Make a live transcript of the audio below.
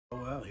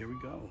Well, here we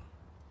go.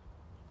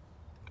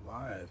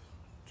 Live,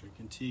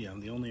 drinking tea.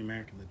 I'm the only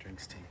American that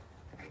drinks tea.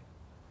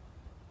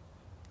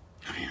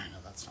 I mean, I know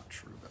that's not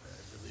true, but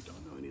I really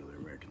don't know any other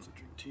Americans that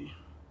drink tea.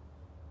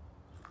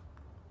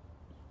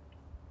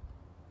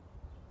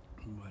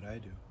 What I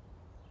do.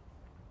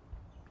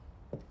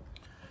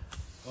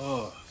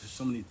 Oh, there's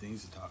so many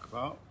things to talk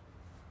about.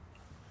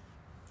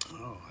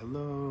 Oh,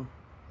 hello.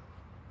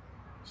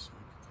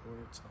 Smoky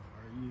Quartz, how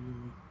are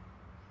you?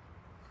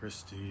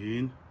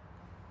 Christine.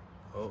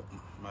 Oh,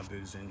 my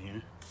boo's in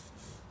here.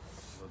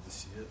 Love to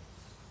see it.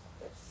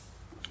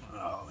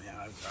 Oh,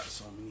 yeah, I've got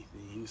so many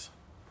things.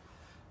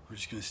 We're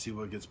just going to see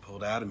what gets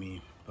pulled out of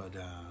me. But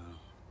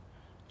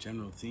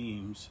general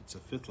themes, it's a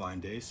fifth line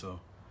day, so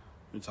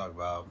we're going to talk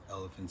about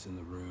elephants in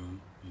the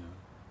room,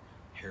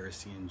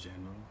 heresy in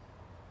general,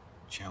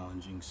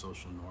 challenging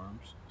social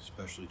norms,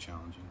 especially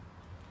challenging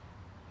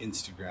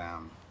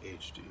Instagram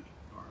HD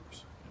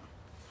norms.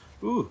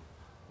 Ooh,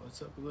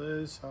 what's up,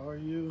 Liz? How are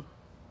you?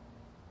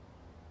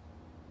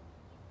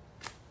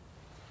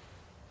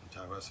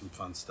 Talk about some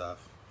fun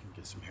stuff and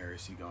get some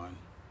heresy going.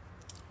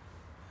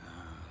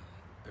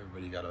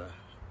 Everybody got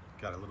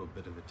a little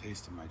bit of a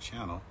taste of my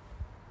channel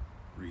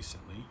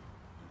recently.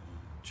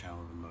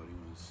 Channel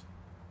emoting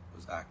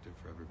was active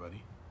for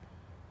everybody.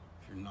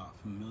 If you're not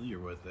familiar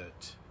with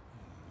it,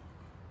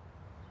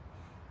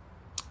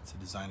 it's a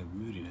design of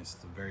moodiness.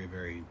 It's a very,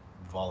 very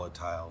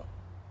volatile.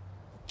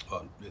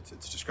 Well,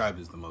 it's described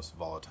as the most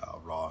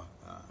volatile, raw,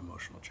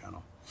 emotional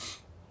channel.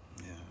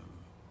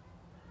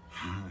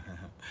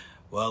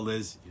 Well,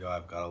 Liz,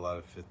 I've got a lot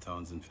of fifth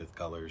tones and fifth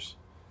colors.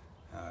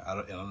 I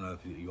don't know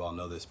if you all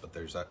know this, but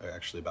there's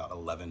actually about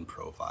 11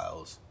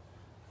 profiles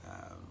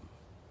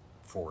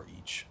for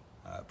each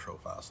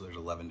profile. So there's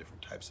 11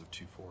 different types of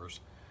 2/4s,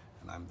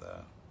 and I'm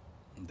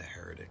the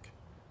heretic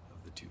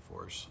of the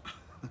 2/4s.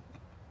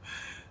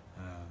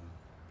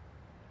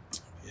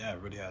 Yeah,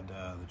 everybody had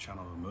the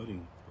channel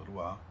emoting for a little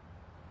while.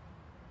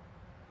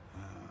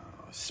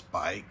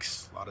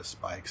 Spikes, a lot of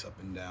spikes up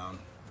and down,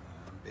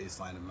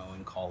 baseline of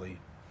melancholy.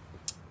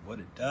 What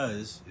it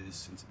does is,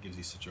 since it gives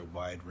you such a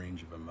wide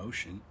range of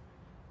emotion,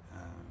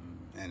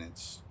 and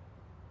it's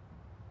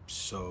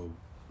so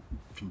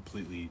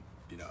completely,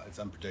 it's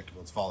unpredictable,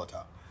 it's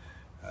volatile.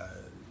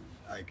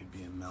 I could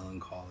be in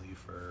melancholy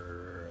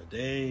for a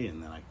day,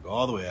 and then I could go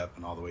all the way up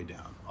and all the way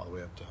down, all the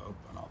way up to hope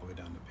and all the way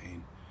down to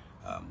pain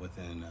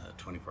within a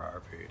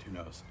 24-hour period, who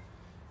knows.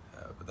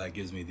 But that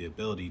gives me the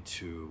ability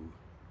to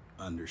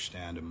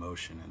understand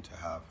emotion and to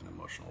have an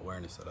emotional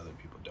awareness that other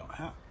people don't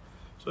have.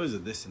 So is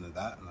it this and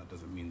that, and that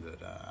doesn't mean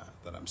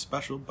that I'm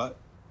special, but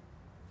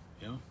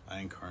I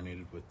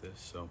incarnated with this.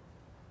 So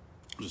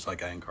just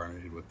like I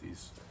incarnated with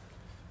these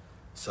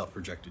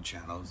self-projected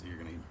channels that you're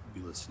going to be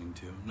listening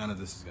to, none of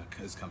this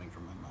is coming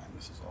from my mind.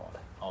 This is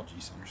all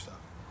G-Center stuff.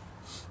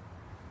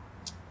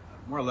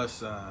 More or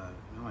less,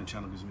 my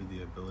channel gives me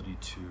the ability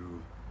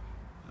to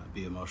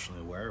be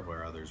emotionally aware of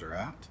where others are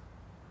at,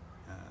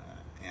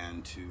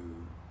 and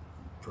to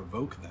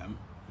provoke them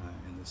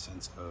in the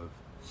sense of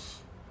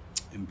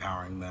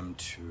empowering them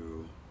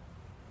to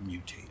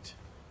mutate.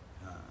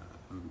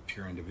 I'm a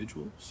pure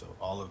individual, so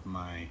all of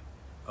my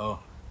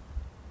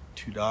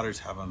two daughters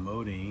have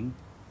emoting.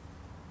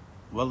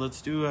 Well,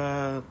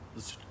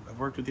 I've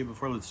worked with you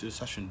before, let's do a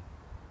session,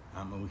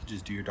 and we can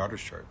just do your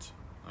daughter's charts.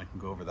 I can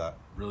go over that.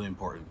 Really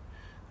important.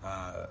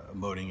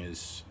 Emoting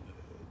is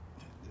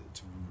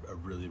it's a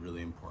really,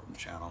 really important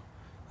channel,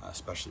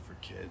 especially for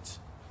kids.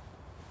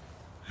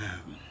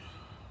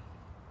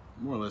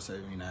 More or less, I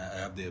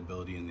have the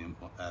ability and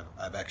I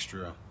have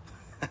extra.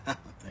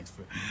 Thanks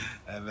for.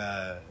 I have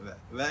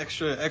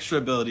extra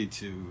ability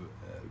to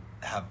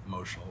have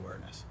emotional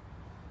awareness.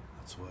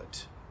 That's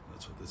what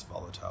this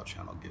volatile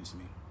channel gives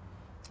me.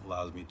 It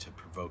allows me to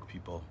provoke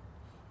people.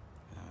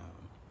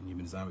 In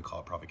human design, we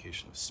call it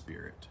provocation of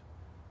spirit.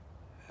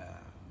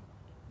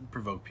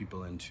 Provoke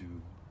people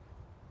into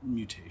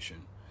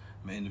mutation.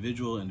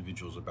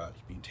 Individuals about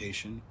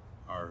mutation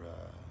are.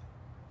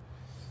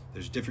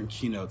 There's different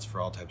keynotes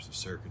for all types of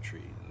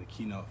circuitry, and the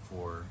keynote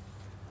for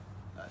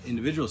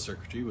individual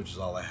circuitry, which is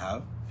all I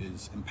have,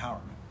 is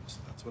empowerment. So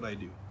that's what I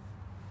do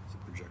as a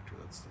projector.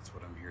 That's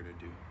what I'm here to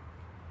do.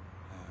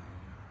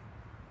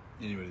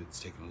 Anybody that's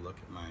taken a look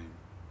at my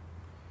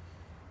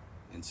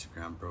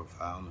Instagram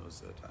profile knows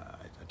that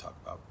I talk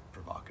about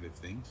provocative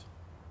things,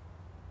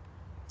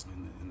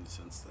 in the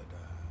sense that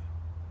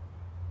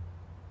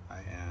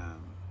I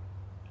am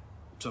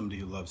somebody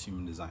who loves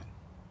human design.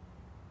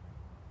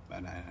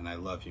 And I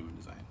love human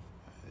design.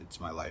 It's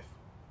my life.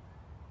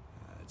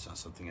 It's not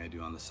something I do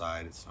on the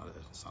side. It's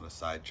not a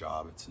side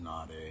job. It's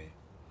not a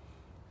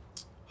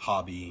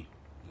hobby.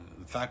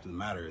 The fact of the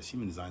matter is,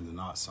 human design is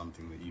not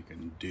something that you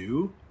can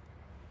do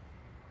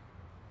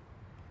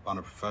on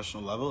a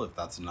professional level if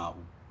it's not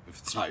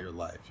your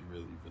life. You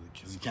really,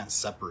 because you can't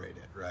separate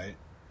it, right?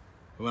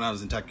 But when I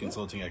was in tech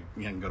consulting, I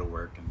can go to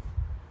work and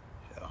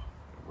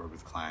work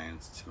with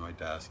clients, sit at my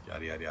desk,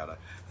 yada yada yada.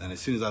 And then as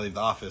soon as I leave the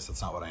office,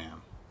 that's not what I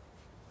am.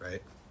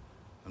 Right?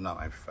 I'm not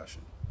my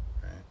profession,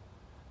 right?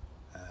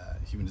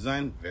 Human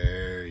design,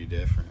 very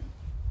different.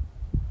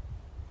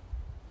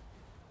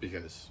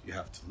 because you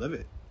have to live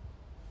it.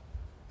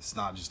 It's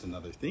not just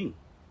another thing.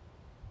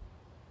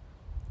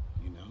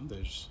 You know,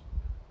 there's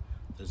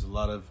a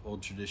lot of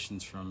old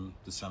traditions from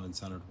the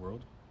seven-centered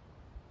world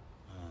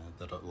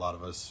that a lot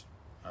of us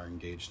are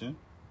engaged in.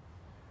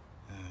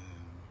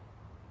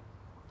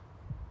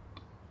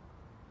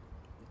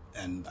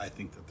 And I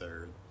think that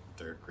they're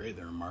great.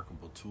 They're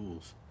remarkable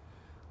tools.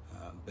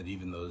 But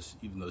even those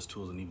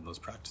tools and even those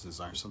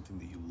practices aren't something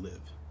that you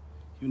live.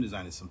 Human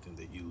design is something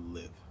that you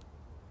live.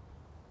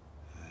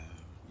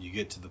 You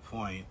get to the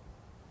point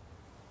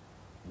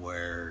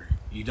where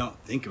you don't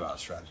think about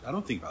strategy. I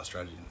don't think about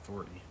strategy and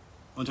authority.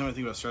 The only time I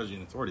think about strategy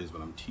and authority is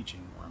when I'm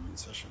teaching or I'm in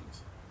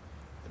sessions.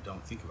 I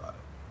don't think about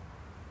it.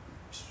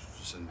 It's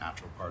just a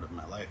natural part of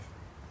my life.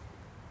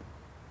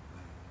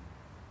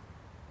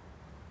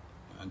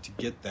 And to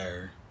get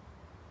there,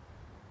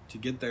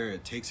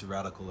 it takes a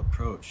radical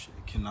approach.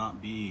 It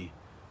cannot be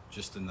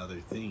just another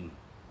thing.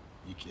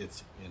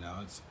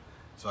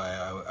 So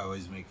I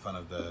always make fun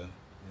of the.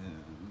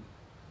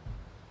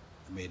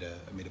 I made a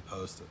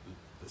post that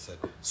said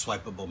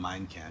swipeable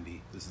mind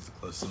candy. This is the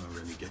closest I'm ever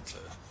going to get to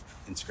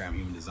Instagram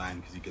human design,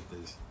 because you get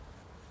these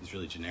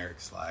really generic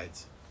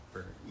slides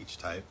for each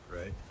type,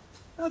 right?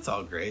 That's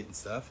all great and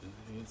stuff, and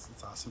it's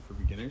awesome for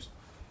beginners,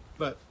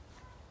 but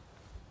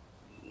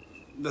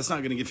that's not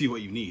going to give you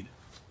what you need.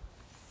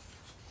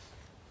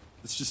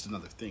 It's just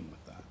another thing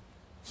with that.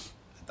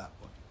 At that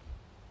point,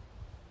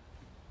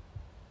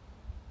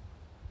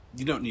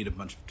 you don't need a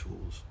bunch of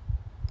tools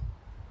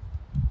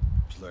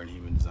to learn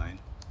human design.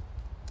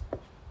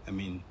 I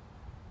mean,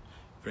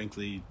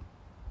 frankly,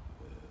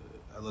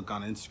 I look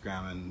on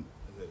Instagram and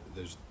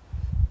there's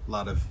a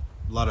lot of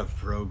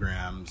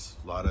programs,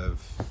 a lot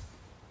of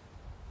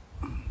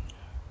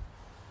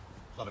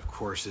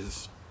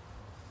courses,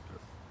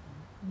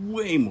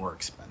 way more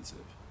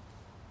expensive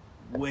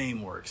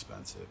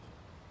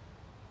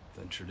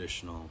than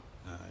traditional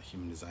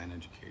human design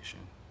education.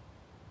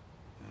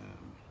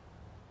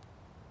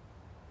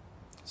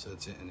 So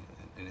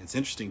it's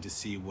interesting to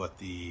see what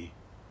the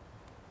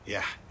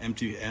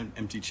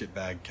empty chip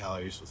bag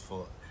calories with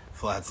full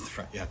ads in the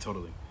front. Yeah,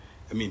 totally.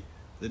 I mean,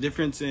 the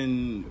difference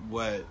in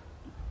what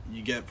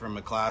you get from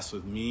a class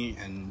with me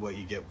and what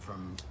you get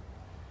from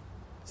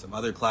some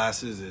other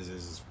classes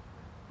is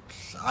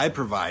I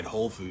provide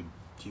whole food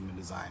human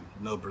design,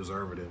 no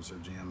preservatives or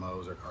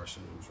GMOs or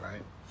carcinogens,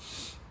 right?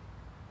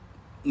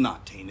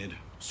 Not tainted,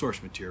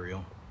 source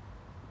material,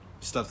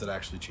 stuff that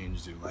actually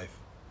changes your life.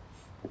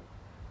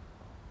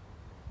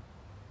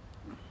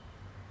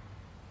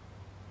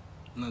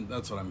 And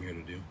that's what I'm here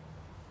to do.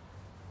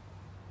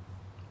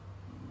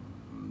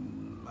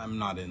 I'm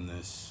not in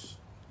this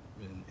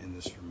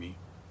for me.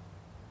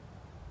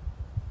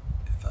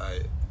 If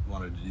I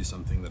wanted to do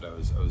something that I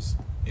was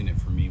in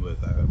it for me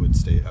with, I would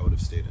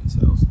have stayed in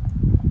sales.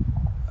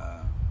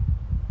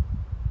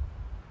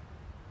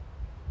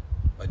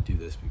 I do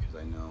this because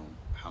I know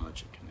how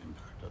much it can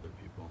impact other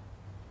people.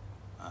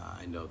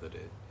 I know that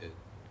it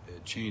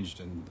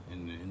changed and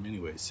in many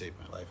ways saved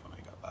my life when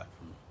I got back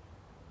from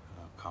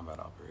combat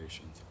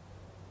operations.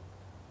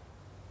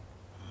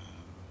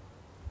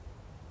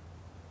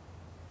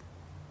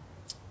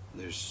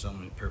 There's so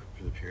many perfect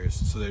for the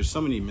purists. So there's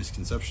so many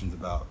misconceptions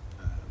about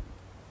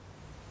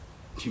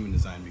human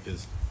design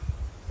because,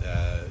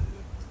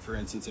 for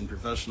instance, in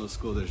professional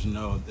school, there's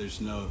no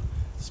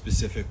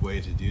specific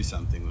way to do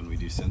something when we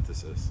do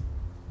synthesis.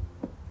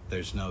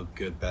 There's no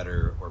good,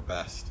 better, or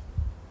best.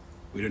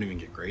 We don't even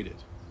get graded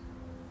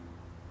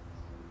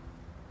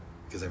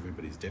because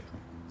everybody's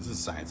different. This is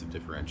science of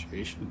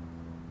differentiation.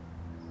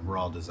 We're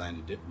all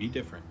designed to be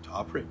different, to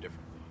operate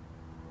differently.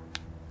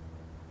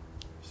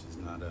 This is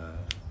not a...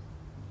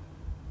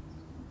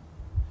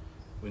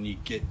 When you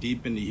get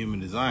deep into human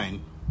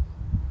design,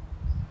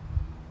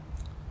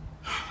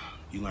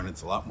 you learn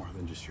it's a lot more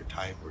than just your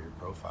type or your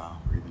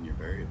profile or even your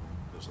variable.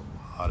 There's a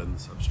lot in the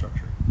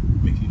substructure.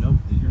 It makes you know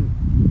that you're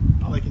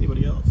not like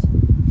anybody else.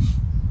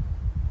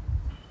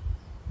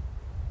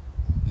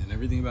 And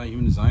everything about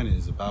human design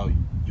is about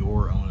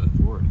your own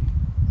authority.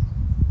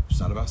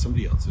 It's not about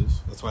somebody else's.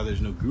 That's why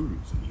there's no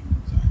gurus in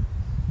human design.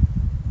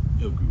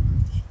 No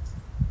gurus.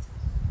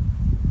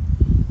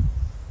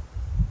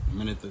 The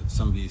minute that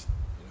somebody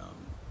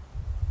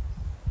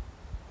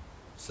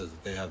says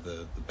that they have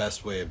the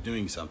best way of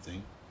doing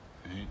something,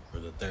 right, or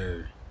that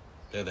they're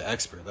the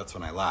expert, that's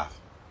when I laugh.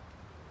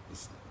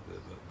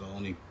 The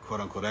only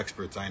quote-unquote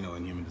experts I know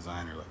in human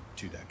design are like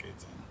 2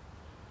 decades in.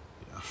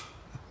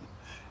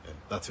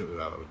 That's what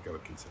I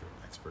would consider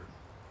an expert.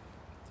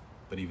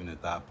 But even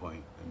at that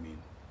point, I mean,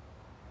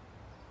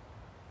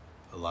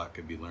 a lot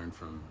could be learned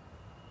from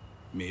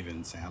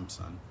Maven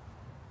Samson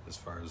as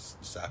far as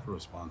sacral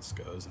response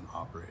goes and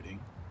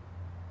operating.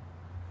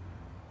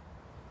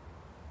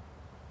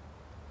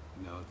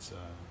 It's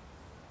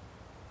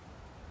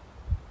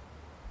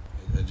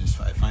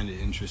I find it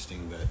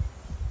interesting that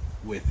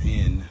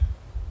within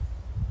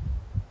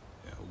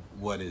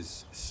what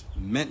is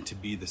meant to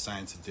be the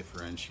science of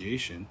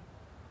differentiation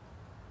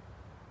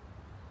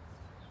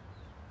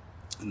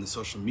in the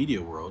social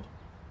media world,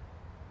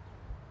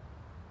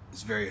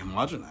 is very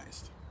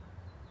homogenized.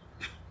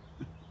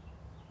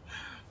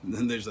 And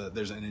then there's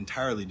an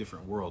entirely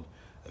different world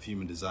of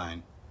human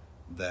design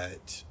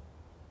that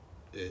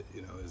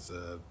is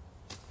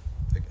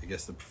I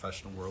guess the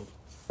professional world.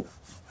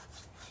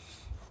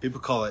 People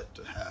call it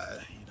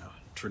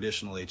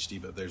traditional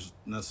HD, but there's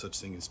no such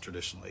thing as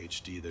traditional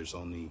HD. There's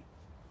only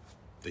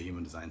the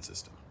human design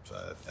system.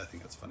 So I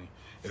think that's funny.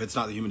 If it's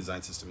not the human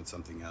design system, it's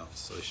something else.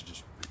 So they should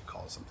just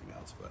call it something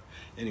else. But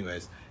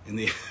anyways, in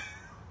the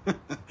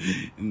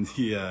in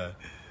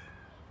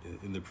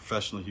the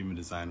professional human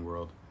design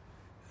world,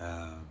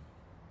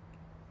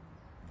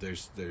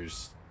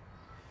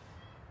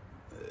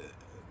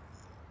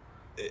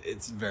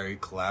 it's very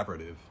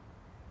collaborative.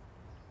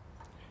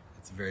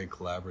 It's very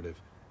collaborative,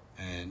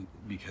 and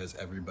because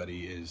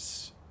everybody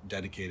is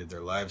dedicated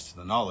their lives to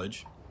the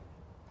knowledge,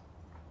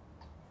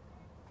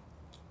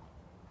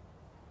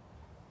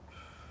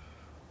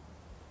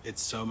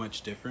 it's so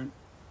much different.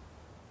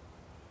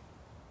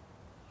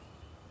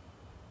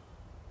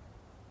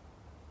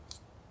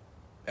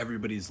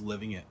 Everybody's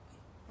living it.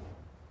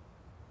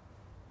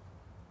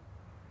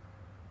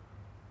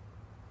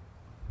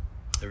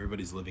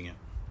 Everybody's living it,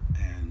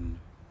 and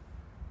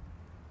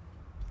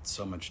it's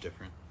so much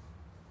different.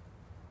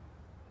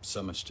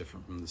 So much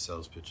different from the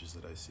sales pitches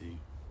that I see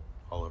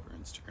all over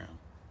Instagram.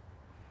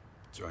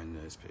 Join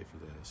this, pay for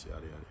this,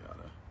 yada yada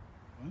yada.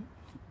 What?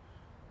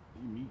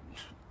 What do you mean?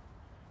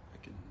 I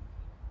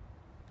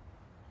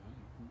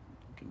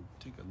can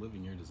take a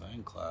living your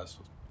design class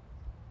with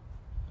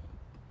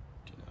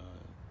a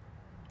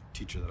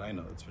teacher that I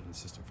know that's been in the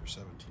system for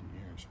 17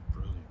 years,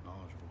 brilliant,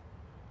 knowledgeable.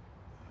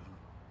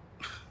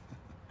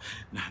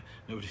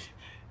 Nobody,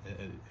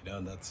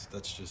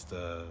 that's just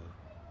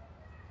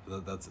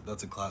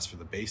that's a class for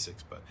the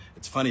basics. But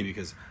it's funny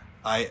because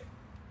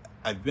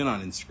I've been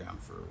on Instagram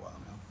for a while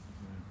now.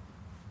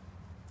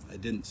 I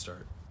didn't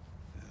start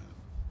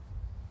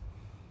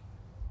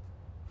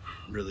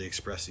really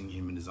expressing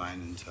human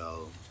design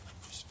until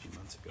just a few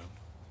months ago,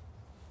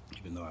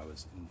 even though I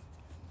was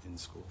in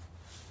school.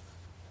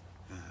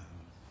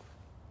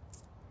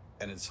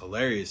 And it's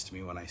hilarious to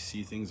me when I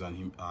see things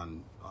on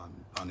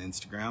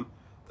Instagram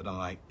that I'm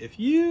like, if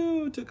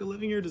you took a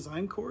living your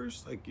design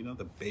course, like,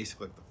 the basic,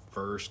 like the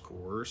first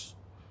course,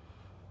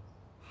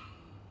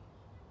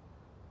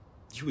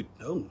 you would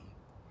know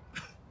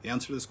the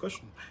answer to this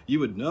question. You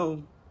would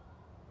know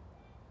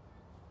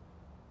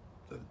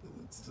that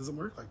it doesn't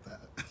work like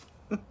that.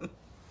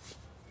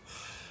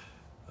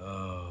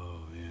 Oh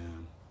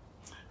man,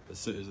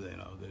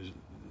 there's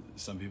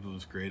some people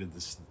who've created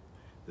this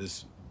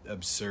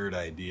absurd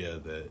idea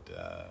that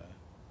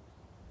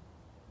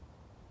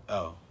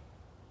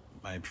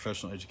my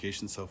professional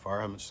education so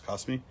far, how much it's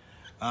cost me?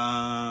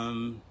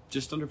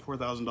 Just under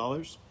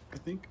 $4,000, I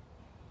think.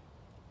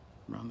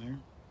 Around there.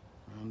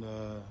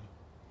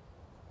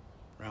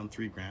 Around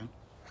 $3,000.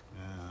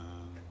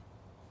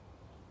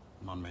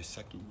 I'm on my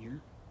second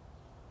year.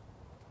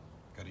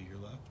 Got a year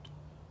left.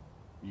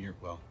 Year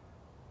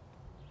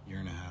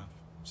and a half.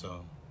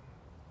 So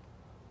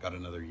got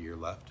another year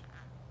left.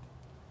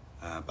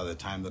 By the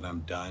time that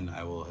I'm done,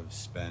 I will have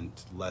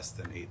spent less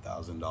than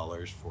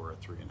 $8,000 for a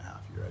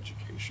 3.5-year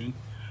education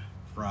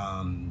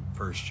from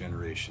first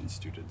generation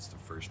students, the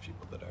first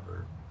people that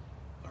ever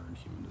learned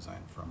human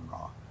design from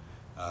raw.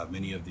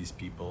 Many of these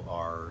people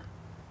are,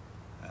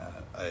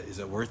 is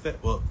it worth it?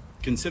 Well,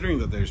 considering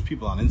that there's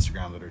people on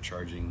Instagram that are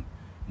charging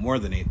more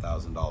than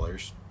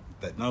 $8,000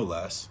 that know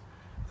less,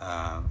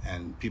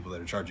 and people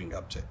that are charging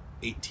up to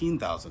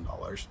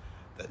 $18,000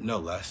 that know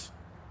less,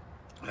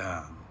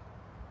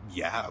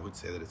 yeah, I would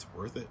say that it's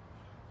worth it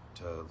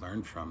to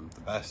learn from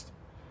the best.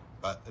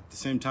 But at the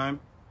same time,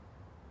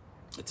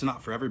 it's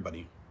not for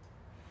everybody.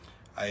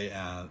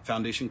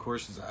 Foundation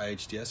courses at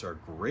IHDS are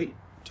great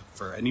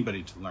for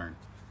anybody to learn.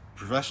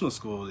 Professional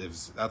school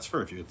that's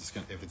for if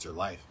it's your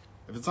life.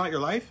 If it's not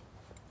your life,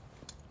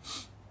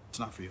 it's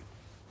not for you,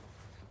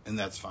 and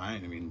that's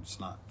fine. I mean, it's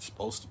not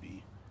supposed to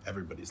be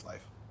everybody's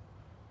life.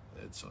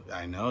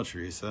 I know,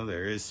 Teresa.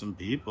 There's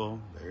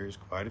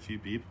quite a few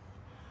people.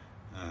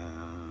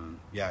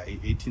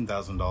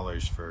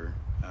 $18,000 for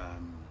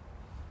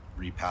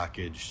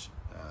repackaged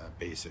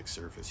basic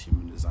surface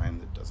human design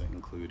that doesn't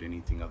include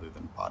anything other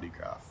than body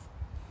graph.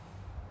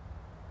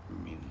 I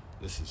mean,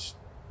 this is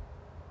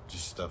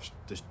just stuff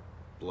just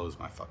blows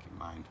my fucking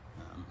mind.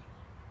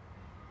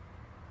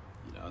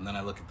 And then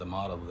I look at the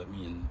model that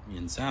me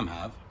and Sam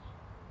have.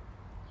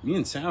 Me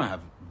and Sam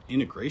have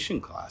integration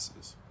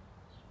classes.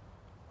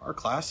 Our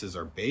classes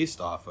are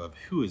based off of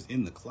who is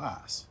in the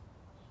class.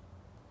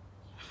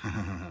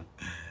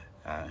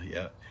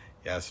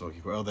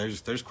 Smoky. Well,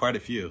 there's quite a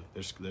few.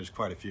 There's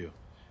quite a few,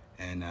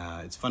 and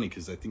it's funny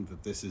because I think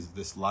that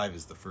this live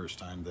is the first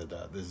time that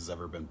this has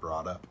ever been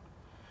brought up,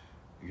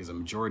 because a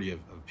majority of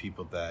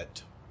people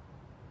that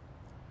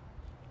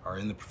are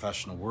in the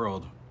professional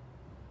world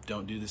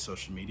don't do the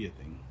social media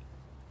thing,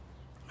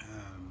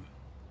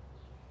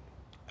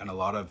 and a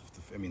lot of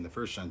the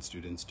first gen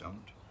students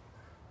don't.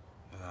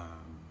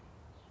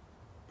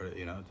 But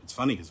it's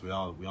funny because we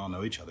all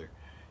know each other.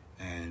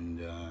 And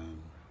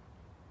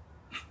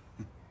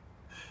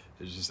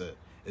There's just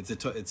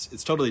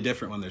it's totally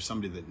different when there's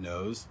somebody that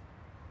knows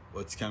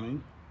what's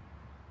coming,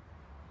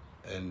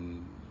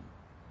 and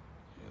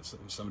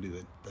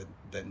somebody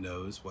that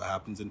knows what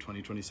happens in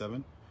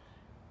 2027,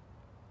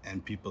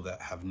 and people that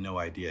have no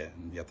idea,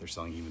 and yet they're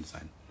selling human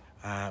design.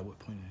 At what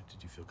point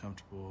did you feel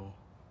comfortable?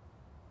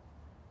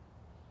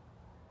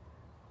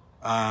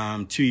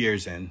 2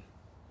 years in.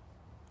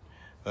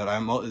 But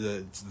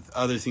the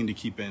other thing to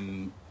keep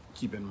in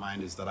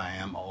mind is that I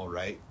am all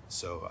right.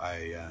 So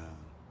I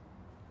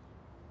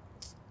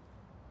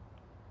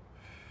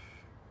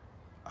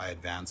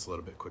advance a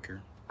little bit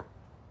quicker.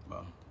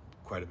 Well,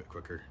 quite a bit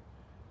quicker.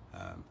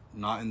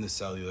 Not in the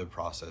cellular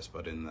process,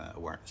 but in the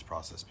awareness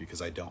process,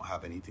 because I don't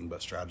have anything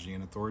but strategy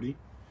and authority.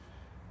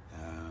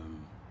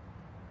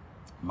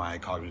 My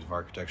cognitive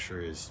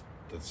architecture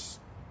that's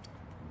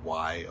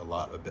why a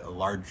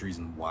large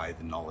reason why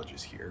the knowledge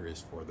is here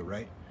is for the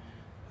right,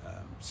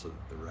 so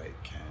that the right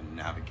can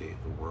navigate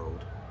the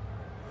world.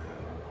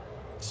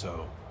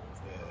 So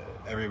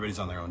everybody's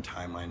on their own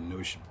timeline. No,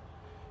 we should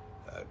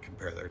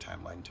compare their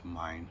timeline to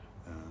mine.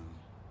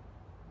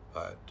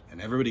 And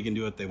everybody can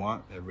do what they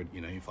want. Everybody,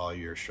 you follow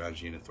your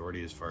strategy and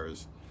authority as far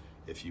as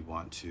if you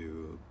want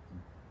to,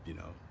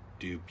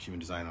 do human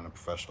design on a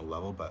professional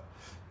level. But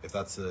if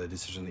that's a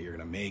decision that you're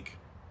going to make,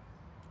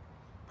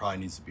 probably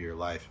needs to be your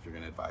life if you're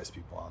going to advise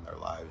people on their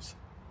lives.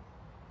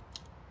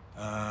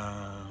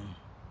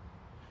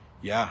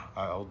 Yeah,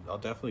 I'll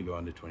definitely go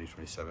into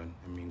 2027.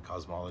 I mean,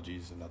 cosmology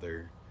is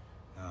another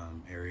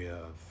area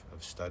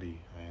of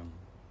study. I am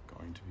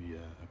going to be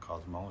a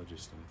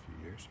cosmologist in a few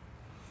years.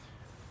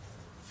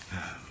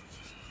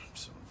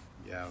 So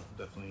yeah, I'll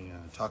definitely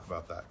talk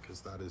about that,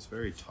 because that is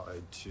very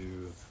tied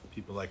to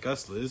people like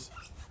us, Liz.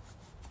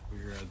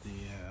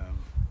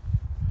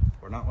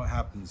 We're not what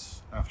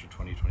happens after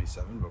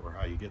 2027, but we're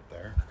how you get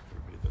there.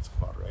 Everybody that's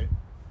caught, right?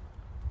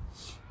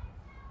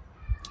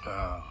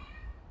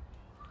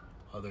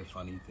 Other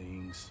funny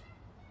things.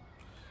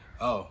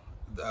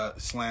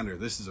 Slander.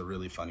 This is a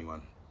really funny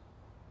one.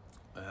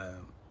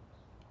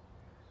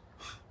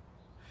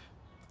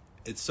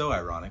 It's so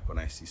ironic when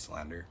I see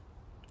slander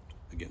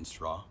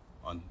against Raw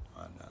on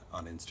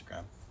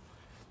Instagram,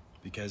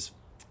 because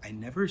I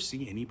never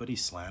see anybody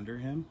slander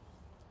him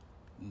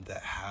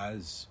that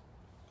has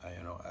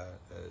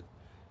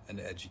an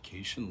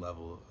education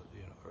level,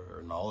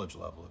 or knowledge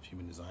level of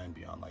human design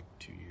beyond like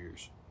 2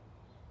 years,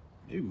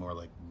 maybe more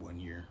like 1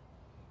 year.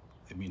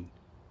 I mean,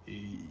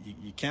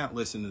 you can't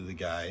listen to the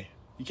guy,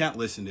 you can't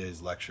listen to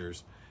his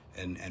lectures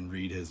and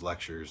read his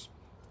lectures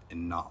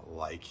and not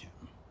like him.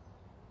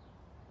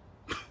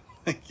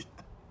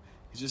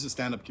 He's just a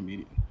stand-up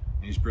comedian,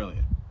 and he's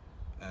brilliant.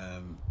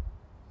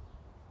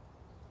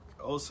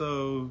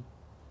 Also,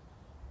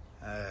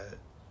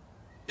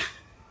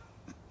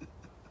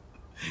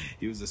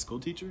 he was a school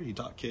teacher. He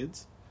taught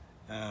kids.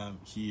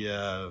 He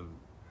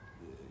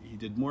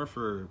did more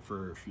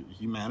for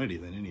humanity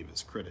than any of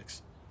his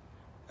critics.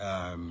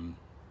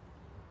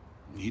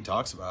 He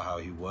talks about how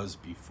he was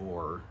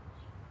before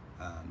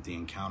the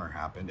encounter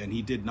happened, and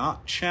he did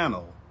not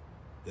channel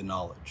the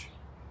knowledge.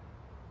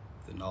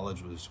 The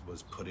knowledge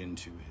was put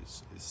into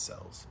his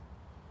cells.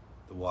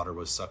 The water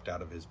was sucked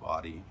out of his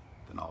body.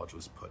 The knowledge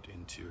was put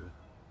into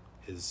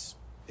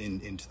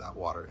into that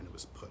water, and it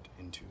was put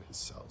into his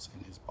cells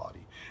in his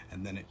body.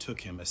 And then it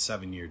took him a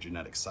 7-year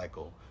genetic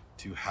cycle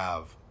to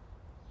have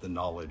the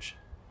knowledge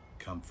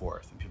come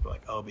forth. And people are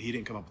like, oh, but he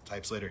didn't come up with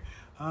types later.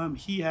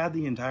 He had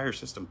the entire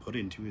system put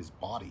into his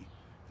body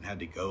and had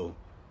to go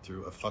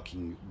through a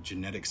fucking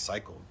genetic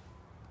cycle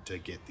to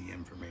get the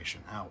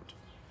information out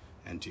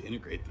and to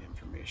integrate the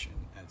information.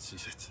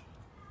 It's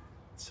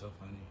so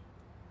funny.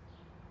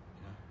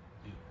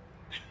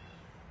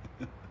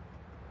 Yeah.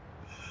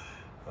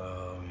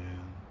 Oh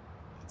man,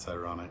 it's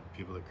ironic.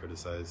 People that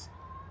criticize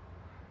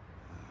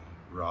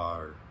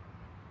Raw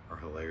are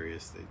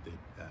hilarious.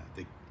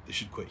 They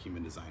should quit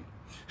human design.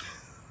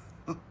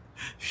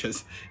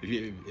 Because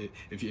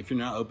if you're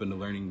not open to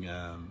learning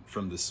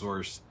from the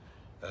source,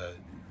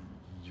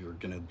 you're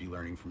gonna be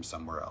learning from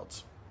somewhere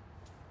else.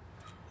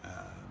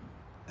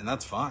 And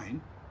that's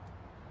fine.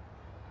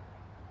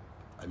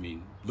 I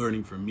mean,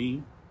 learning from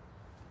me,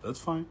 that's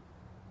fine.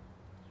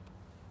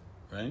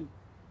 Right?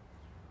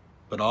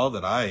 But all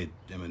that I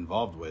am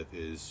involved with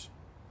is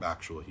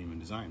actual human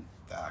design,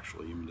 the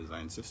actual human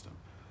design system.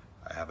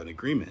 I have an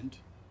agreement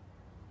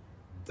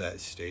that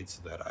states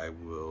that I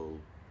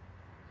will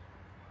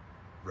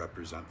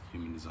represent the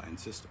human design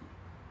system.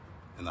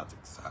 And that's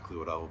exactly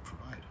what I will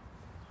provide.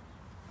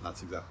 And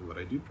that's exactly what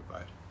I do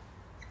provide.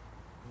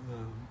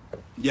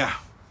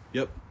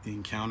 Yep, the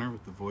encounter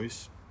with the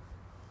voice.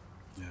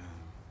 Yeah,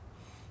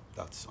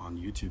 that's on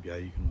YouTube. Yeah,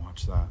 you can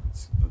watch that.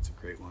 That's a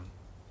great one.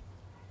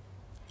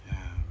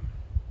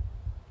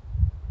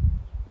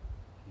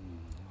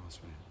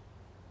 Lost my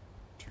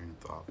train of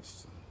thought.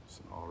 It's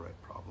an all right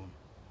problem.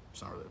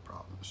 It's not really a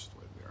problem. It's just the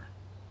way we are.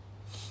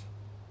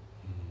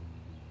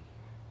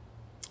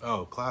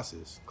 Oh,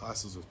 classes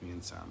with me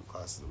and Sam.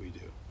 Classes that we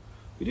do.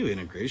 We do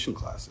integration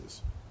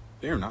classes.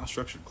 They are not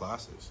structured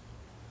classes.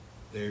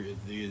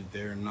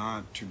 They're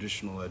not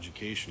traditional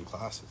education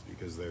classes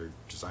because they're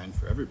designed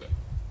for everybody.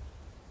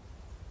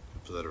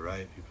 People that are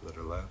right, people that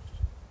are left.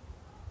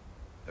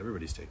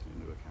 Everybody's taken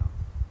into account.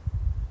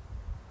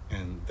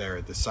 And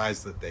they're the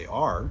size that they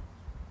are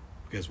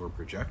because we're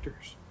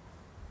projectors.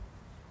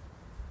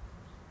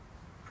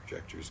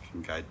 Projectors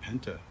can guide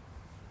Penta,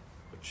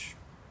 which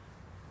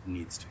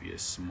needs to be a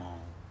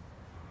small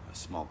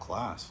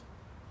class.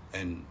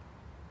 And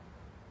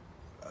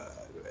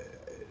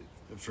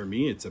for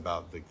me, it's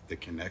about the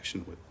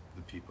connection with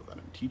the people that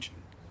I'm teaching.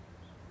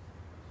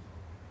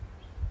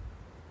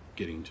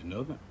 Getting to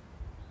know them.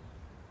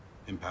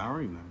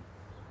 Empowering them.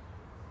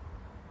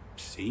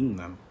 Seeing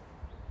them.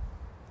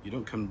 You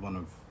don't come to one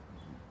of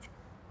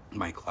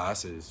my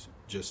classes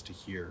just to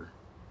hear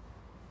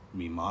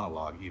me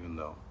monologue, even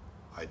though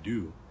I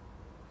do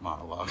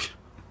monologue.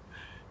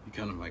 You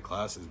come to my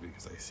classes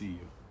because I see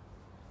you.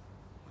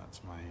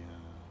 That's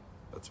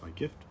my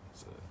gift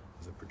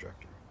as a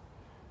projector.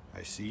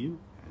 I see you,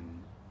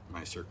 and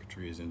my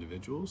circuitry is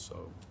individual,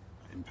 so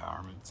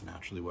empowerment's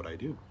naturally what I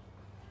do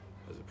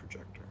as a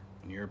projector.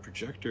 When you're a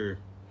projector,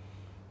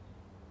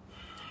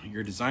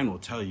 your design will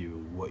tell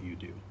you what you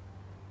do.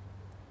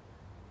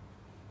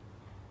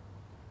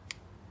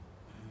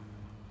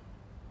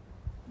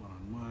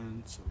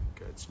 One-on-one, so we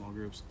can guide small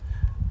groups.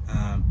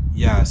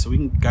 So we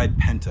can guide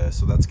Penta,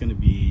 so that's going to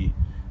be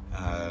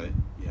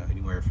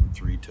anywhere from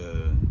 3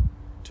 to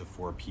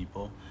 4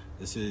 people.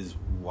 This is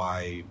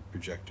why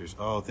projectors.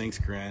 Oh, thanks,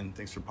 Corinne.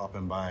 Thanks for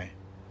popping by.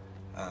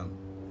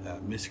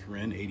 Miss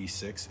Corinne,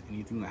 86.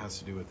 Anything that has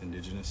to do with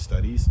Indigenous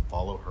studies,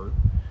 follow her.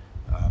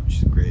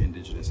 She's a great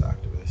Indigenous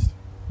activist.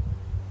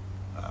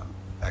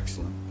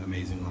 Excellent,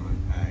 amazing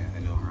woman. I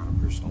know her on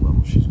a personal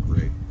level. She's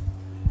great.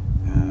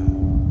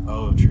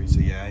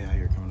 Teresa, yeah,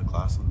 you're coming to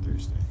class on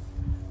Thursday.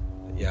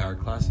 Yeah, our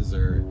classes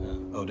are.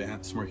 To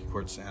Smoky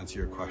Quartz, to answer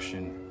your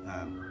question,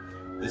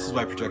 this is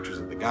why projectors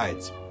are the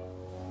guides.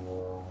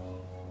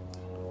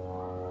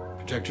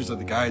 Projectors are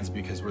the guides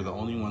because we're the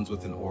only ones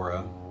with an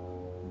aura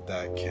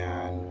that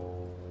can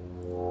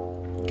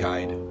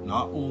guide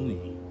not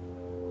only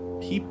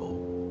people,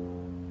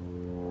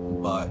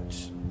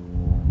 but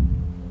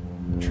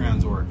a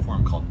transauric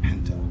form called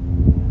Penta.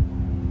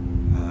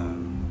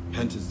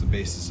 Penta is the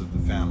basis of the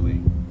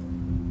family.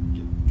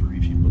 Get 3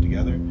 people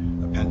together,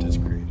 a Penta is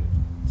created.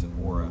 It's an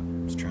aura,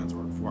 it's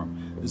transauric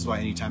form. This is why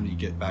anytime you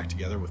get back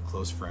together with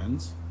close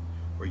friends,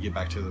 or you get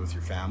back together with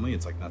your family,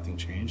 it's like nothing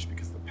changed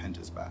because the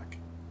Penta's back.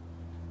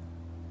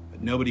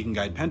 But nobody can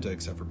guide Penta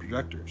except for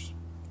projectors.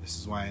 This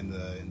is why in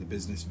the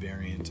business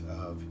variant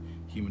of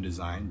human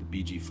design,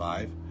 the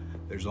BG5,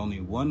 there's only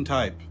one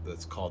type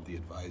that's called the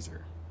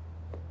advisor.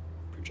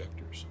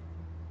 Projectors.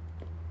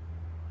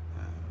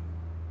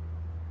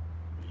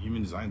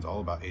 Human design is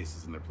all about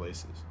aces in their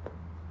places.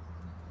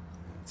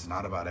 It's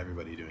not about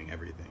everybody doing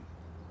everything.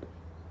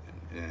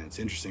 And it's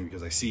interesting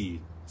because I see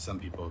some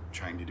people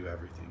trying to do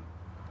everything.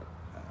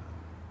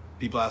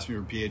 People ask me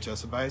for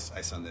PHS advice,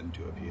 I send them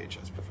to a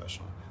PHS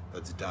professional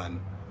that's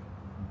done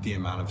the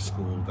amount of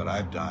school that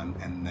I've done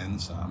and then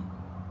some.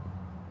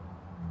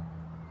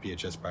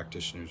 PHS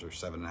practitioners are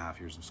 7.5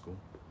 years of school.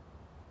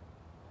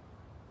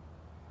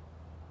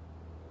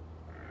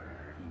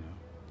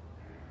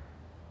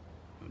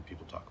 When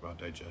people talk about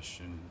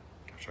digestion, and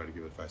I try to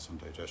give advice on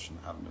digestion,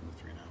 I haven't done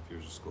the 3.5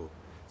 years of school.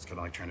 It's kind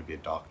of like trying to be a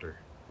doctor,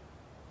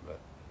 but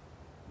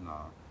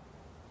not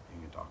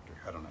being a doctor.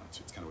 I don't know.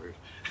 It's kind of weird.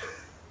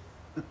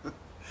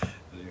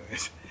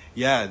 Anyways,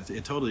 yeah,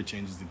 it totally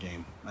changes the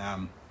game.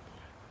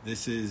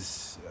 This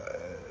is,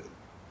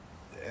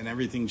 and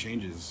everything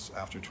changes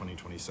after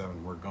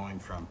 2027. We're going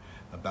from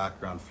a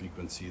background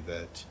frequency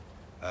that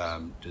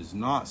does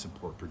not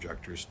support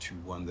projectors to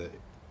one that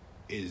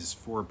is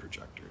for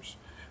projectors.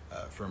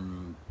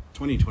 From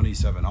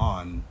 2027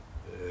 on,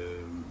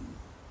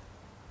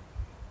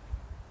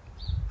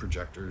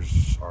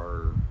 projectors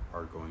are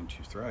going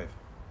to thrive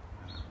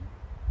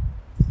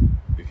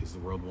because the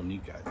world will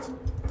need guides.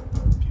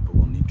 People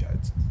will need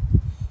guides,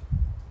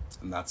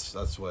 and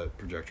that's what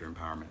projector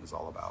empowerment is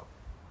all about.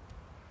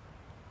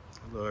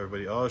 Hello,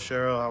 everybody. Oh,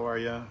 Cheryl, how are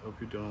you? Hope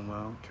you're doing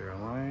well.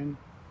 Caroline.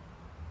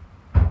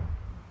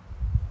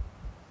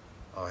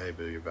 Oh, hey,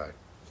 Bill, you're back.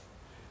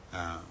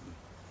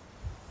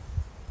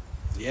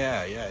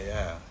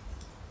 Yeah.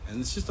 And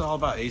it's just all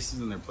about aces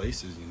in their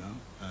places, you know.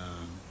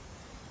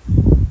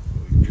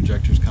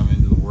 Projectors come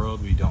into the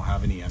world. We don't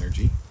have any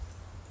energy.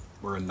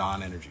 We're a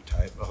non-energy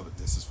type. Oh, but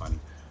this is funny.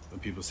 When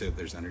people say that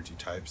there's energy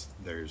types,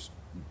 there's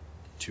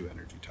 2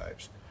 energy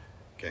types.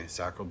 Okay,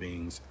 sacral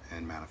beings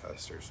and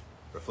manifestors.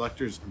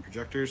 Reflectors and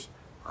projectors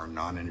are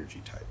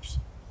non-energy types.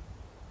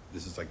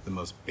 This is like the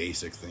most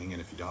basic thing, and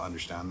if you don't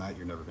understand that,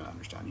 you're never going to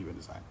understand human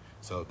design.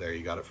 So there,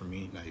 you got it from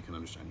me. Now you can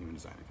understand human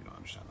design if you don't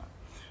understand that.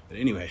 But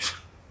anyways,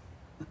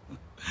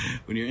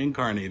 when you're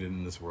incarnated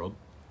in this world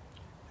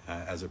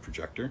as a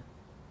projector,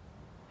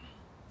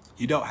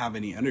 you don't have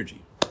any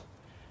energy.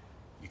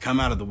 You come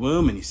out of the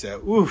womb and you say,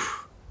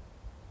 oof,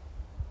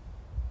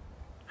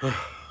 I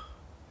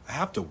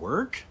have to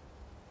work.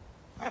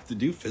 I have to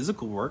do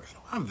physical work. I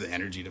don't have the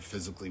energy to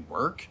physically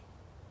work.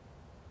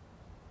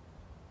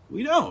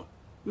 We don't.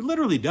 We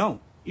literally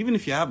don't. Even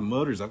if you have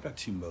motors, I've got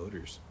 2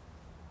 motors.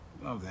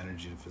 You don't have the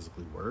energy to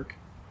physically work.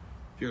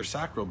 If you're a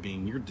sacral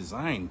being, you're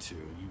designed to.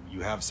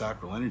 You have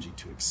sacral energy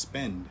to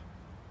expend.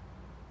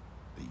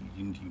 That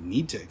you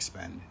need to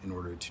expend in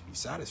order to be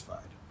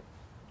satisfied.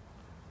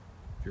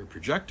 If you're a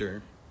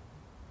projector,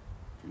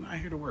 you're not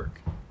here to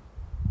work.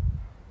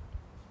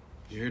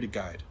 You're here to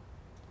guide.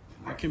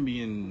 And that can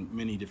be in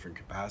many different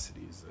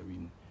capacities. I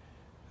mean,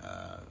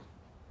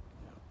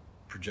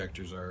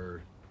 projectors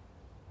are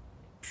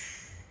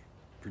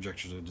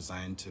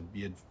designed to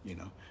be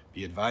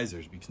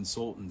advisors, be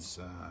consultants,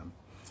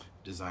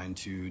 designed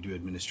to do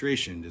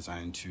administration,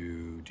 designed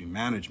to do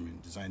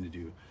management, designed to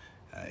do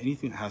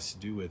anything that has to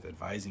do with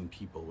advising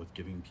people, with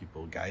giving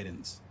people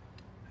guidance.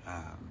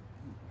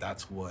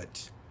 That's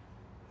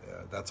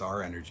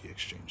our energy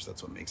exchange.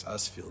 That's what makes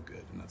us feel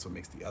good, and that's what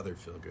makes the other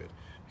feel good.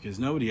 Because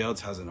nobody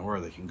else has an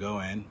aura that can go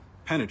in,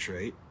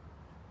 penetrate,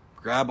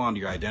 grab onto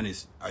your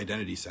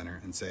identity center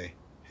and say,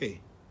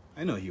 hey,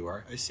 I know who you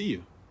are. I see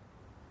you.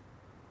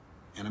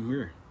 And I'm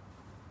here.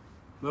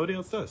 Nobody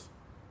else does.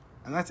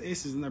 And that's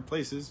aces in their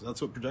places.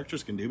 That's what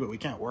projectors can do, but we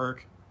can't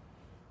work.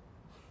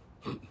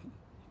 We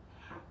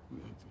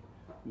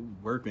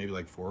work maybe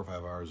like 4 or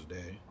 5 hours a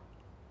day.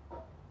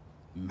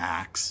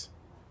 Max.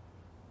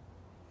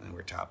 And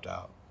we're tapped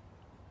out.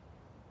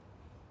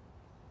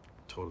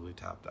 Totally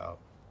tapped out.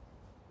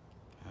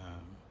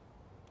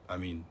 I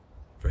mean,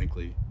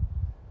 frankly,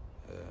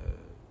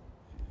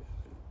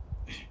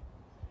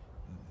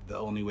 the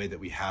only way that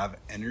we have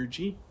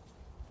energy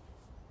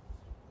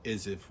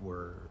is if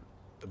we're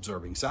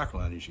absorbing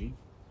sacral energy,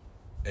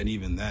 and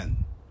even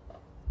then,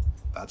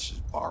 that's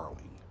just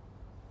borrowing.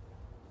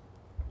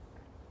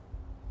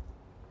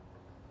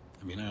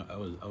 I mean, I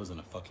was in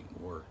a fucking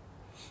war,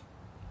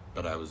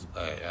 but I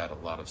had a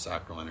lot of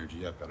sacral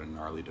energy. I've got a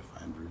gnarly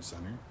defined root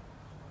center.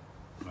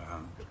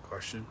 Good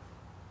question.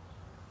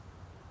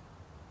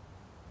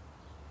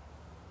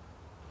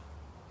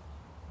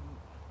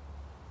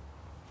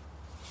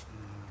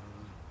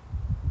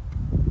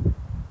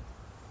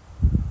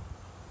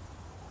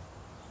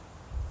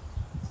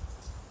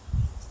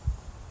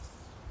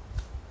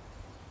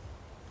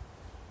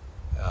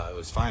 It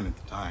was fine at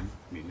the time.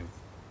 I mean,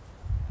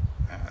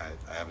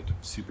 I have a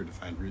super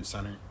defined root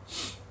center.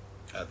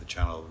 I had the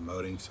channel of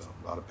emoting, so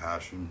a lot of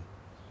passion.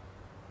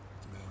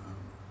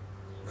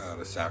 I had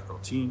a sacral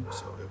team,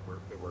 so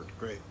it worked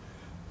great.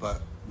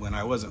 But when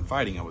I wasn't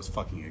fighting, I was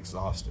fucking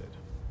exhausted.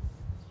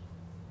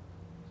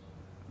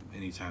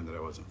 Anytime that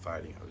I wasn't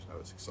fighting, I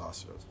was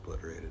exhausted. I was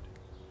obliterated.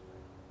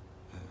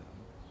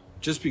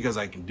 Just because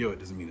I can do it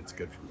doesn't mean it's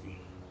good for me.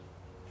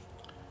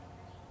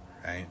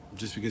 Right?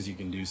 Just because you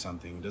can do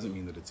something doesn't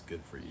mean that it's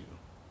good for you.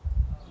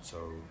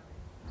 So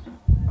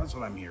that's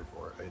what I'm here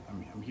for.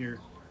 I'm here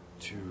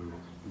to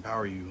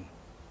empower you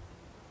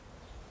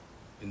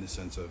in the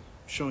sense of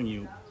showing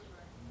you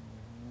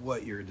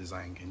what your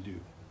design can do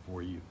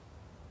for you.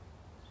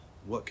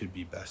 What could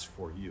be best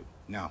for you.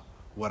 Now,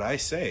 what I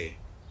say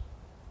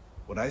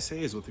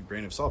is with a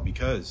grain of salt,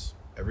 because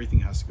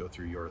everything has to go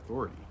through your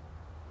authority.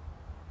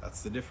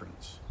 That's the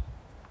difference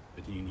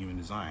between human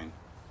design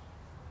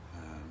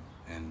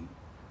and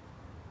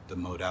the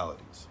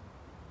modalities.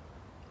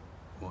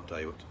 I won't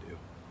tell you what to do.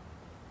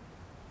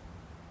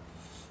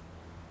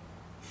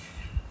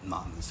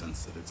 Not in the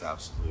sense that it's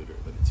absolute or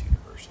that it's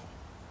universal.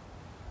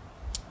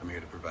 I'm here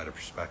to provide a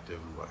perspective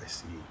of what I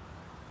see.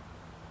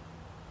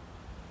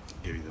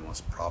 Give you the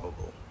most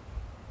probable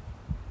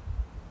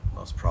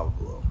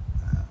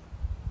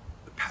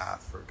the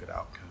path for a good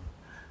outcome.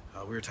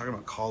 We were talking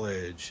about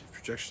college. If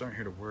projectors aren't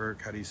here to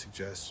work, how do you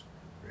suggest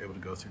we're able to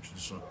go through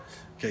traditional?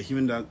 Okay,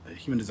 human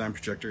design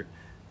projector.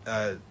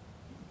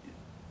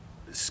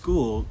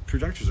 School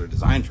projectors are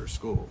designed for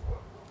school,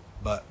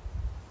 but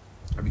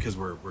because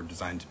we're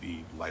designed to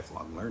be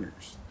lifelong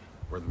learners.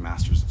 We're the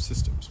masters of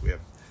systems. We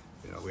have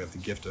the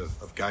gift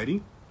of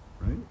guiding,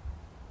 right?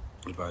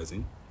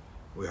 Advising.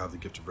 We have the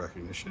gift of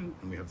recognition,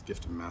 and we have the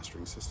gift of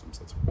mastering systems.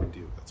 That's what we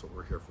do. That's what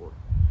we're here for.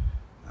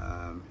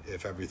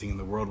 If everything in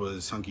the world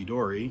was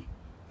hunky-dory,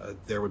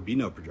 there would be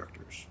no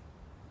projectors.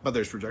 But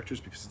there's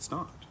projectors because it's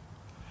not.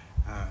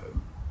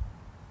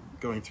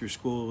 Going through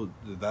school,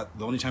 the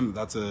only time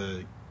that's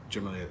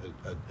generally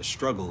a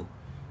struggle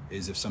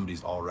is if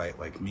somebody's all right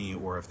like me,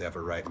 or if they have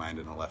a right mind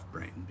and a left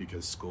brain,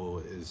 because school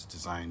is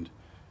designed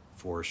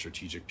for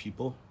strategic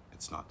people.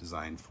 It's not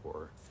designed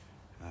for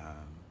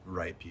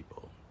right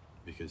people,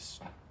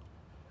 because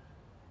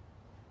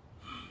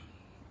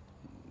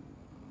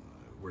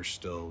we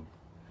still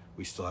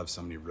have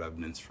so many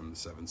remnants from the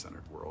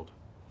seven-centered world.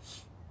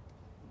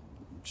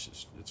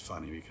 It's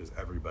funny because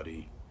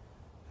everybody,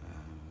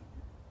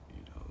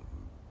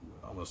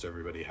 almost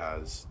everybody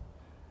has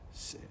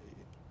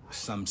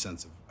some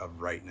sense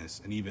of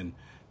rightness, and even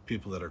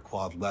people that are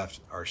quad left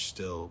are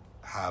still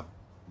have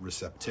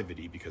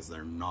receptivity because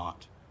they're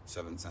not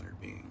seven-centered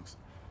beings.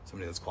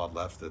 Somebody that's quad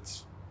left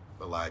that's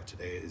alive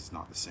today is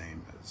not the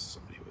same as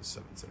somebody who is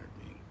seven-centered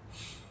being.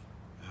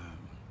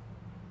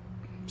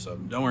 So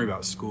don't worry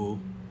about school.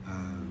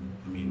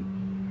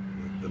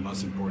 the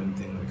most important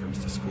thing when it comes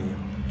to school,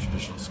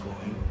 traditional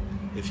schooling,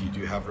 if you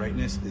do have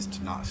rightness, is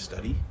to not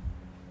study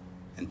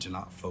and to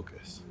not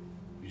focus.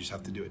 You just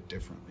have to do it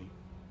differently.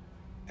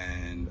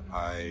 And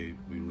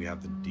we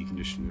have the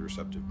deconditioning the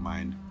receptive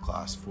mind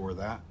class for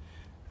that,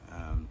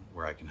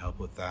 where I can help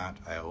with that.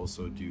 I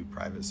also do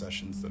private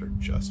sessions that are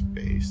just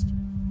based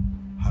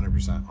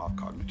 100% off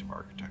cognitive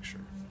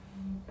architecture.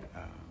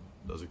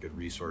 Those are good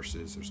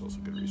resources. There's also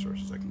good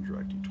resources I can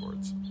direct you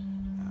towards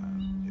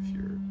if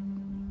you're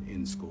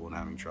in school and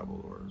having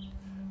trouble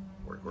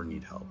or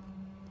need help.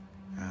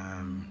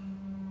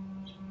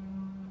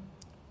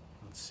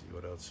 Let's see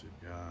what else we've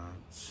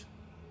got.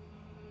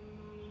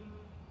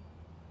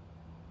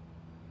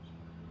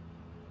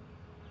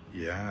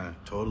 Yeah,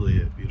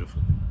 totally a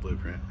beautiful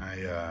blueprint.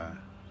 I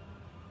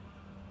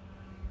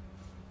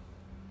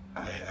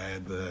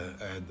had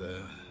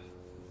the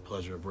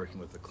pleasure of working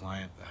with a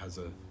client that has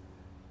a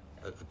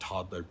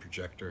toddler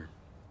projector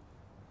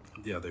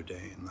the other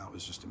day, and that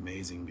was just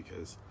amazing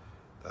because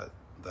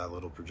that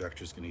little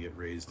projector is going to get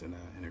raised in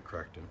a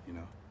correct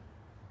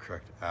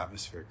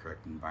atmosphere,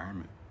 correct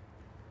environment,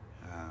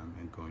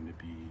 and going to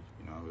be,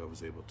 I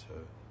was able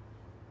to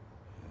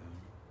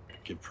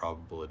give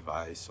probable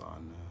advice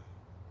on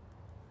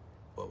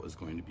what was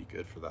going to be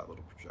good for that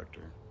little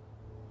projector.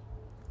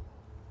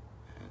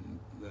 And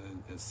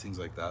it's things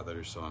like that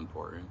are so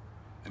important.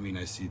 I mean,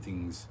 I see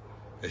things,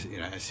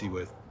 I see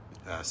with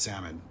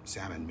Sam and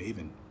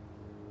Maven,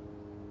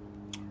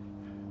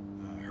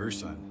 her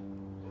son,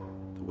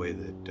 the way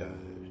that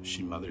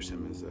she mothers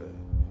him as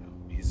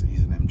he's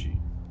an MG,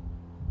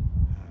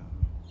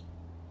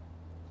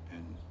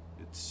 and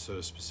it's so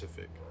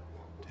specific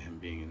to him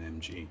being an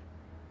MG,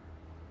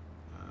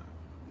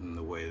 and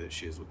the way that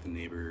she is with the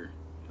neighbor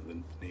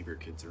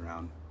kids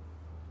around.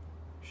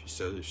 She's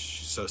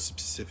so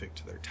specific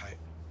to their type.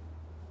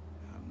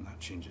 That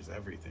changes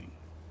everything,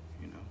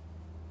 It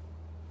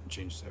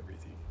changes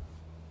everything.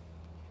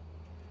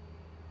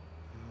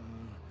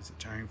 Is it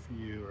tiring for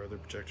you or other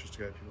projectors to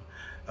guide people?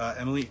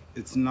 Emily,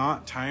 it's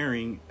not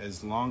tiring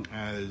as long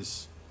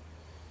as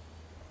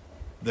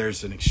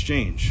there's an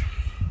exchange.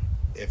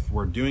 If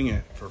we're doing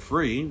it for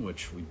free,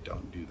 which we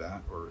don't do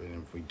that,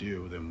 and if we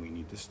do, then we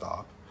need to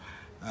stop.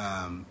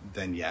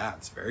 Then yeah,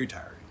 it's very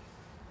tiring.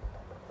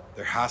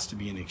 There has to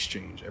be an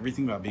exchange.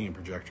 Everything about being a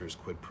projector is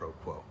quid pro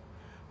quo.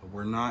 But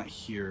we're not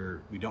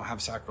here, we don't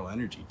have sacral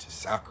energy to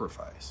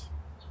sacrifice,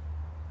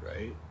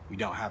 right? We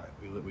don't have it.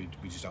 We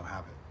just don't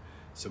have it.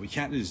 So we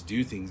can't just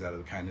do things out of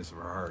the kindness of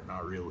our heart,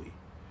 not really.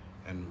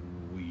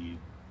 And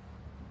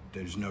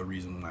there's no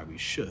reason why we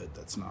should.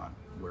 That's not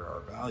where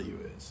our value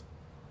is.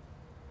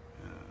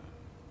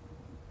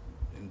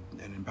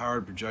 An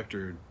empowered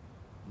projector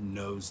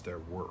knows their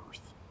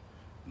worth.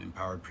 An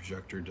empowered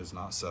projector does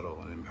not settle.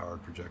 An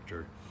empowered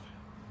projector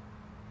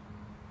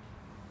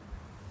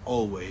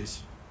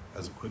always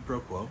has a quid pro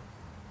quo,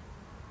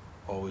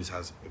 always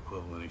has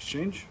equivalent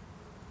exchange,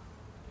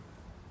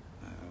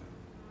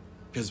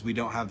 because we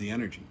don't have the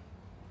energy.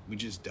 We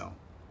just don't,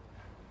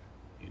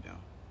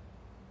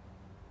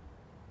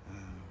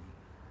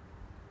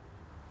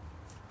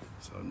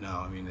 So no,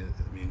 I mean,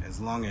 as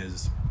long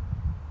as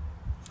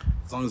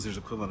there's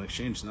equivalent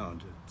exchange, no,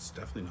 it's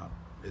definitely not.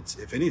 It's,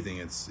 if anything,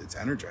 it's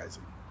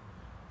energizing.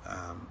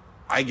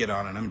 I get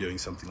on and I'm doing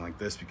something like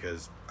this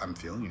because I'm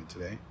feeling it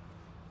today.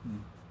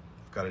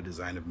 I've got a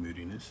design of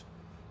moodiness,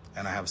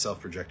 and I have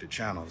self-projected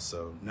channels,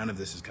 so none of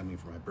this is coming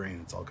from my brain.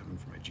 It's all coming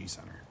from my G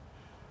center.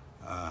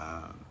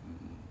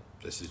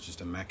 This is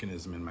just a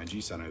mechanism in my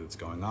G center that's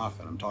going off,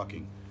 and I'm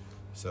talking.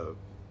 So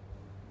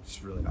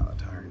it's really not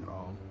that tiring at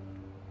all.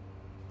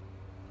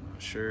 I'm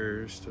not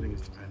sure. Studying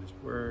his dependent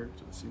work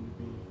doesn't seem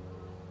to be.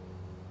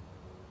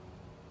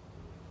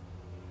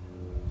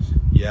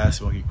 Yeah,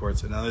 smoky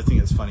quartz. Another thing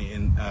that's funny,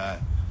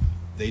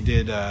 they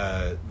did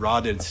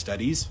Raw did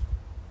studies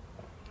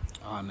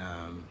on.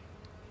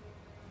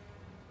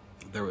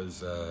 There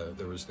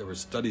were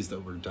studies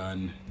that were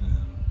done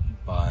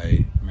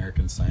by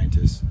American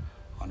scientists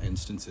on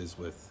instances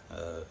with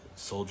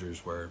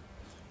soldiers where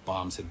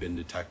bombs had been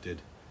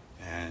detected,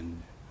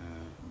 and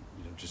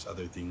just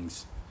other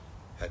things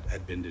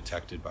had been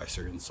detected by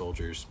certain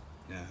soldiers,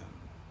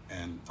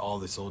 and all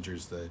the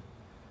soldiers that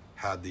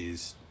had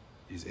these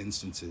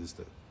instances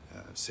that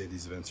save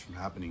these events from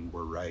happening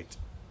were right.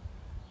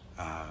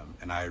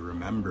 And I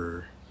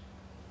remember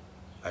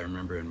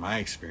in my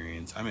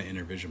experience, I'm an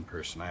inner vision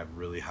person. I have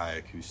really high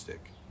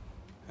acoustic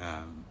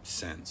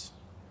sense,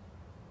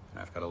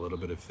 and I've got a little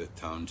bit of fifth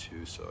tone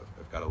too, so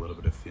I've got a little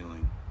bit of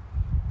feeling.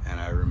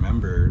 And I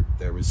remember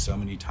there was so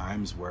many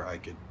times where I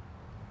could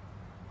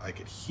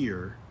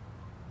hear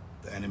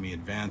the enemy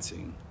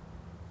advancing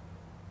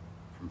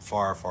from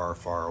far, far,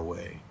 far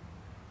away.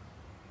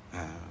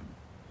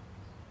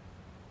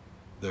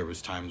 There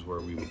was times where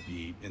we would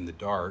be in the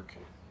dark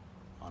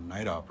on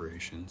night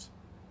operations,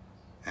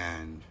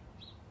 and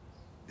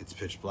it's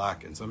pitch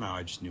black, and somehow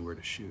I just knew where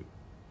to shoot.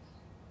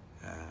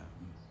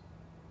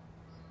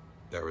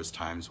 There was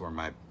times where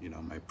my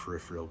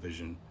peripheral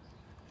vision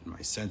and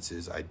my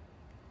senses, I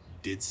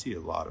did see a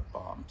lot of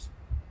bombs.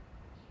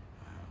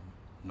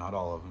 Not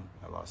all of them.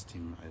 I lost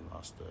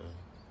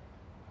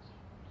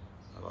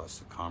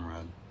a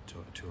comrade to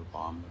a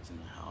bomb that was in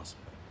the house,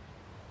 but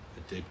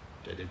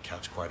I did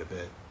catch quite a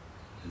bit,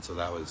 and so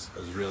that was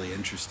really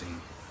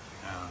interesting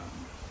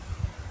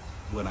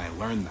when I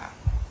learned that,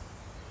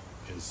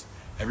 because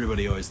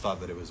everybody always thought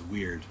that it was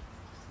weird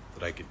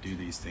that I could do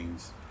these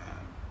things,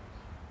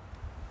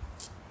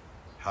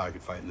 how I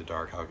could fight in the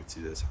dark, how I could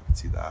see this, how I could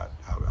see that,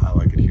 how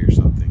I could hear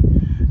something,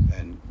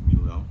 and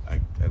I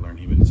learned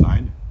human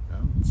design.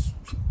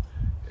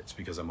 It's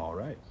because I'm all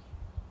right.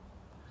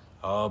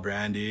 Oh,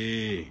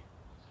 Brandy.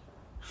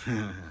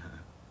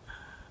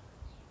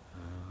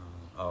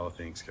 Oh,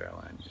 thanks,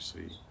 Caroline. You're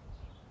sweet.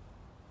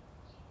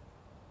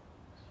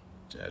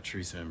 Yeah,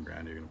 Teresa and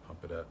Brandy are gonna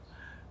pump it up.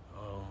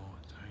 Oh,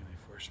 they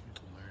forced me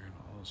to learn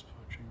all this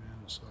poetry, man.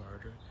 It was so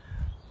hard, right?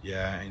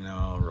 Yeah, I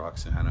know,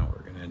 Roxana.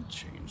 We're gonna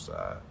change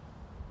that.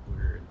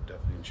 We're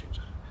definitely gonna change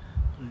that.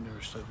 I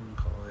never studied in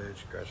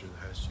college. Graduated with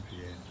the highest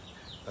GPA.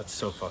 That's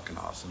so fucking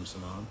awesome,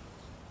 Simone.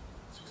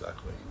 That's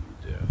exactly what you need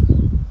to do.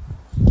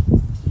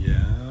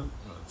 Yeah,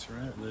 that's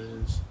right,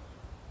 Liz.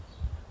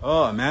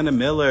 Oh, Amanda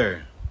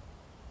Miller,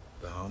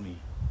 the homie.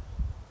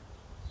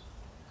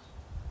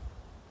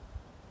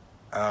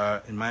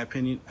 In my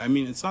opinion, I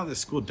mean, it's not that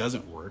school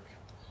doesn't work.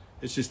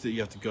 It's just that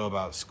you have to go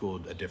about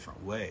school a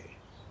different way.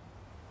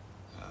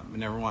 I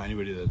never want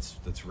anybody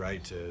that's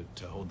right to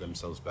hold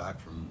themselves back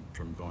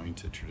from going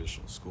to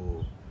traditional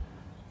school.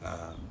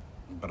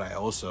 But I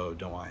also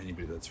don't want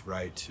anybody that's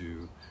right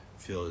to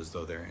feel as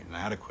though they're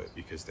inadequate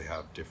because they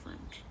have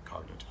different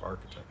cognitive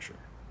architecture.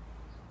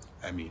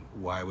 I mean,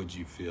 why would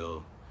you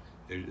feel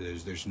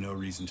there's no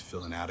reason to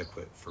feel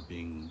inadequate for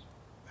being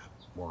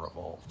more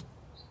evolved,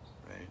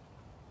 right?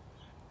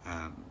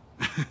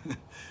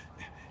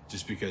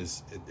 Just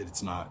because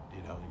it's not,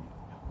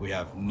 we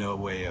have no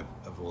way of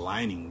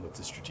aligning with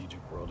the strategic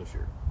world if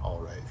you're all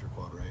right, if you're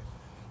quad right.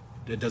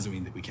 It doesn't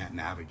mean that we can't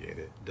navigate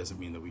it. It doesn't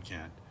mean that we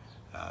can't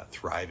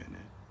thrive in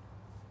it.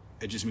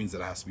 It just means that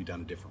it has to be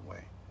done a different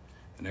way.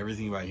 And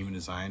everything about human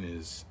design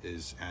is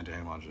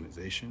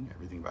anti-homogenization.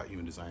 Everything about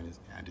human design is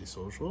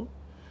antisocial.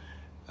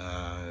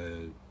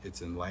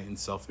 It's enlightened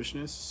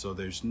selfishness. So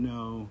there's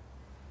no,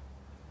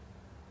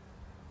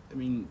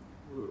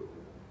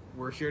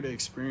 we're here to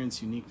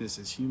experience uniqueness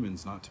as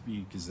humans, not to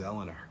be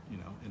gazelle in a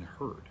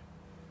herd,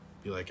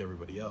 be like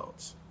everybody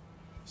else.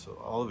 So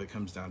all of it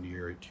comes down to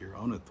your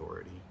own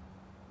authority.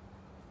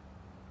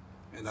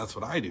 And that's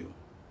what I do.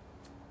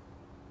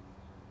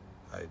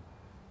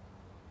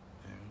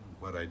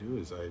 What I do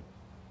is I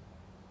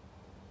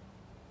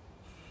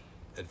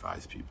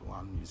advise people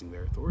on using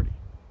their authority,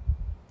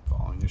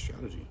 following their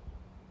strategy.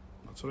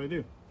 That's what I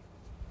do.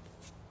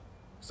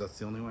 Because that's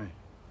the only way.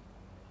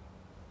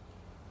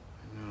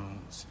 I know.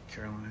 Let's see,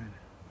 Caroline.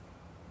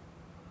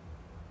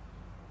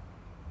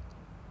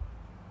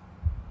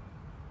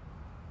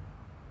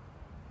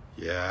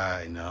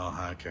 Yeah, I know,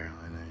 huh,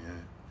 Carolina?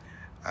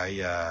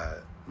 Yeah.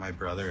 My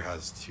brother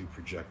has two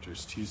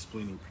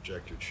spleening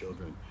projector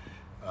children,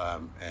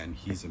 and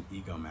he's an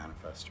ego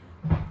manifester.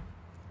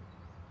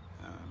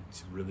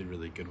 He's really,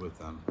 really good with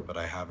them, but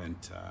I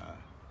haven't.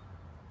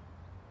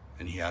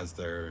 And he has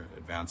their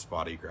advanced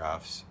body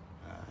graphs,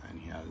 and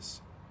he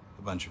has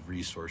a bunch of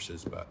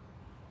resources, but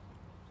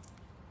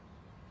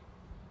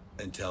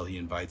until he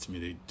invites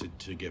me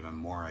to give him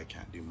more, I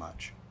can't do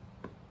much,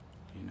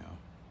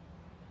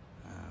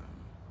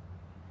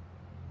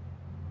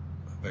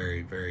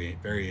 Very, very,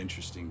 very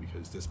interesting,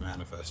 because this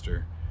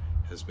manifester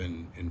has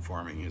been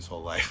informing his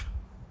whole life.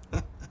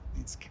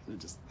 He's kind of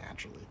just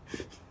naturally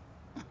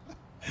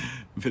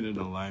been in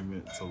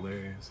alignment. It's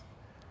hilarious.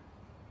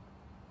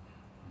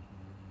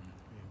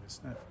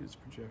 This nephew's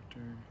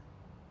projector.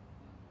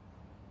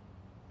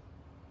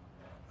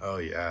 Oh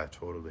yeah,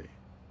 totally.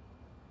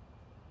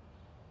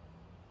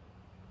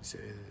 You say,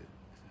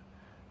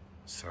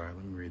 sorry,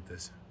 let me read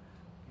this.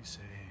 You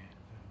say,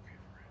 okay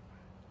for right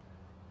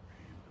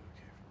brain, but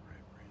okay for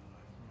right brain,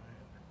 left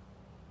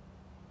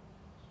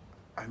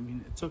brain. I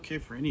mean, it's okay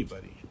for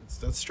anybody.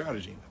 That's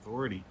strategy and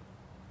authority.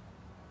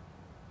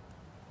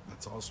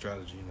 That's all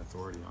strategy and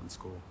authority on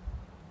school.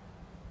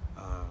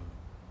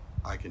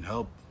 I can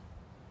help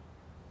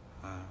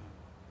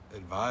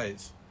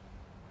advise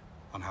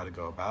on how to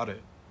go about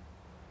it.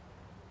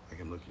 I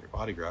can look at your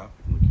body graph,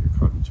 I can look at your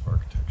cognitive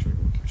architecture, I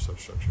can look at your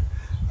substructure.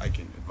 I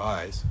can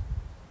advise,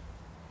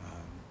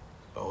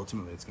 but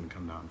ultimately it's going to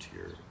come down to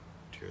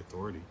your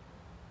authority.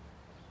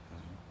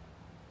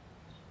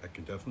 I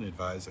can definitely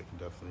advise, I can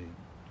definitely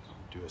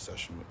do a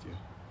session with you,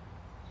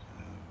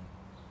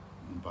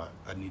 but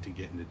I need to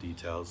get into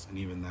details, and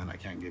even then I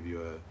can't give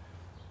you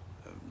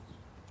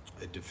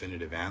a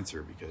definitive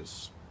answer,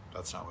 because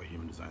that's not what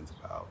human design's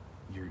about.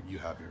 You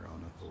have your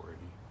own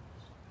authority.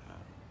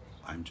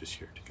 I'm just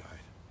here to guide.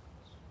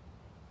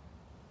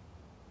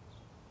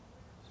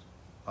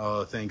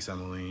 Oh, thanks,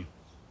 Emily.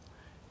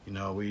 We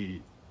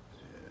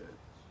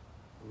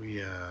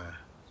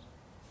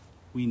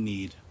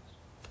need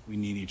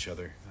each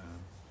other.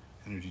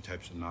 Energy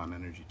types and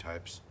non-energy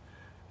types.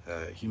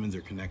 Humans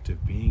are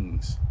connective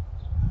beings.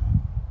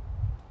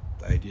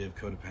 the idea of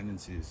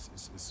codependency is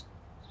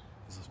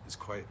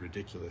quite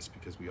ridiculous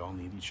because we all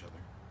need each other.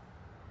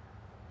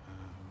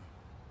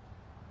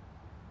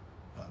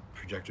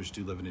 Projectors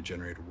do live in a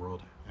generated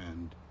world,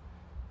 and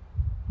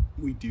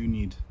we do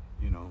need,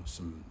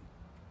 some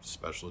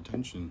special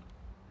attention,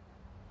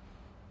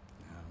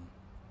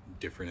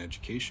 different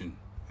education,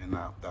 and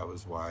that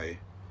was why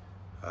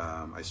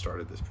I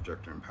started this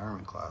projector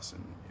empowerment class.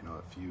 And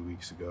a few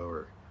weeks ago,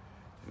 or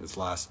it was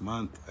last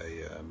month,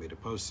 I made a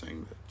post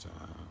saying that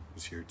I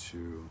was here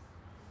to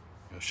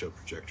show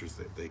projectors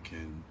that they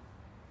can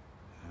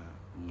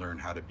learn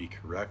how to be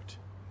correct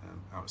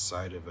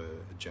outside of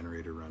a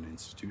generator-run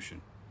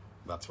institution.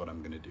 That's what I'm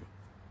going to do.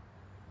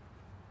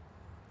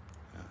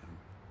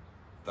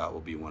 That will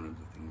be one of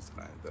the things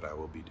that I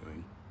will be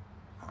doing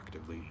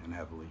actively and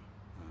heavily.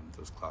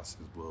 Those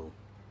classes will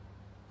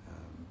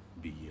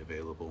be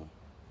available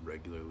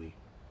regularly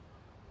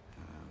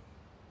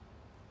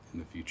in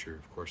the future.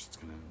 Of course, it's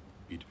going to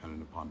be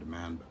dependent upon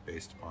demand, but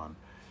based upon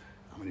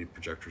how many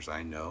projectors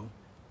I know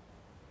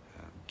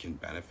can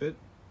benefit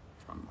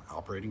from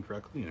operating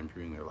correctly and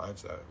improving their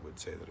lives, I would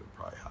say that it would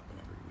probably happen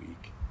every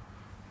week.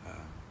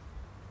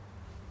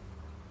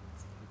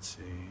 Let's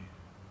see,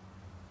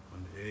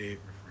 1 to 8,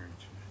 referring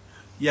to.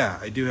 Yeah,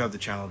 I do have the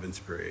channel of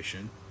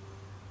inspiration,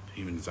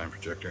 human design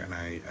projector, and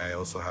I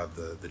also have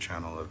the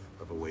channel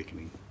of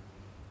awakening.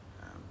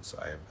 So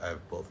I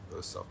have both of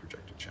those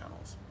self-projected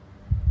channels.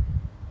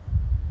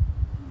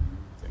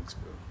 Thanks,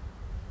 boo.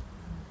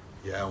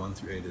 Yeah, 1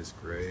 through 8 is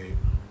great.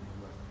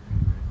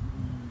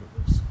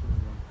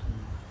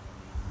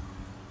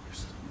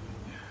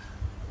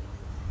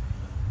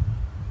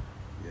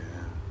 Yeah.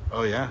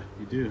 Oh yeah,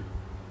 you do.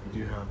 You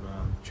do have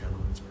channel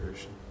of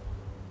inspiration.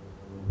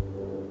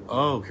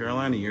 Oh,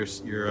 Carolina, you're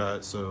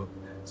so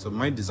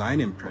my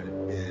design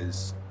imprint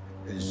is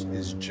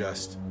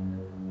just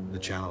the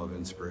channel of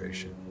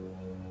inspiration.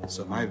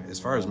 So as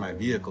far as my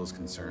vehicle is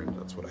concerned,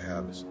 that's what I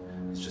have is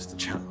just the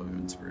channel of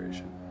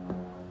inspiration.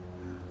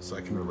 So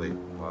I can relate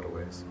in a lot of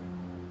ways.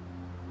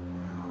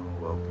 Oh,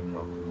 welcome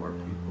more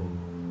people.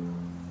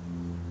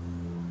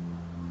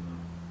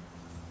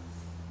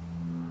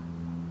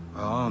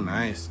 Oh,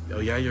 nice.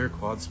 Oh yeah, you're a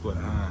quad split,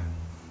 huh?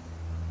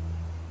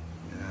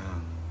 Yeah,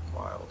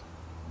 wild.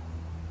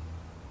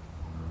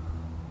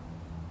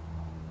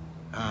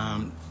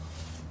 Oh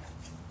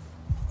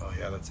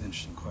yeah, that's an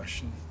interesting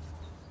question.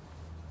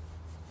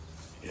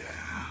 Yeah,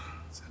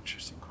 it's an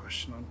interesting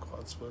question on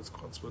quad splits.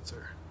 Quad splits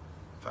are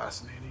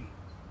fascinating.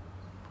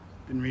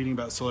 Been reading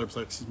about solar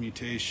plexus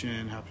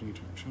mutation happening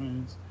between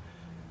trines.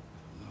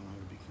 No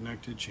longer be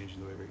connected, changing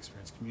the way we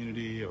experience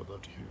community. I would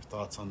love to hear your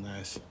thoughts on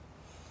this.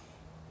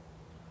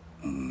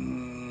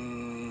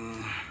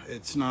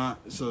 It's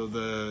not, so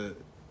the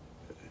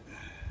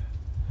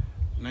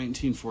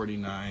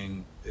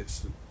 1949,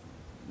 it's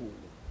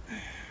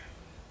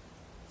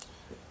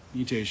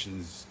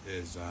mutations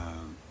is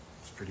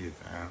pretty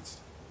advanced.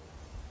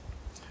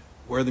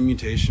 Where the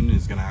mutation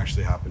is going to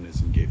actually happen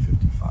is in gate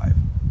 55.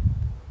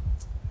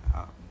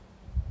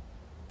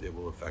 It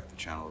will affect the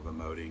channel of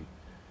emoting.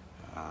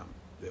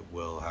 It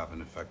will have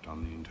an effect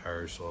on the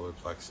entire solar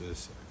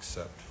plexus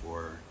except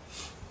for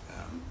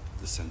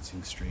the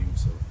sensing stream,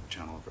 so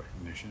channel of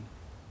recognition.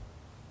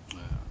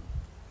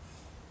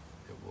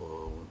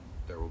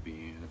 There will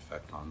be an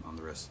effect on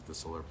the rest of the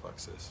solar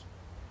plexus.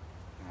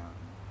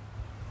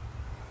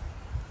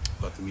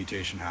 But the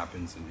mutation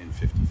happens in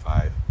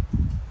 55,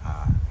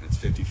 and it's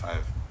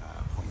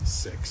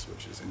 55.6,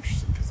 which is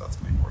interesting because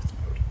that's my north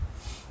node.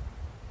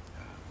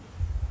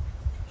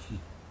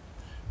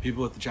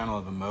 People with the channel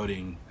of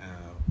emoting,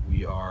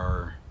 we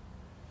are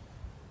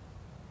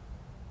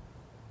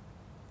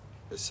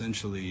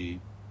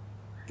essentially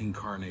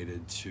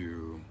incarnated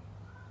to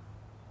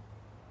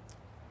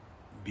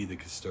be the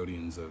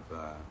custodians of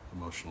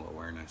emotional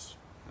awareness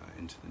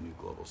into the new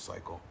global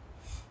cycle,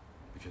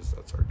 because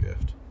that's our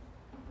gift,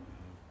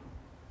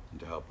 and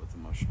to help with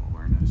emotional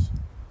awareness.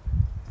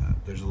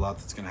 There's a lot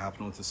that's going to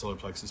happen with the solar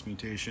plexus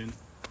mutation.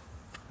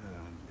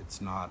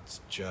 It's not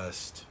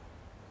just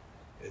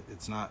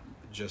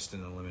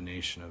an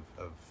elimination of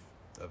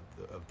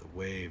the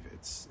wave.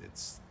 It's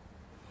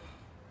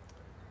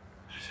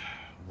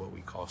what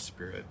we call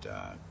spirit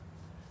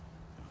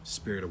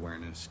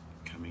awareness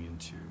coming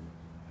into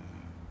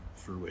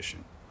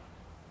fruition,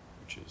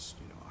 which is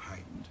a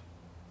heightened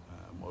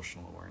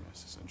emotional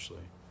awareness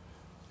essentially.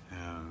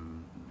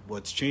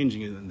 What's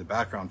changing in the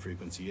background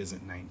frequency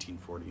isn't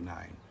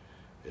 1949.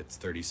 It's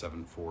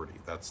 3740.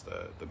 That's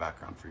the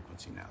background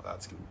frequency now.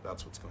 That's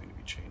what's going to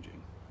be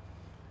changing.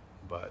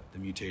 But the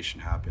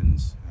mutation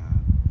happens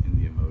in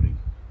the emoting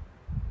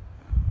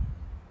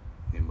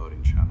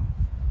channel,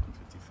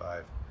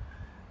 155.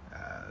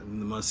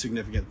 And the most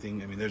significant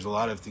thing, there's a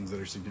lot of things that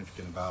are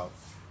significant about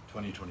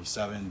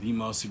 2027. The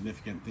most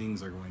significant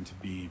things are going to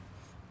be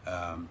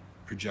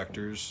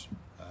projectors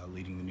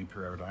leading the new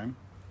paradigm.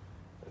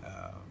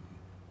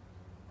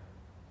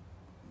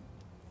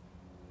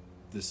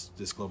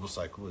 This global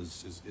cycle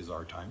is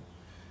our time.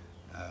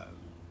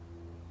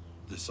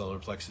 The solar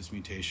plexus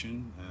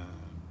mutation,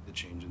 the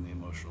change in the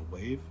emotional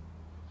wave,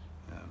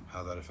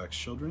 how that affects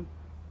children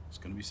is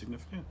going to be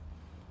significant.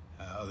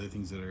 Other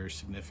things that are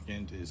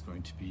significant is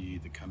going to be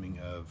the coming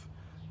of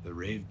the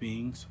rave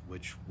beings,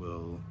 which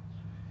will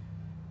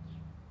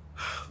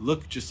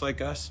look just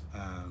like us,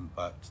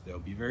 but they'll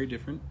be very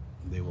different.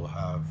 They will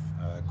have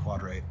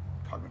quadrate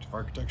cognitive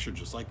architecture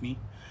just like me,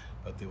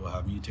 but they will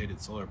have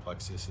mutated solar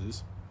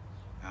plexuses,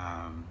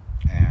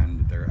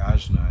 and their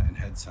ajna and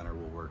head center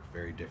will work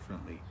very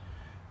differently.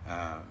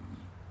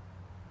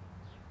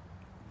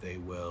 They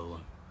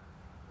will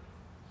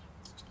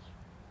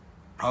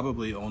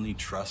probably only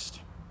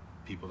trust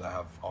people that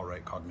have all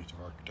right cognitive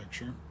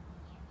architecture,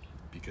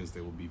 because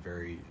they will be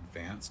very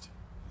advanced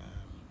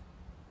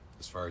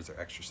as far as their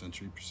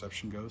extrasensory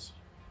perception goes,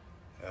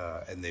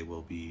 and they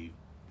will need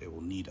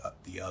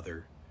the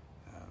other,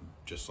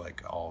 just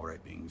like all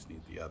right beings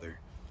need the other,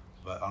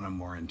 but on a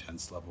more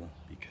intense level,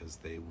 because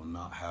they will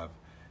not have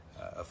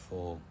a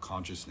full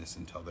consciousness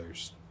until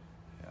there's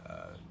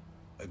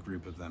a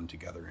group of them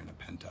together in a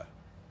penta.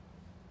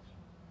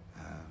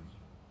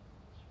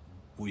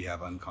 We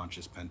have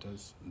unconscious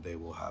pentas. They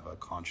will have a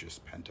conscious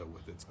penta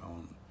with its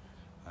own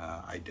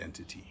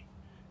identity,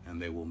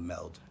 and they will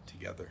meld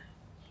together.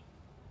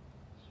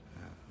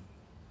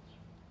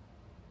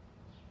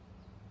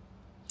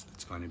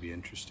 It's going to be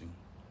interesting.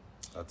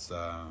 That's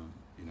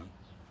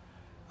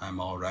I'm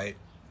all right.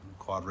 I'm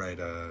quad right.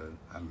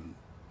 I'm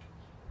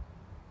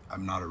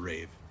not a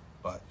rave,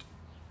 but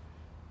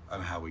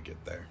I'm how we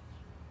get there,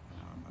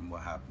 and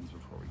what happens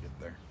before we get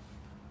there.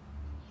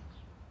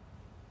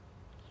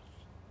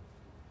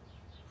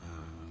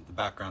 The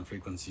background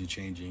frequency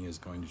changing is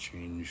going to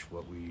change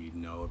what we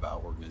know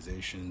about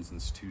organizations,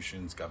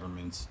 institutions,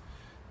 governments.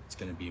 It's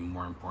going to be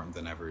more important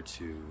than ever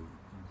to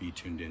be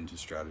tuned into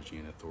strategy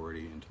and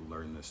authority and to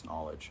learn this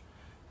knowledge.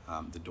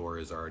 The door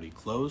is already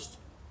closed.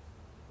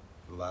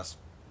 The last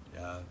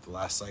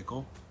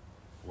cycle,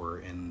 we're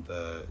in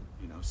the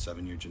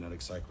 7-year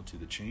genetic cycle to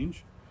the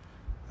change.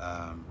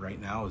 Right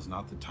now is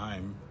not the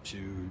time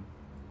to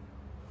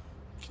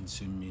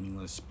consume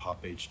meaningless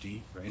pop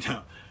HD right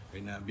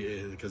now,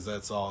 because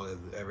that's all.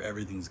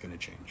 Everything's going to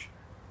change,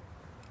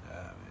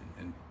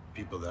 and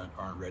people that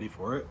aren't ready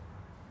for it,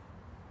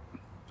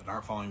 that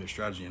aren't following their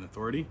strategy and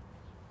authority,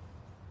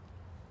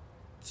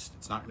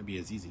 it's not going to be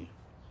as easy.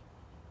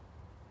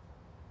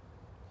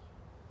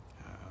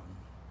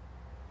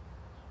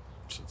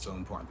 So it's so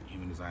important that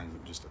human design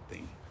isn't just a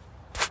thing.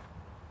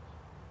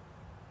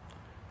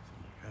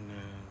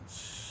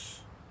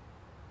 Independence.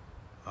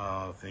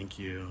 Oh, thank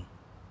you.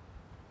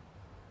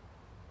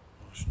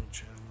 Emotional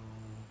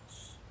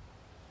channels.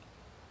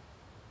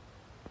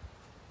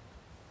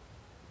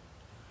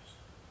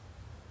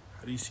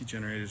 How do you see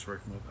generators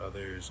working with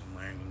others and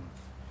learning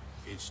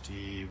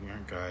HD? We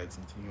aren't guides,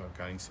 and thinking about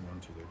guiding someone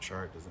through their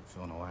chart doesn't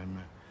feel in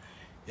alignment.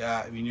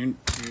 Yeah, I mean you're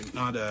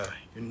not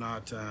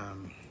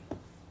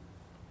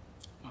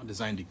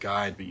designed to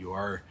guide, but you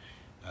are.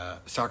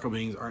 Sacral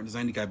beings aren't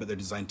designed to guide, but they're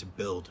designed to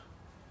build,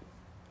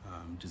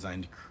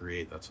 designed to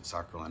create. That's what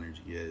sacral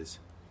energy is.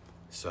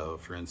 So,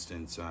 for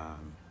instance,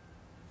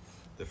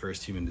 the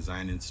first human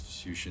design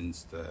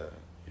institutions, the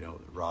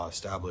raw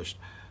established,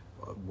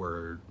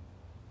 were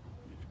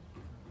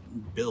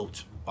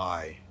built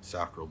by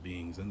sacral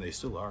beings, and they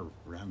still are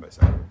ran by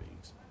sacral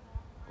beings.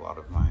 A lot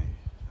of my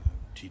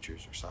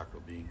teachers are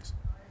sacral beings.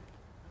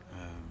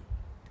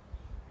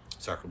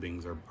 Sacral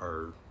beings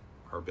are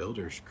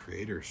builders,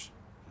 creators.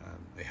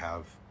 They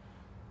have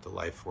the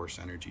life force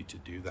energy to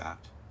do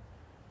that.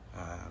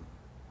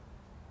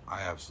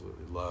 I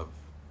absolutely love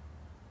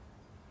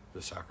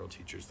the sacral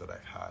teachers that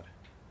I've had.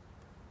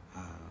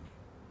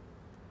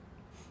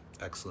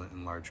 Excellent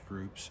in large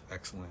groups,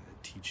 excellent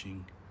at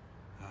teaching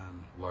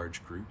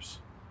large groups.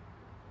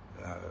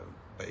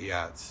 But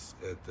yeah, it's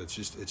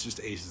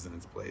just aces in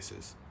its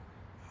places.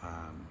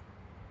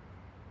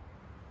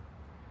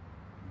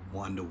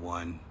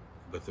 One-to-one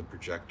with the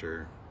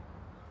projector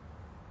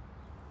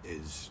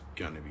is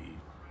going to be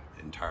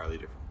an entirely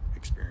different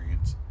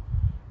experience,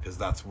 because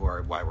that's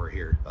why we're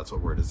here. That's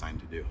what we're designed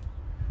to do.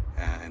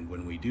 And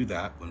when we do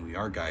that, when we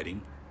are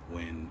guiding,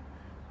 when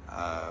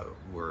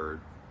we're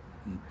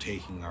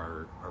taking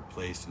our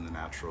place in the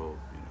natural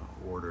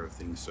order of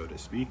things, so to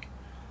speak,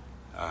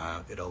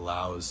 it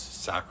allows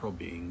sacral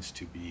beings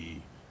to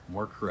be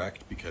more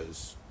correct,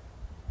 because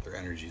their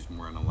energy is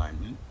more in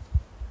alignment,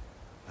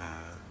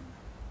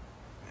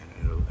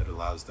 and it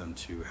allows them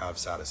to have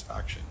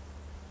satisfaction.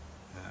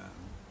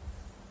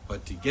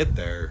 But to get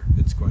there,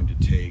 it's going to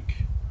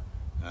take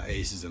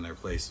aces in their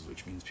places,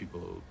 which means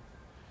people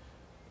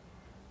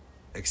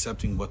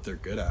accepting what they're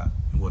good at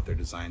and what they're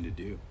designed to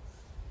do.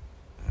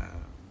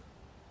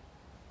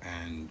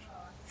 And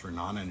for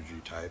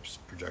non-energy types,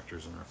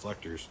 projectors and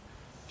reflectors,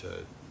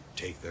 to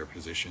take their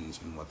positions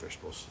in what they're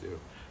supposed to do.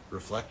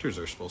 Reflectors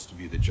are supposed to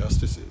be the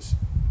justices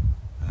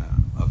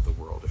of the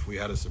world. If we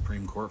had a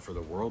Supreme Court for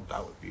the world,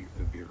 it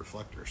would be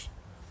reflectors.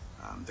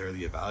 They're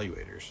the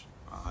evaluators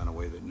in a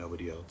way that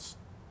nobody else.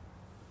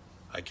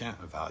 I can't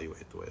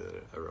evaluate the way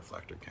that a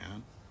reflector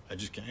can. I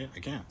just can't. I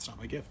can't. It's not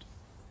my gift.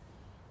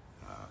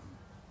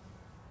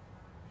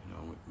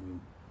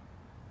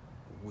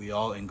 we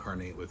all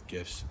incarnate with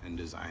gifts and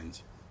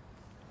designs.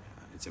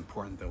 It's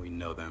important that we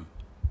know them.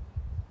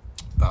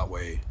 That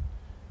way,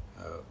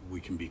 we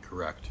can be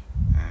correct,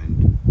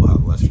 and we'll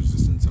have less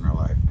resistance in our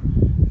life,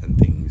 and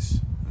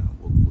things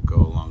will go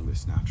along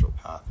this natural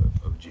path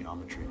of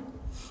geometry.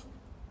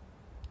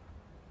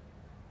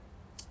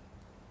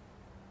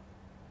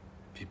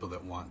 People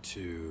that want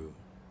to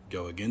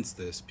go against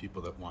this,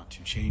 people that want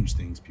to change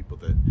things, people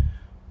that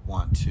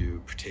want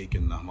to partake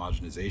in the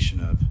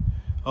homogenization of,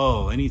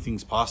 oh,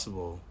 anything's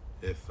possible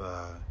if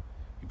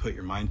you put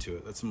your mind to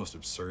it. That's the most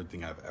absurd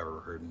thing I've ever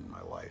heard in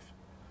my life.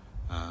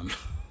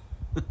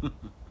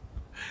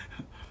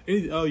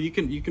 You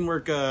can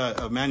work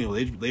a manual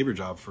labor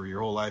job for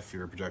your whole life if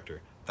you're a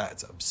projector.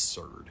 That's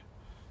absurd.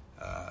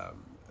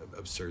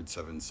 Absurd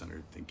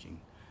seven-centered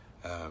thinking.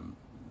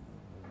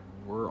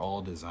 We're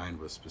all designed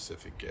with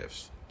specific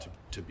gifts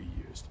to be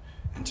used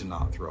and to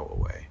not throw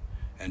away.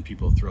 And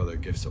people throw their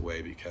gifts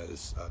away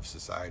because of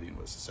society and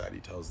what society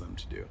tells them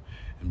to do,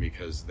 and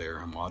because they're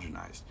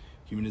homogenized.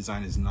 Human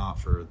design is not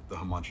for the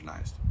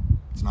homogenized.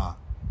 It's not.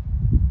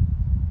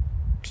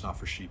 It's not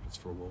for sheep, it's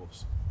for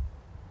wolves.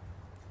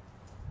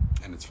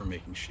 And it's for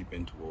making sheep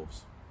into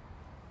wolves.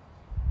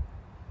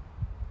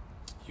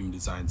 Human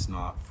design's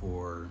not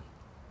for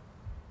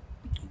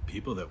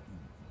people that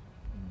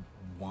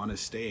want to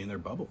stay in their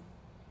bubble.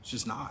 It's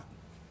just not.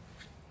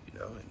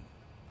 And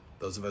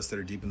those of us that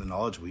are deep in the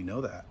knowledge, we know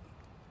that.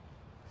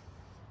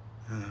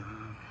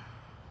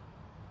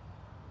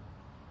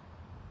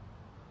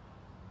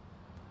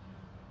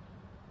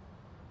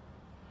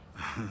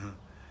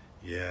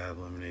 Yeah,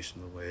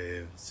 Elimination of the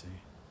Wave. Let's see.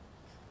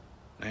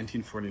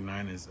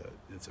 1949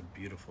 it's a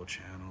beautiful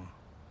channel.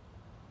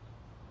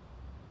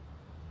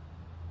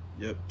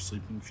 Yep,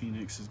 Sleeping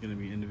Phoenix is going to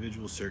be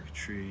individual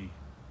circuitry.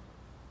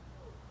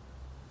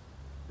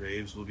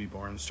 Raves will be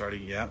born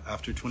starting,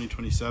 after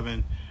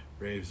 2027.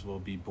 Raves will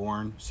be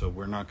born, so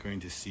we're not going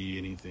to see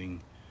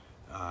anything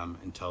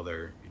until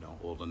they're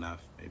old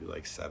enough, maybe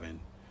like 7.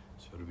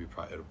 So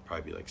it'll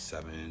probably be like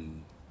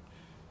 7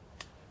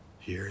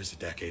 years, a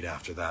decade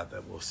after that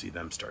we'll see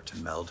them start to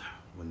meld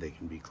when they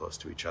can be close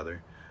to each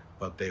other.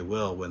 But they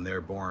will, when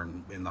they're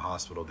born in the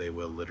hospital, they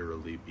will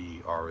literally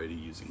be already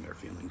using their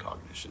feeling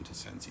cognition to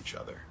sense each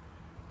other.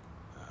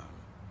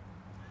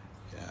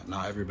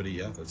 Not everybody,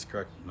 that's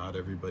correct. Not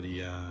everybody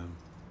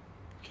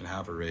can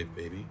have a rave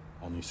baby.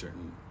 Only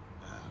certain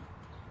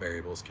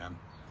variables can.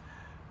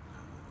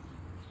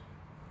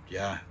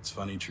 It's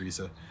funny,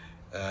 Teresa.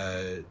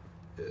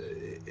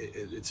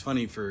 It's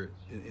funny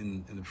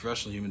in the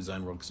professional human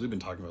design world, because we've been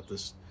talking about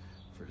this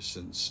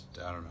since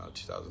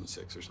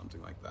 2006 or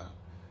something like that.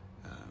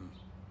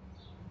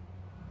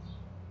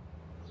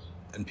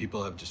 And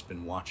people have just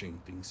been watching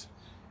things.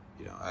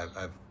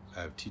 I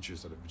have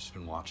teachers that have just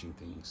been watching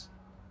things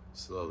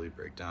slowly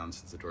break down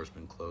since the door's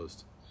been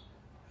closed.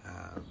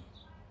 And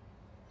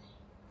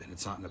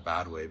it's not in a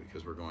bad way,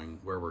 because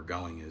where we're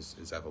going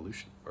is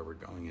evolution. Where we're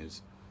going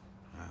is,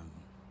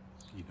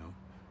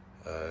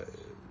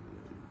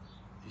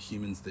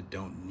 humans that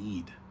don't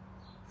need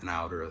an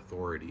outer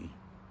authority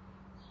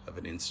of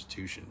an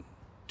institution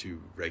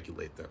to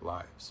regulate their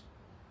lives.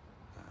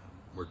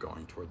 We're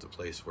going towards a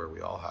place where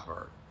we all have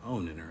our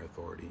own inner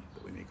authority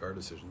that we make our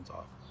decisions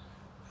off,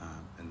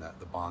 and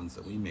that the bonds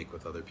that we make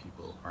with other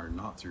people are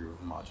not through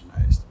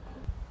homogenized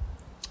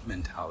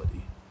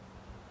mentality.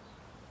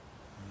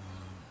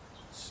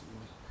 Let's see.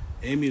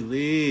 Amy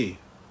Lee,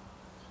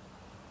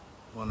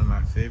 one of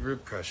my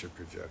favorite pressure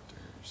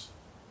projectors.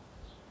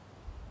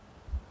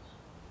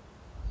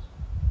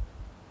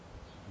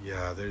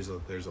 Yeah, there's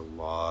a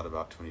lot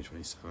about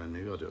 2027.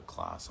 Maybe I'll do a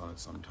class on it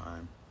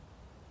sometime.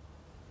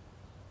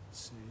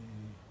 Let's see.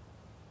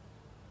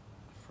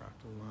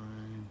 Fractal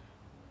line.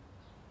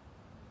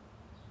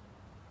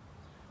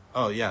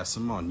 Oh yeah,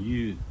 Simone,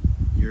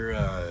 you're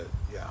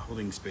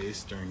holding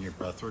space during your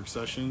breathwork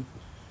session.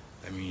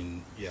 I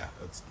mean,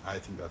 I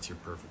think that's your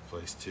perfect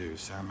place too.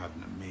 Sam had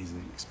an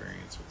amazing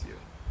experience with you.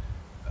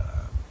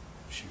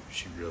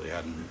 She really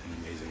had an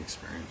amazing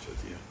experience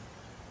with you.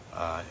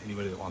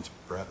 Anybody that wants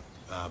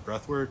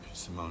breathwork,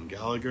 Simone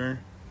Gallagher.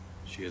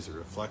 She is a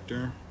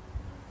reflector.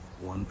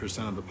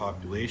 1% of the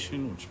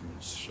population, which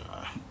means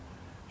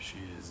she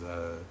is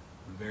a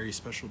very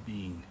special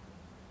being.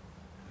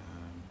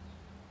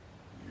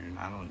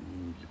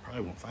 You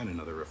probably won't find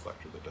another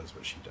reflector that does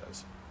what she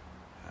does.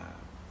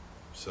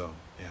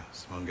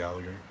 Simone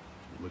Gallagher,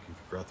 if you're looking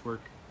for breath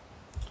work,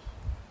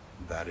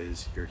 that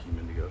is your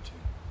human to go to.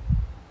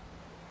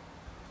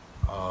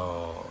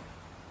 Oh,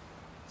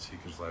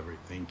 Seekers Library,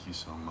 thank you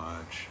so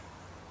much.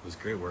 It was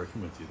great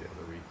working with you the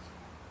other week.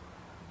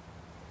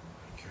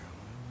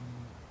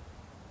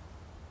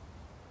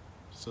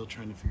 Still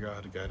trying to figure out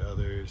how to guide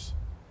others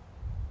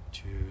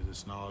to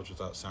this knowledge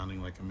without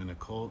sounding like I'm in a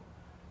cult.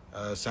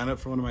 Sign up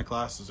for one of my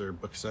classes or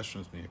book a session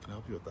with me. I can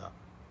help you with that.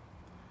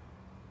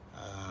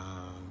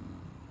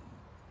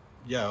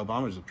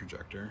 Obama's a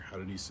projector. How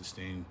did he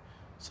sustain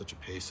such a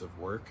pace of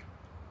work?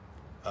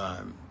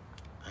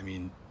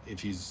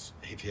 If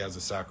he has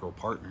a sacral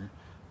partner,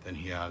 then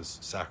he has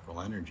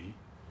sacral energy.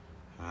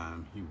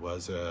 He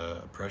was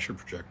a pressure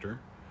projector,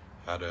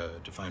 had a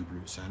defined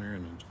root center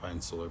and a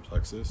defined solar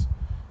plexus.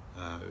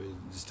 It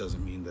just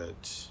doesn't mean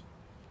that.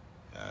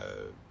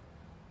 I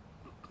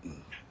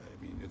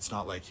mean, it's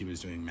not like he was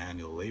doing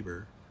manual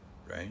labor,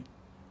 right?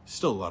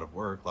 Still a lot of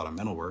work, a lot of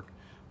mental work,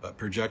 but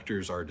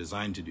projectors are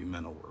designed to do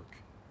mental work.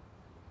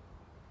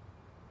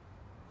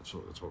 That's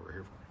what we're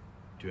here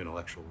for, do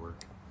intellectual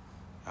work.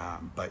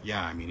 But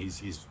yeah, I mean,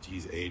 he's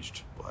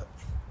aged what,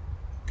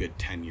 a good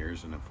 10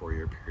 years in a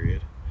 4-year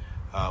period.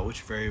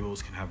 Which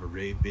variables can have a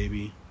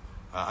baby?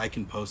 I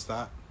can post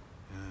that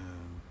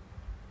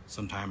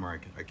sometime, or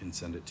I can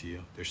send it to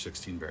you. There's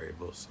 16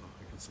 variables, so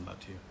I can send that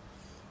to you.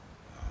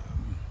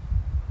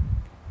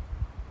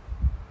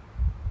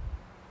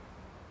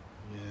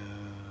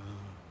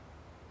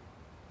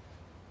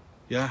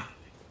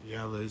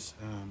 Yeah, Liz.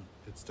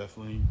 It's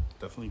definitely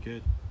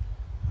good.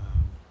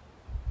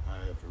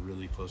 I have a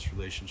really close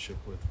relationship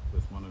with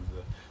one of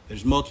the.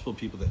 There's multiple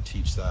people that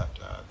teach that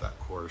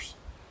course,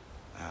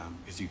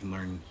 because you can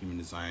learn human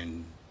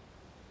design.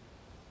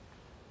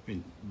 I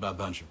mean, a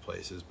bunch of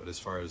places, but as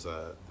far as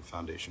the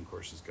foundation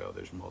courses go,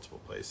 there's multiple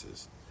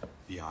places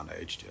beyond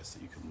HTS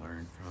that you can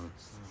learn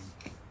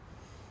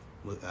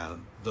from.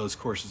 Those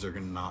courses are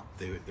they're not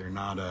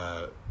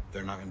going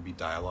to be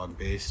dialogue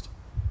based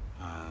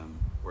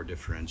or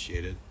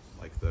differentiated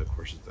like the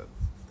courses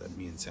that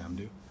me and Sam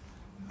do,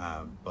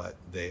 but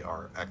they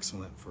are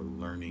excellent for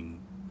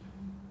learning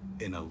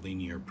in a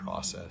linear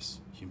process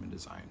human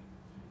design.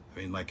 I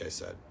mean, like I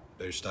said,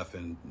 there's stuff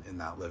in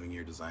that Living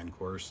Your Design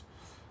course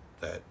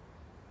that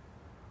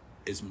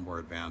is more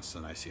advanced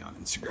than I see on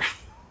Instagram.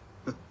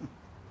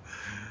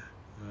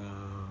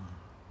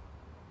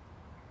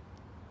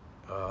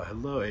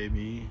 Hello,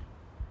 Amy.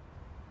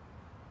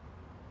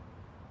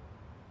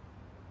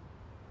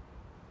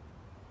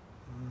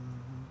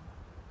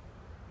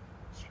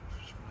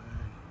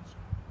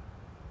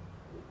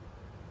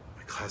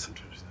 My class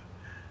interest.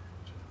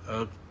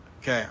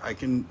 Okay,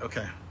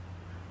 okay.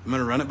 I'm going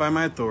to run it by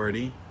my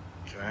authority.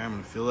 Okay, I'm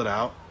going to fill it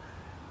out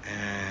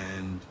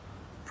and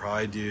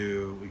we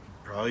could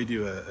probably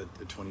do a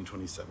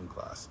 2027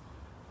 class.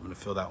 I'm going to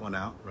fill that one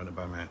out, run it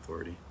by my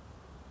authority.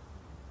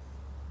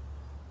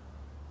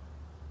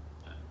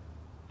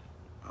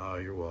 Oh,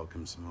 you're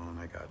welcome, Simone.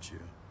 I got you.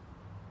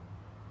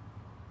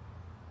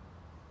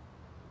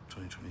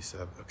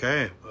 2027.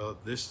 Okay, well,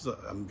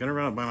 I'm going to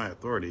run it by my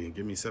authority and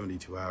give me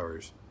 72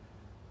 hours.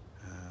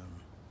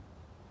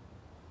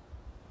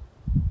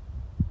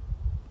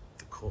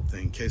 The cult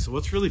thing. Okay, so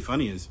what's really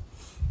funny is,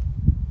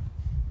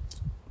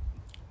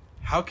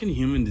 how can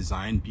human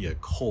design be a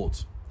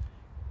cult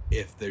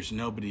if there's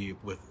nobody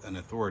with an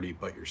authority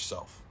but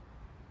yourself?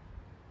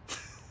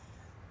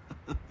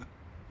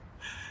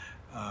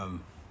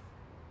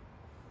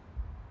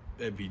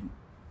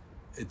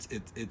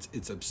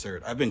 It's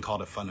absurd. I've been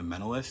called a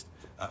fundamentalist.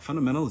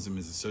 Fundamentalism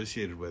is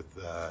associated with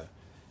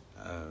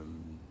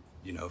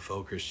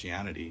faux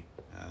Christianity.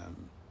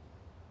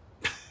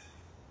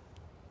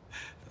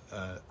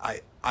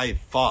 I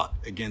fought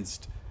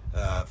against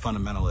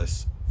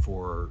fundamentalists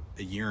for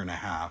a year and a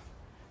half.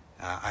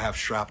 I have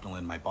shrapnel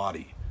in my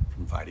body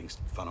from fighting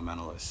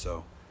fundamentalists.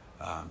 So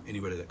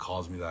anybody that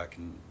calls me that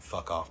can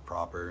fuck off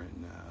proper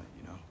and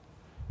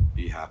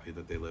be happy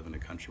that they live in a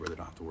country where they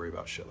don't have to worry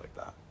about shit like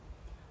that.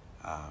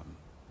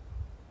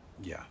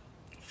 Yeah,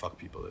 fuck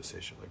people that say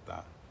shit like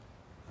that.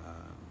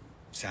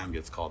 Sam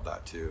gets called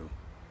that too.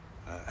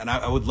 And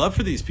I would love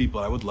for these people,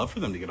 I would love for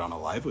them to get on a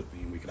live with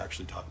me and we could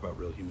actually talk about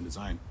real human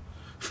design.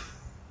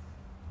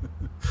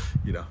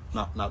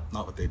 Not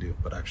what they do,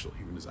 but actual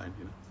human design,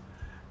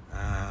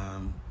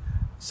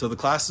 So the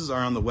classes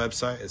are on the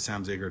website at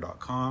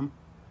samzager.com.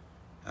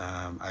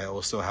 I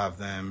also have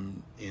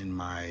them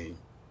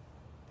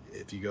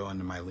if you go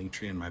into my link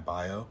tree in my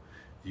bio,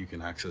 you can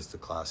access the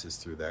classes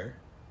through there.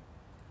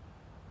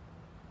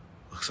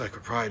 Looks like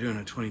we're probably doing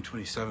a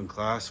 2027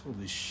 class.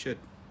 Holy shit.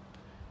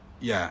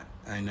 Yeah,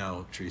 I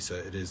know, Teresa.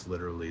 It is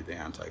literally the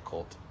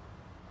anti-cult.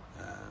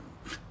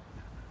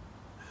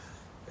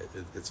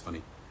 It's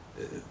funny.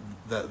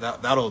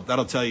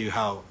 That'll tell you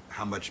how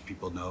much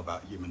people know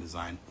about human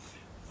design.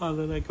 Oh,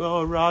 they're like,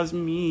 oh, Ra's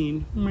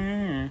mean.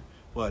 Meh.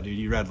 What, dude?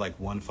 You read like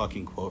one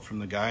fucking quote from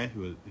the guy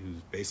who's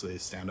basically a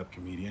stand-up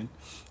comedian,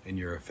 and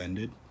you're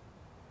offended?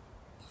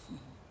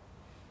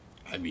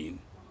 I mean,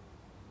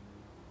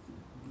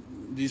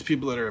 these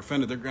people that are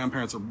offended, their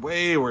grandparents are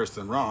way worse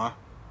than Ra,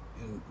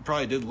 and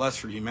probably did less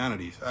for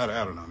humanity. I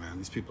don't know, man.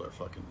 These people are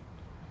fucking.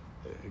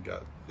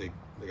 They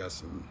got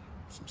some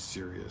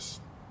serious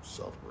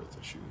self-worth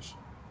issues.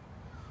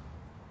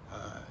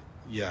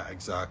 Yeah,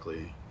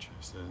 exactly.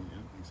 Tristan,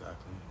 yeah,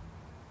 exactly.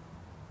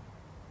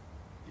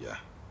 Yeah.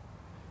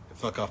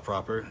 Fuck off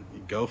proper.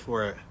 Go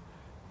for it.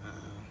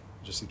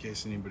 Just in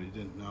case anybody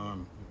didn't know,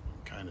 I'm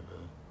kind of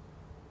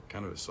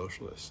a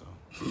socialist, so.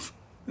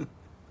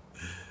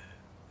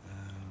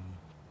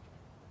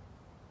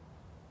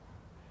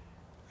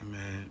 I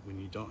meant when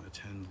you don't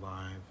attend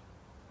live,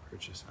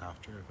 purchase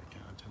after if I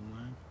can't attend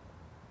live.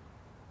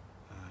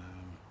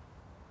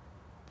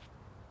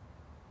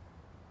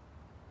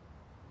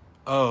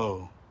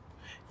 Oh,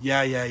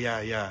 yeah,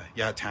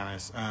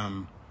 Tanis.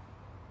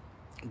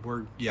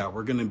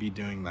 We're gonna be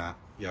doing that.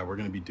 Yeah, we're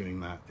gonna be doing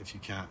that. If you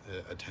can't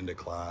attend a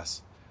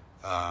class,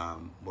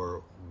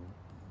 we'll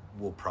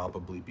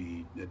probably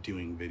be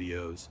doing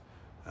videos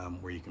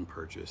where you can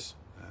purchase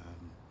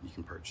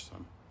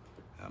them.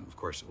 Of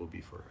course, it will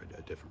be for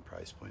a different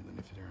price point than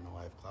if you're in a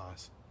live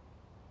class.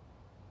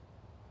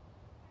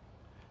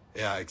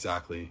 Yeah,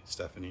 exactly,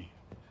 Stephanie.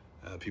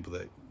 People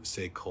that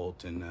say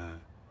cult and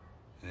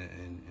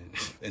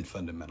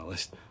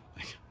fundamentalist,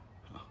 like,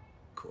 oh,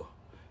 cool.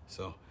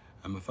 So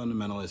I'm a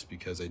fundamentalist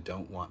because I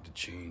don't want to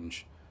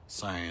change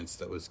science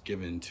that was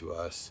given to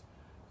us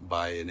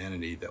by an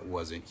entity that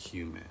wasn't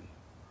human.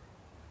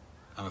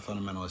 I'm a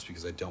fundamentalist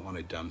because I don't want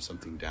to dumb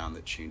something down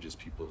that changes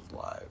people's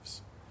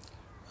lives.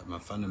 I'm a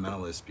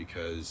fundamentalist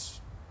because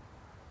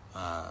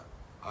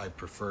I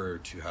prefer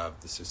to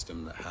have the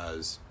system that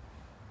has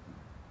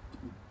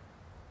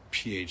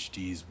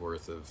PhDs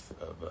worth of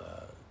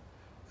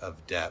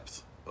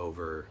depth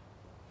over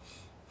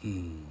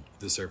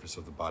the surface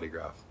of the body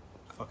graph.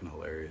 Fucking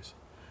hilarious.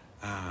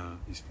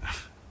 Thank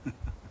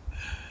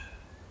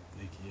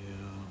you.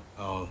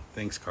 Oh,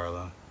 thanks,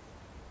 Carla.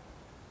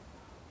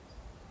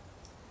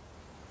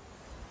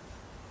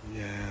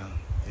 Yeah,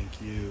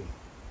 thank you.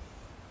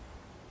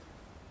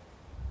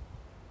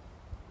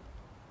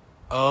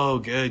 Oh,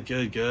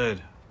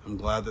 good. I'm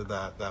glad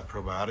that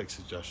probiotic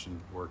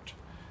suggestion worked.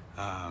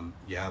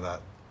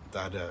 That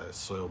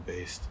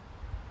soil-based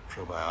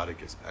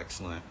probiotic is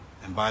excellent.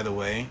 And by the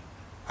way,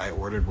 I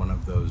ordered one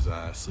of those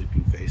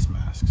sleeping face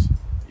masks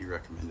that you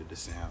recommended to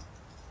Sam.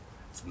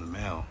 It's in the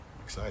mail.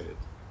 I'm excited.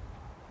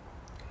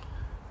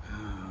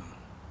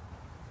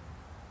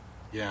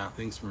 Yeah,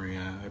 thanks,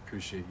 Maria. I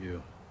appreciate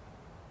you.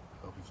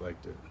 Hope you've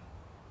liked it.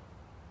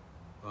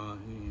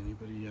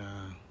 Anybody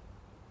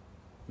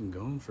been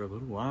going for a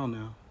little while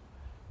now.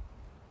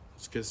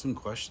 Let's get some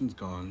questions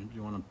going. Maybe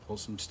you want to pull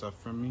some stuff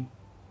from me?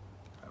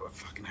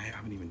 I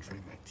haven't even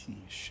drank my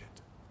tea. Shit.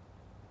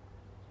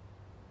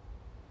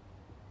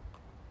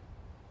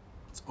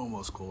 It's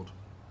almost cold.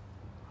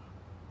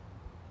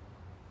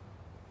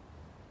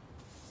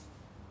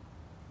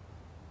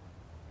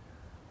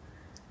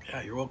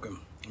 Yeah, you're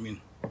welcome. I mean,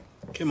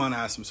 came on to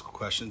ask some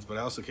questions, but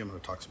I also came on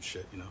to talk some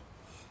shit, you know?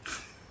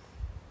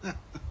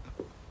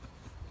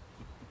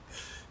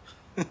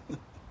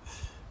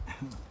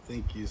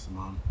 Thank you,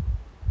 Simone.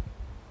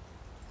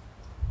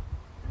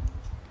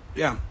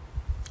 Yeah,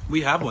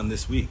 we have one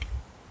this week,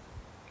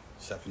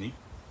 Stephanie.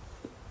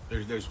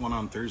 There's one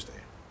on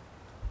Thursday.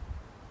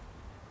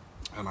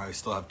 And I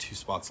still have 2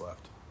 spots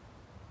left.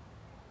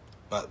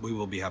 But we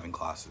will be having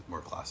more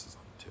classes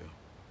on it too.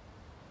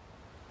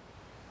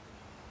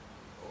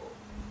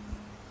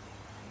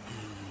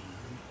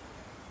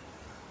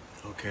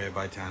 Okay,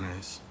 bye,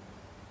 Tanis.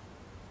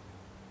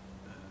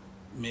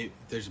 Maybe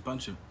there's a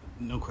bunch of.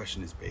 No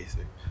question is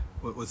basic.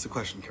 What's the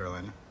question,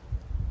 Carolina?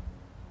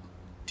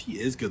 Tea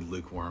is good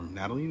lukewarm.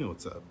 Natalie, you know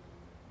what's up.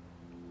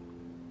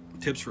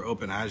 Tips for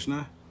open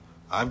ajna?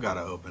 I've got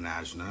an open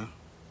ajna.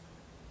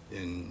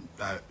 And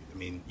I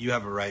mean, you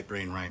have a right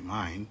brain, right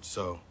mind.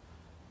 So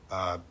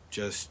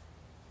just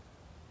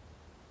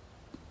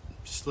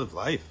live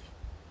life.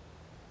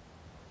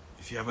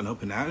 If you have an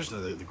open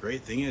ajna, the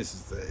great thing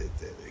is that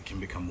it can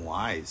become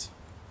wise.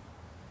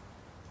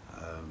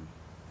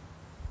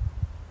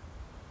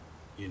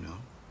 You know,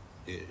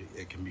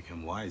 it can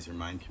become wise. Your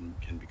mind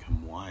can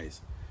become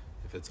wise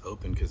if it's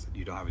open because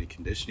you don't have any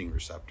conditioning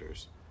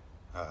receptors.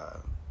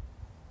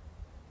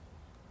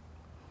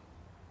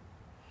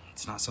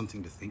 It's not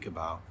something to think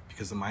about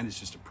because the mind is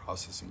just a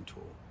processing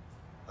tool.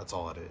 That's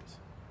all it is.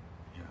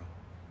 You know,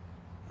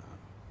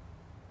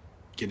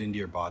 get into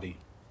your body.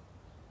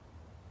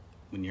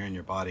 When you're in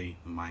your body,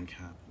 the mind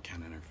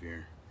can't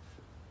interfere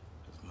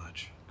as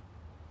much.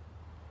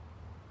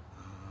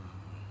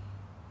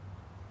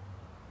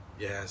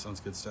 Yeah, sounds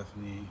good,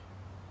 Stephanie.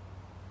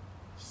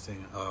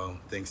 Oh,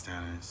 thanks,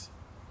 Tanis.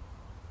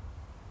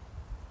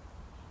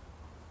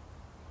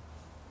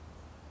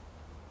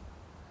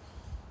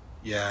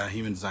 Yeah,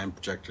 human design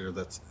projector.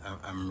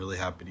 I'm really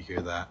happy to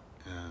hear that.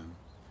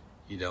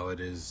 You know,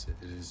 it is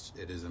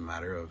a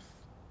matter of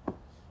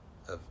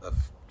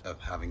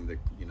having the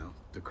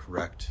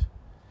correct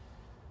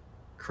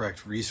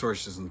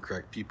resources and the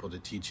correct people to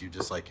teach you,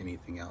 just like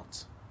anything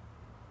else.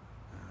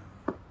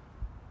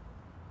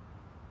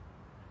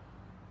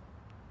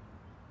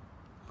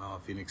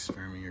 Phoenix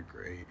Spermie, you're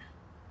great.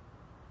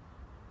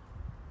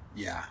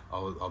 Yeah,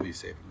 I'll be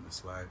saving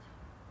this live.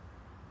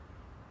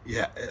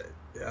 Yeah,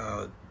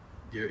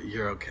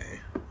 you're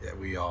okay. Yeah,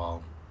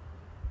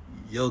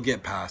 you'll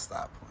get past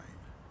that point.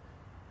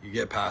 You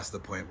get past the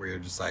point where you're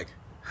just like,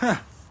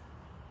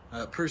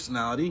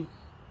 personality,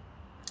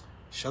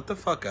 shut the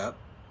fuck up.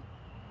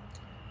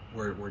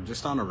 We're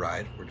just on a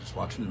ride. We're just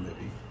watching a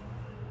movie.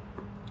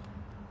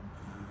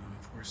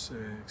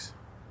 4-6.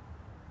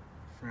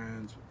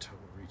 Friends with trouble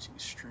reaching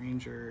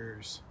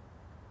strangers.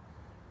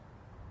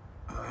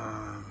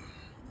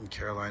 In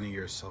Carolina,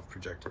 you're a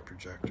self-projected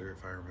projector,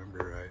 if I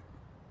remember right.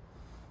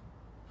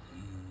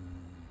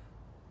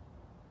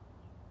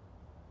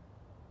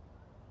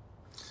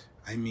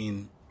 I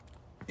mean,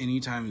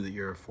 anytime that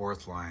you're a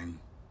fourth line,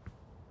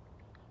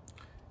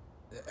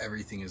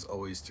 everything is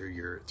always through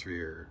your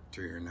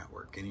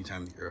network.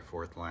 Anytime that you're a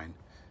fourth line,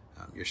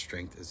 your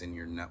strength is in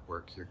your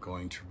network. You're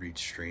going to reach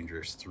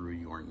strangers through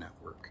your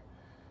network.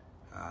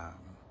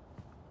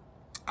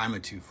 I'm a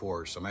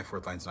 2-4, so my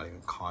fourth line's not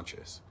even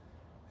conscious.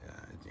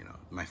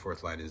 My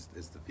fourth line is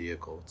the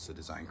vehicle. It's the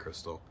design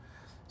crystal.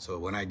 So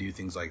when I do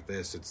things like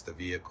this, it's the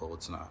vehicle.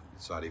 It's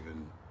not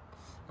even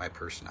my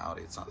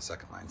personality. It's not the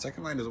second line.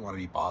 Second line doesn't want to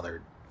be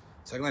bothered.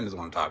 Second line doesn't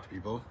want to talk to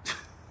people.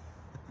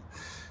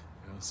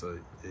 So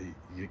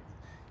you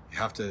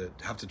have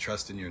to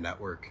trust in your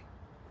network,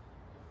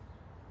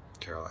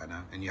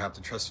 Carolina, and you have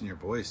to trust in your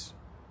voice.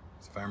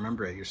 If I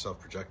remember it, you're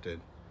self-projected,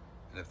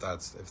 and if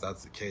that's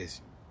the case,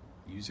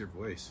 use your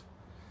voice.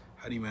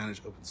 How do you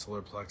manage open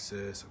solar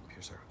plexus?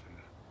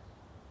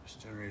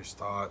 Generators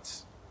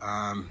thoughts.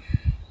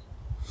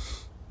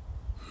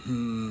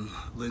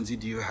 Lindsay,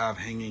 do you have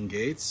hanging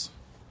gates?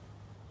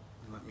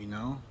 Let me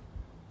know.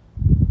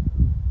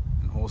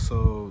 And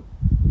also,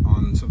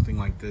 on something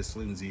like this,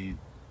 Lindsay,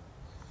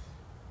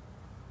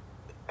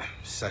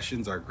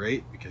 sessions are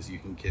great because you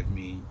can give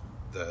me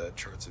the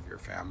charts of your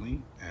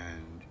family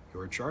and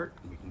your chart,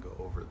 and we can go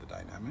over the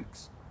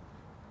dynamics.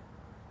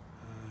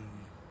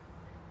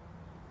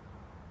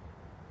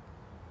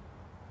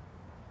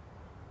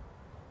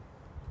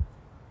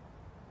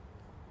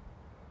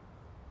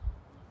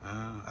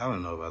 I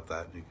don't know about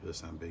that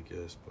nucleus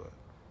ambiguous, but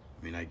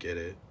I mean, I get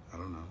it. I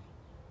don't know.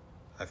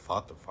 I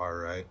fought the far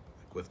right,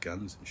 like, with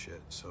guns and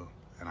shit, so,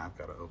 and I've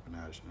got an open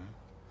ajna,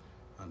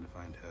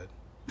 undefined head.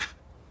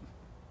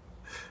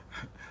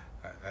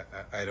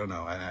 I don't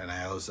know, and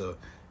I also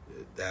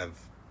have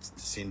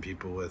seen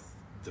people with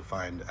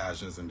defined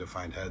ajnas and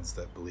defined heads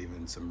that believe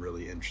in some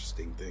really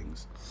interesting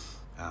things.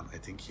 I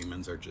think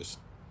humans are just,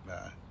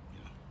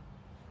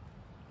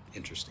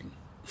 interesting.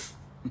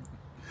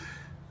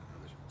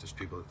 There's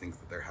people that think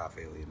that they're half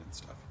alien and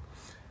stuff.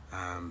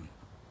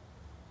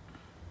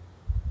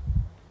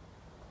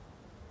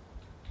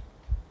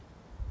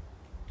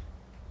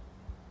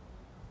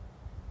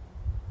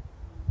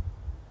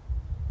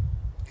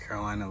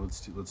 Carolina, let's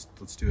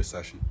do a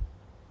session.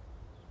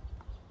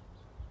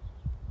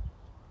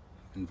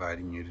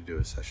 Inviting you to do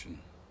a session.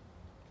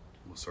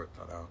 We'll sort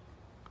that out.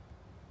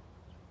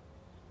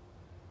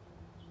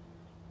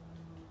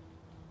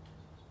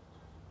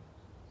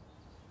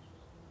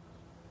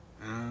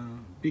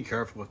 Be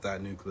careful with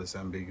that nucleus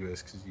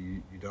ambiguous, because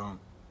you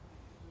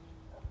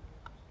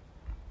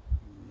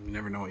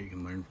never know what you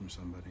can learn from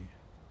somebody.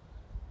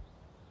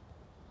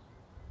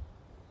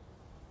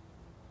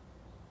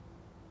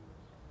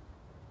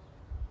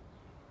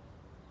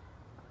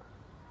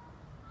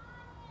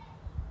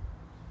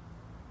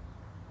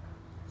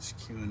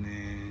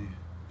 Q&A.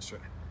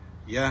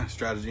 Yeah,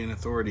 strategy and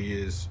authority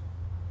is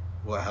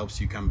what helps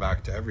you come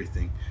back to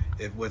everything.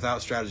 If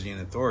without strategy and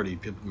authority,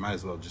 people might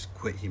as well just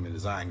quit human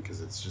design,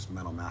 because it's just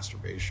mental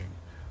masturbation.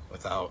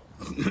 Without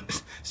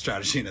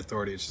strategy and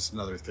authority, it's just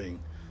another thing.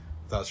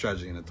 Without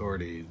strategy and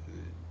authority,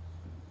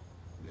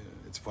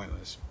 it's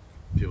pointless.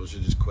 People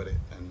should just quit it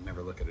and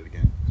never look at it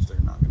again, because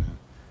they're not going to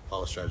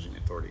follow strategy and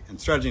authority.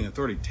 And strategy and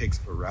authority takes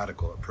a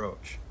radical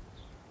approach.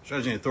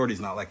 Strategy and authority is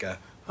not like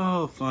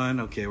fun,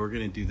 okay, we're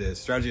going to do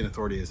this. Strategy and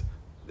authority is,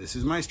 this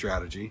is my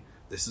strategy,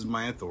 this is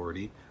my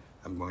authority,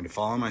 I'm going to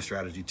follow my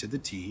strategy to the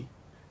T,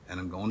 and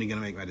I'm only going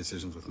to make my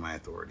decisions with my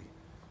authority.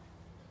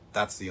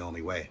 That's the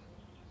only way.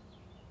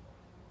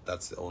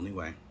 That's the only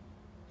way.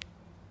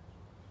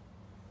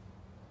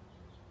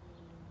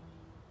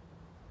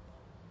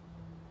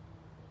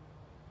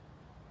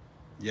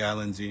 Yeah,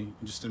 Lindsay,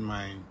 just in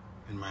my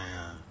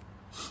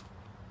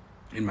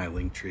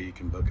link tree, you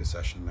can book a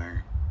session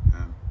there.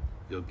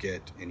 You'll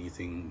get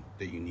anything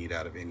that you need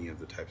out of any of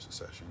the types of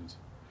sessions.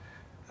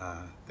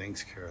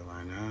 Thanks,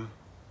 Carolina.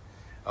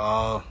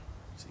 Oh,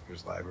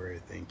 Seeker's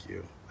Library, thank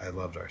you. I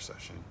loved our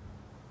session.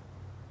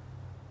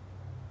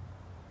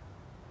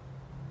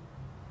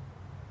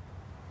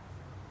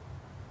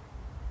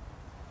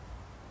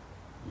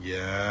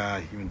 Yeah,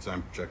 human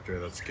design projector,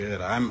 that's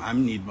good.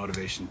 I'm need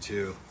motivation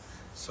too.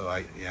 So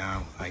I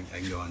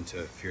can go into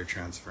fear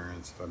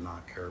transference if I'm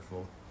not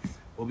careful.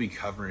 We'll be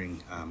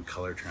covering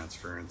color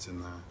transference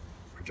in the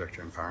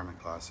projector empowerment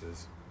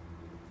classes.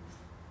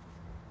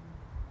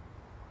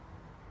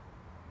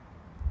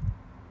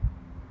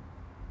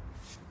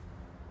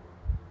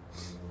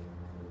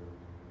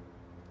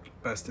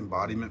 Best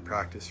embodiment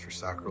practice for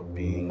sacral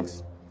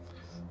beings,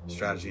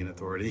 strategy and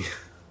authority.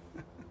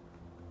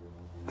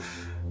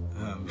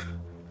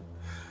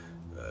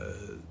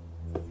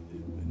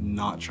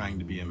 Not trying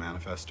to be a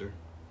manifester.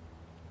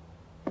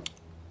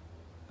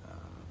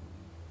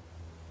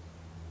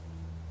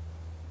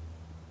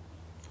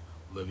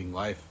 Living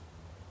life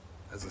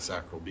as a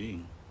sacral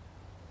being,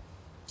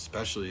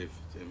 especially if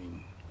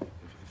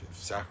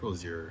sacral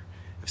is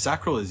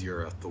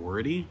your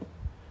authority.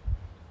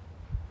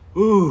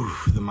 Ooh,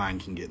 the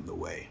mind can get in the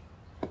way.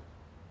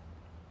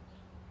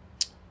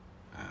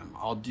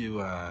 I'll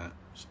do.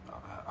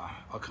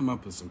 I'll come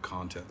up with some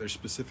content. There's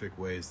specific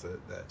ways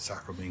that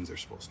sacral beings are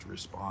supposed to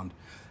respond,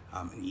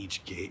 and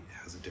each gate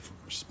has a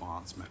different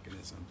response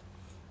mechanism.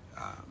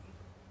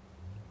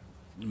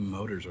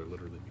 Motors are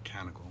literally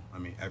mechanical. I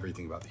mean,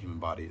 everything about the human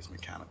body is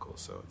mechanical,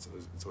 so it's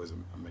always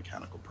a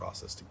mechanical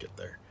process to get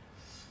there.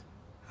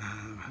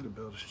 How to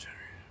build a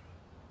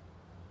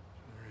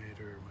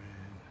generator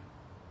when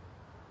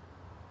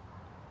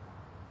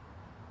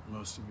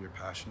most of your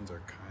passions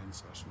are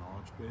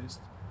kind/knowledge based.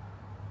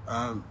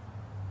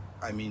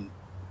 I mean,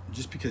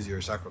 just because you're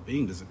a sacral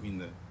being doesn't mean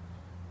that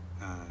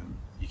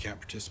you can't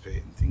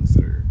participate in things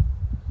that are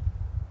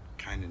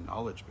kind and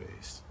knowledge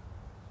based.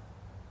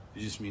 It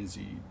just means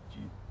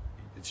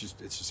it's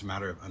just a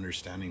matter of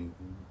understanding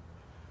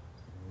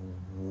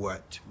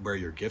where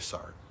your gifts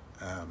are.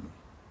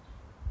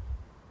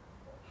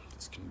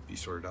 This can be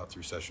sorted out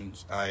through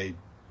sessions. I'm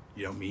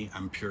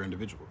pure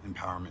individual.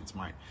 Empowerment's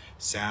mine.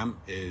 Sam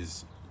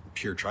is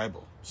pure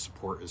tribal.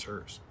 Support is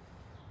hers.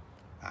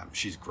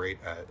 She's great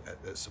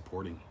at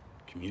supporting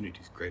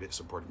communities, great at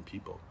supporting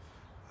people.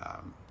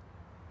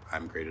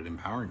 I'm great at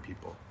empowering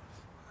people.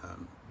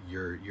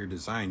 Your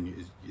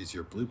design is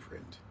your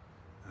blueprint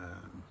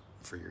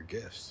for your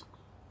gifts.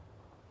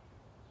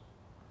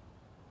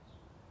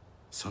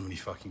 So many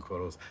fucking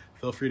quotes.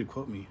 Feel free to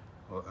quote me.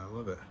 Well, I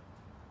love it.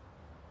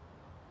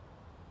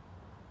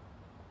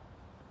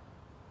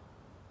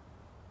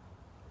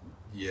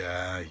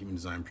 Yeah, human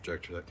design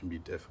projector, that can be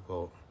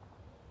difficult.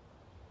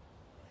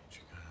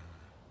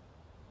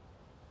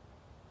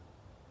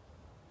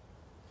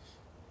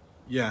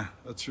 Yeah,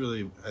 that's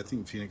really, I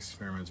think Phoenix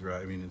Experiment's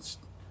right. I mean, it's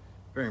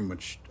very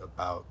much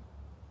about,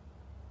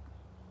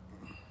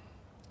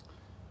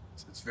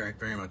 it's very,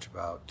 very much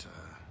about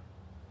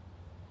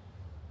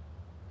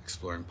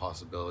exploring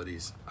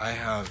possibilities. I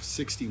have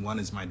 61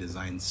 as my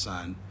design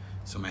sun,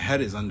 so my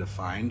head is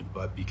undefined,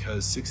 but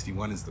because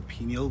 61 is the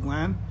pineal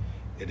gland,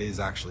 it is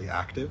actually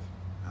active.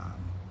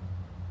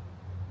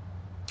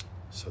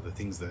 So the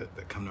things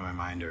that come to my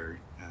mind are,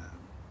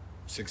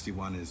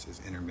 61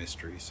 is inner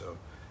mystery, so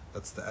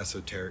that's the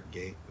esoteric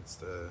gate. That's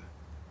the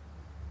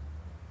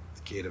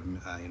gate of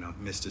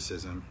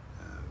mysticism.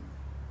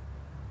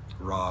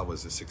 Ra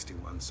was a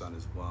 61 sun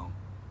as well.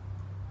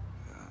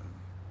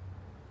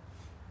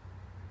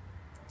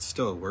 It's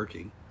still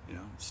working,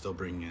 still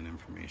bringing in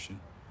information,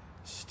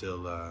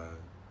 still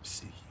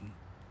seeking.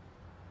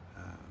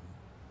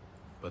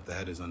 But the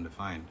head is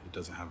undefined. It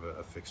doesn't have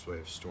a fixed way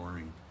of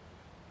storing.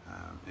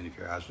 And if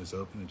your ajna is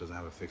open, it doesn't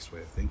have a fixed way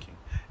of thinking.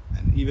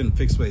 And even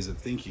fixed ways of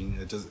thinking,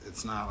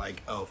 it's not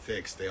like, oh,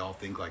 fixed, they all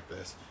think like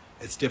this.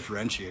 It's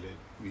differentiated.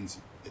 It means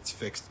it's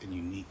fixed and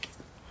unique.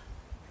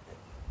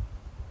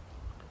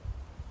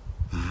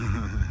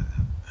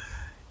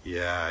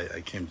 Yeah,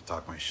 I came to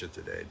talk my shit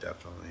today,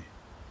 definitely.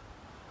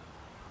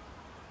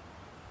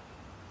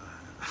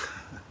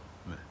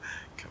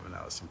 Coming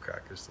out with some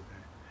crackers today.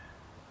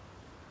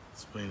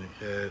 Splenic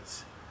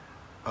hits.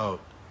 Oh,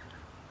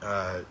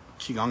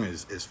 Qigong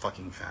is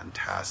fucking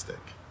fantastic.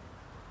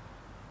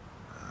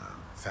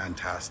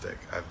 Fantastic.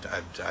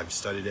 I've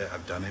studied it.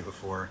 I've done it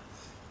before.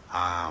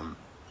 I'm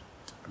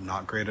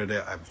not great at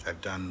it.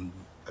 I've done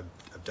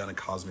a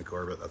cosmic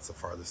orbit. That's the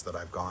farthest that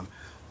I've gone.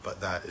 But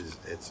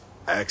it's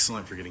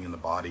excellent for getting in the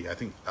body.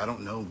 I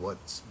don't know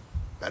what's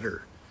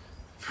better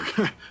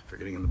for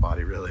getting in the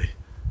body, really.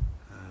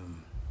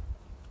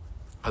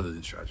 Other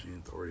than strategy and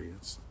authority,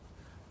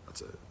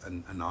 that's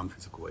a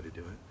non-physical way to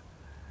do it.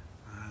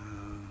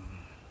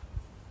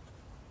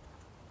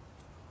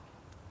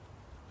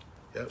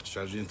 Yep,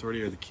 strategy and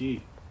authority are the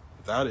key.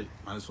 Without it,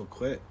 might as well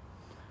quit.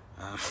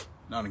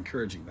 Not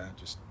encouraging that.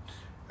 Just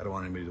I don't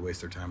want anybody to waste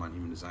their time on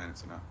human design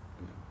if they're not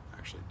going to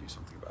actually do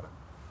something about it.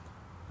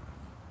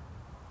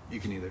 You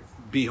can either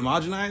be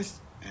homogenized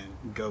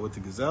and go with the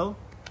gazelle,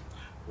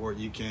 or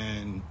you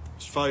can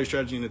just follow your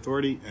strategy and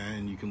authority,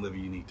 and you can live a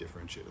unique,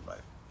 differentiated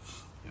life.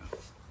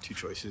 Two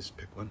choices.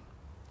 Pick one.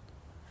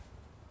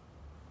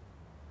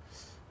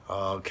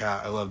 Oh,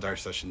 Kat, I loved our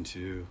session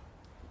too.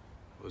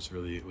 It was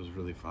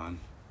really fun.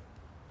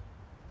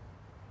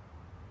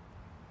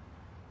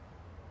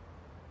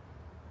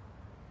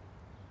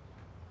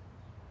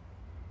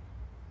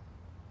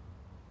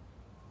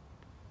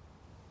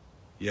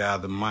 Yeah,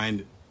 the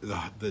mind.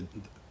 The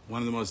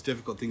one of the most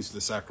difficult things for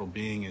the sacral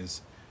being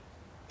is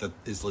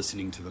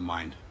listening to the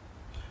mind.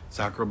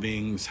 Sacral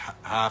beings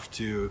have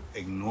to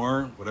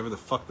ignore whatever the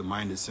fuck the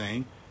mind is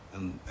saying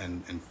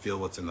and feel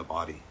what's in the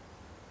body.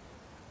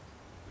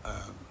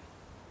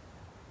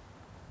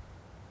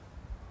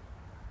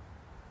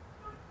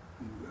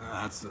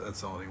 That's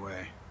the only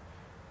way.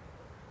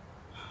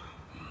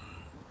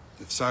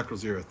 If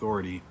sacral's your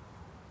authority,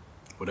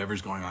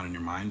 whatever's going on in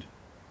your mind,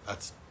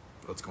 that's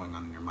what's going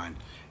on in your mind.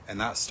 And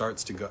that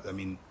starts to go, I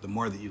mean, the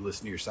more that you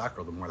listen to your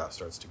sacral, the more that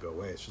starts to go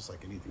away. It's just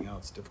like anything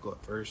else. It's difficult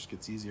at first,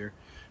 gets easier,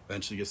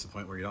 eventually gets to the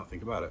point where you don't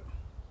think about it.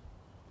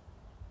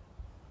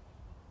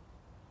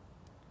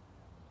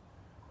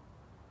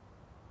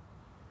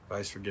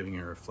 Advice for giving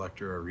a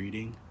reflector a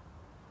reading.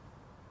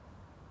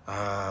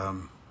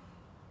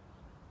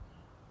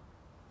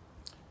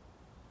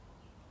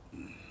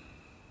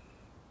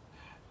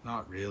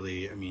 Not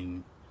really. I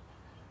mean,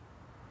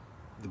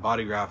 the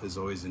body graph is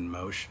always in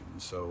motion.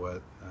 So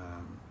what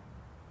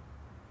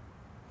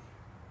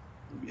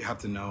you have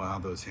to know how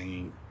those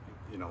hanging,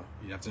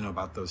 you have to know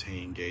about those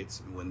hanging gates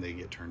and when they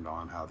get turned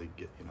on, how they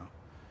get,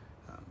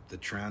 the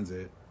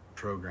transit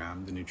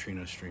program, the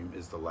neutrino stream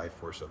is the life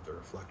force of the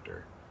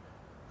reflector.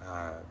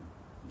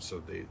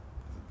 So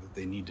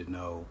they need to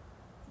know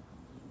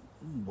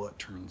what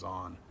turns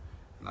on,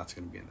 and that's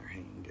going to be in their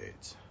hanging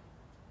gates.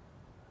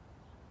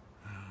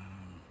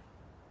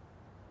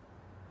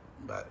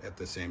 But at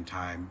the same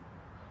time,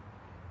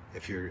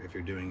 if you're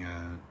doing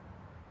a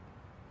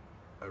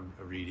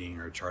reading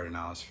or a chart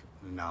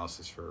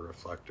analysis for a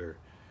reflector,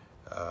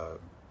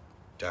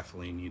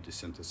 definitely need to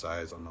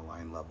synthesize on the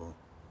line level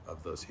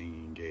of those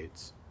hanging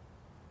gates,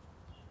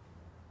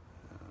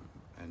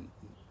 and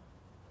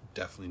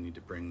definitely need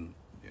to bring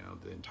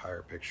the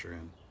entire picture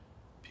in.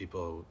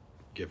 People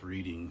give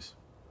readings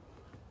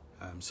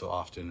so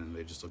often, and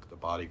they just look at the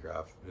body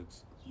graph.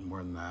 It's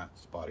more than that.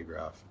 It's body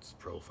graph. It's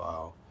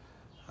profile.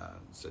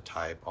 It's a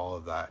type. All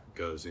of that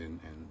goes in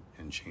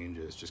and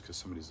changes just because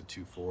somebody's a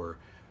 2-4,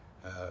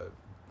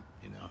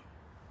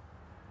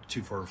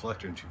 2-4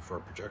 reflector and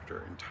 2-4 projector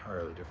are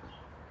entirely different.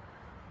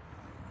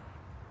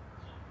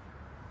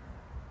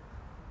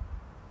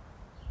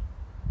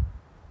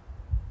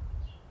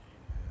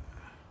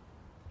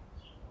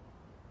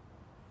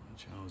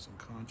 Channel is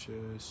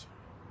unconscious.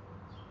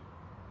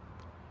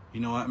 You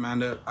know what,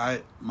 Amanda?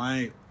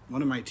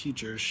 One of my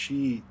teachers,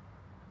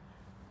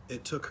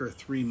 it took her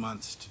 3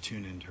 months to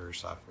tune into her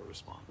software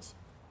response.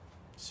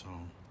 So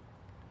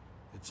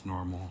it's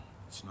normal.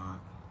 It's not,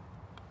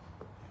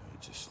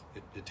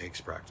 it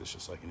takes practice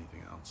just like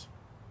anything else.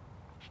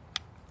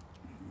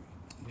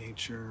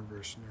 Nature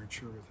versus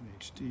nurture with an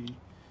HD,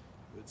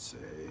 I would say.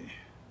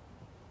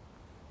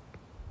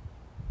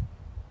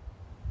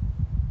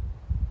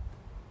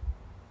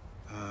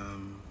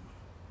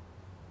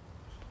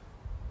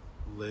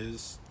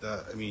 Liz,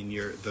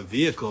 the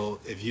vehicle,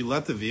 if you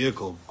let the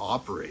vehicle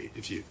operate,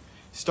 if you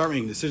start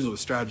making decisions with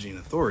strategy and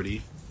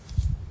authority,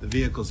 the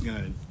vehicle's going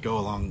to go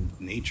along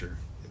nature.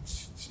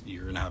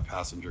 You're going to have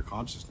passenger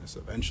consciousness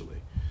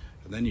eventually,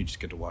 and then you just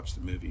get to watch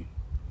the movie.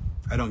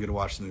 I don't get to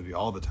watch the movie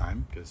all the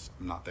time because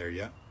I'm not there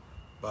yet,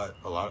 but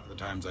a lot of the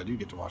times I do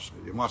get to watch the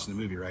movie. I'm watching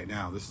the movie right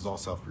now. This is all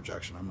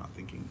self-projection. I'm not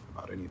thinking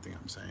about anything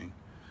I'm saying.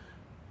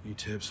 Any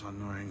tips on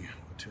knowing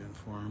what to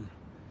inform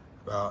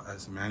about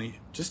as a Manny?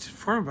 Just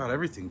inform about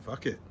everything.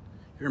 Fuck it.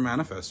 You're a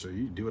manifestor.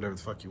 You do whatever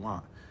the fuck you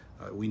want.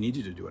 We need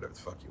you to do whatever the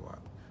fuck you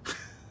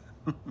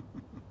want.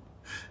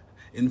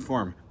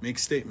 Inform, make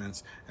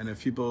statements, and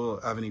if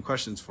people have any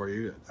questions for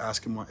you,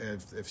 ask them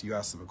if you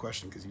ask them a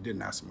question because you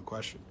didn't ask them a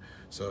question.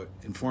 So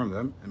inform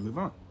them and move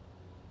on.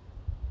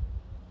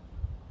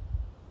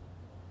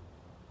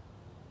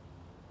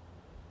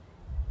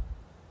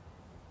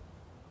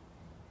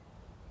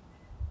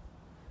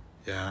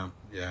 Yeah.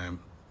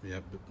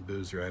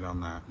 Boo's right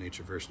on that.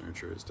 Nature versus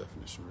nurture is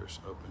definition versus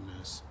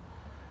openness.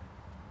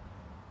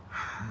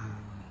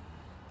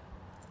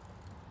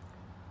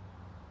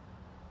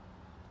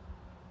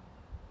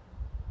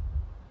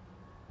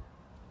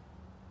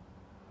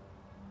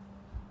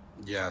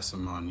 Yeah,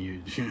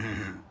 Simone,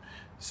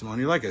 Simone,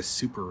 you're like a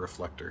super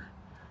reflector.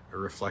 A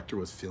reflector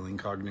with feeling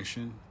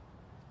cognition.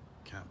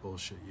 Can't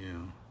bullshit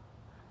you.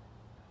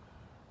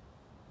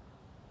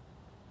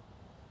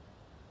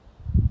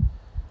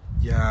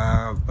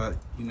 Yeah, but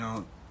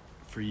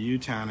for you,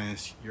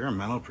 Tanis, you're a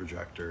mental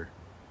projector.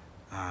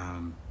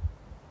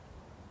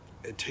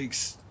 It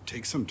takes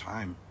some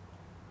time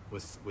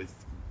with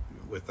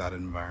that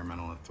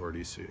environmental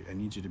authority. So I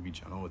need you to be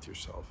gentle with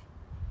yourself,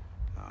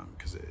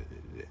 because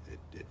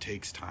it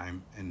takes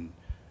time, and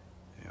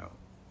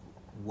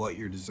what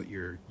you're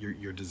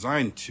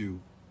designed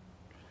to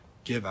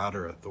give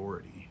outer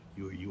authority.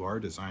 You are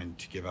designed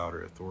to give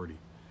outer authority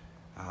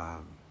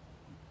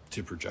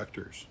to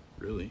projectors,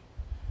 really.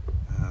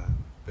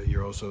 But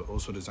you're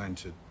also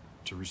designed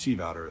to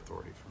receive outer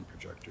authority from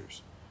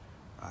projectors.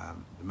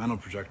 The mental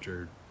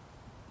projector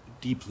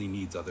deeply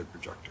needs other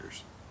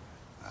projectors,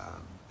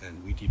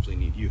 and we deeply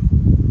need you.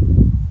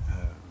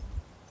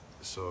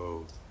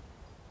 So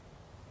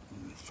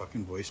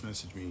fucking voice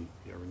message me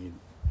if you ever need,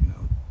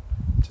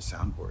 to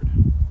soundboard.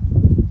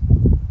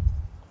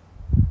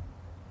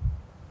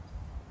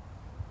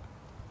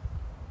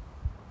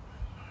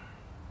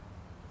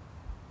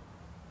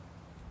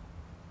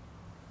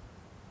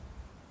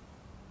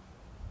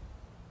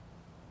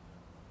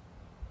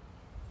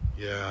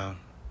 Yeah, it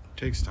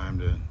takes time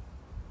to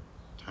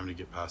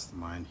get past the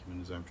mind,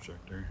 human design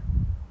projector.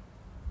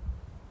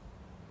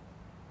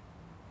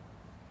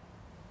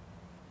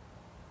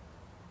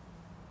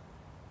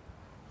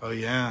 Oh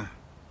yeah,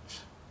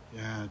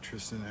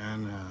 Tristan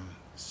and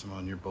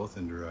Simone, you're both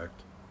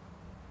indirect.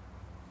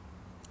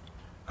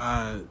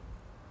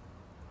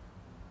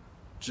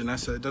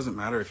 Janessa, it doesn't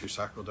matter if your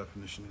sacral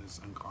definition is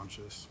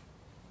unconscious.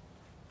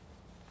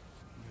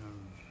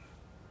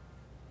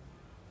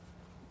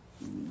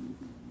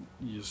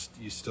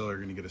 You still are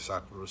going to get a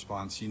sacral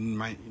response. You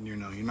might, you're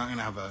not going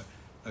to have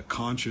a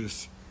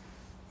conscious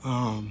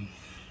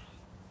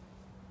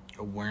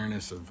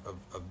awareness of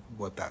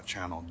what that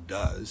channel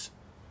does.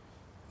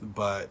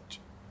 But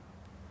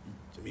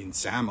I mean,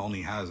 Sam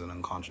only has an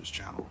unconscious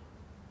channel.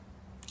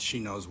 She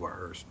knows what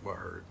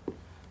her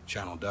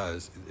channel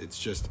does.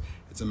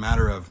 It's a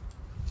matter of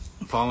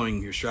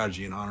following your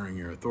strategy and honoring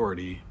your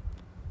authority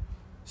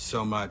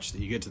so much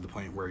that you get to the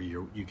point where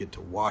you get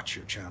to watch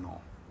your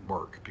channel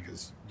work,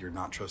 because you're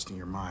not trusting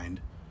your mind.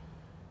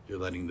 You're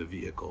letting the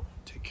vehicle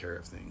take care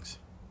of things.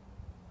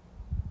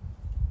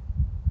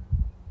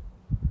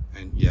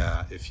 And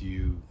yeah, if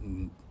you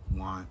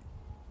want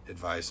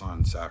advice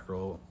on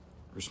sacral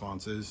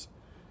responses,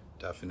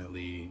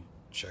 definitely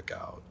check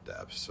out the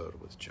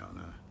episode with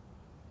Jonah.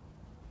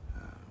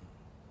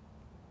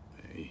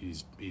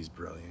 He's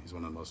brilliant. He's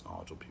one of the most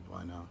knowledgeable people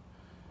I know.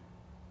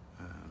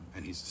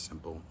 And he's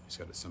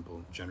got a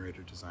simple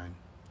generator design.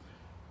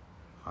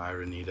 Hi,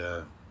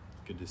 Renita.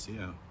 Good to see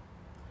you.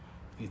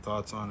 Any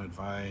thoughts on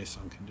advice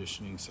on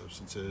conditioning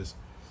substances?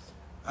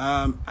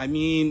 I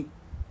mean,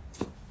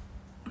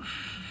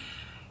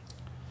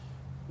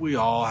 we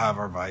all have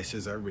our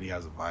vices. Everybody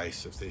has a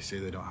vice. If they say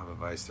they don't have a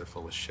vice, they're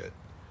full of shit.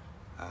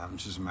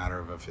 It's just a matter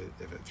of if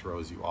it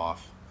throws you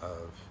off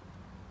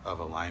of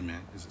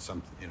alignment. Is it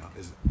something,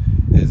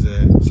 is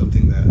it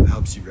something that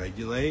helps you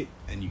regulate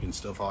and you can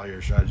still follow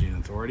your strategy and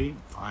authority?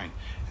 Fine.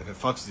 If it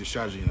fucks with your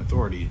strategy and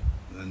authority,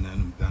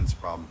 then it's a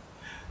problem.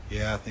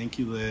 Yeah, thank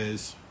you,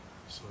 Liz.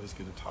 It's always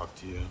good to talk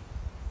to you.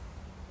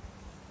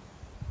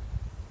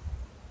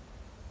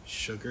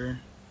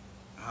 Sugar?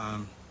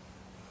 I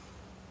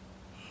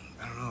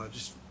don't know,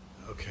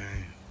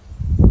 okay.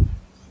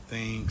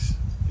 Thanks.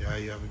 Yeah,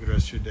 you have a good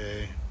rest of your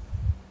day.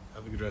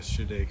 Have a good rest of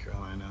your day,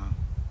 Carolina.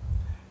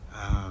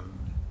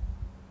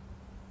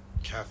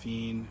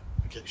 Caffeine,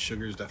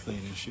 sugar is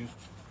definitely an issue.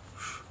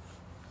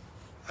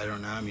 I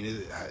don't know. I mean,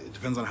 it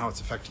depends on how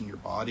it's affecting your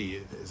body.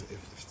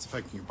 If it's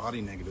affecting your body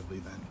negatively,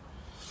 then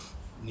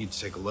you need to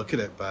take a look at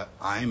it. But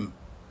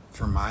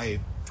for my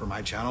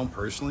channel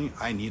personally,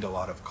 I need a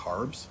lot of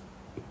carbs,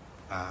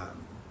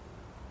 and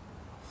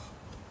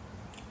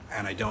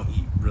I don't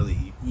really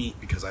eat meat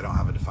because I don't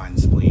have a defined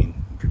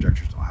spleen.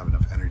 Projectors don't have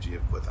enough energy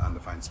with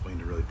undefined spleen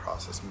to really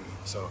process meat.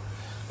 So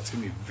that's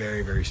going to be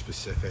very, very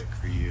specific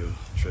for you,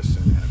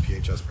 Tristan, and a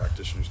PHS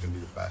practitioner is going to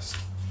be the best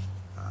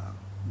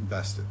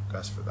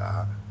for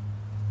that.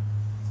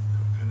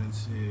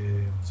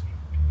 Codependency,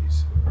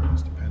 peace,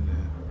 most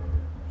dependent.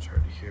 It's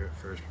hard to hear at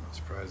first, but not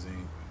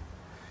surprising.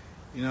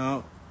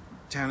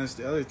 Tanis,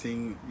 the other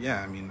thing,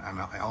 yeah, I mean,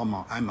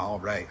 I'm all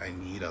right. I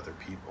need other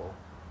people.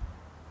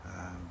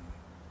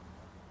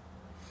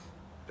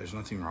 There's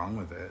nothing wrong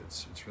with it.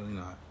 It's really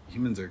not.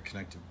 Humans are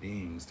connected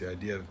beings. The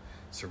idea of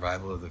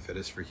survival of the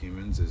fittest for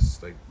humans is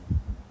like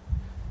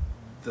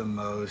the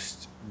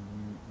most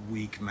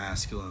weak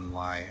masculine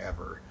lie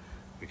ever,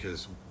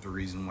 because the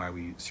reason why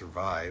we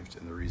survived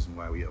and the reason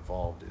why we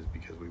evolved is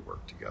because we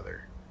worked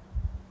together.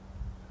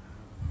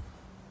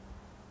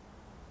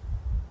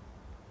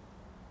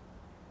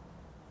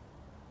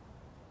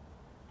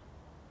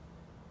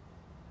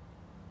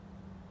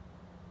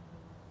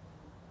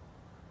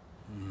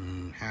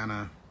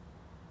 Hannah.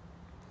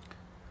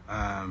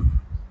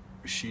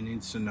 She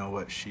needs to know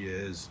what she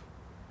is.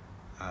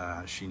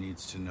 She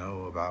needs to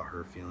know about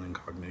her feeling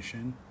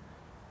cognition,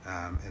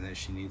 and that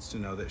she needs to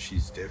know that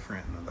she's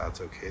different and that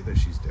that's okay that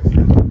she's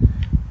different.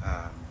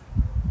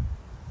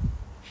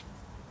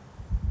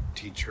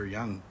 Teach her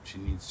young. She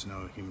needs to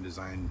know human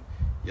design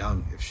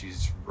young. If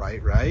she's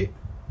right,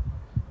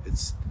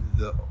 it's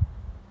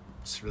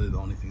really the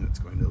only thing that's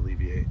going to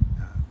alleviate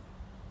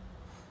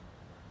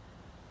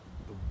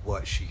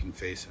what she can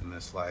face in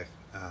this life.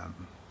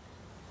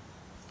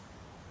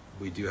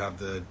 We do have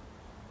the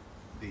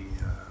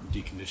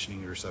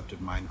deconditioning the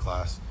receptive mind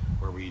class,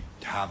 where we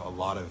have a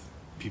lot of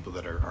people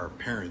that are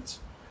parents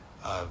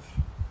of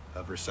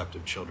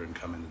receptive children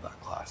come into that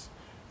class.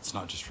 It's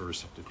not just for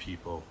receptive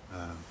people.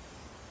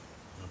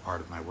 Part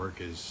of my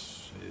work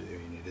is,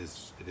 it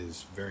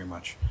is very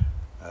much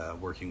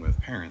working with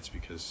parents,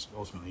 because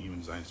ultimately human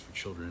design is for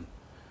children.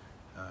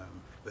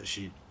 But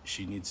she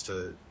needs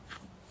to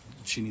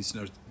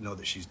know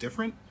that she's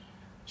different.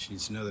 She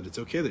needs to know that it's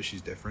okay that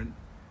she's different.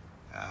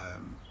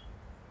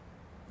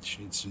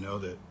 She needs to know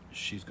that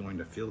she's going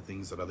to feel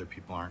things that other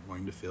people aren't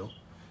going to feel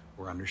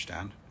or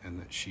understand,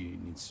 and that she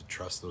needs to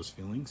trust those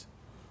feelings.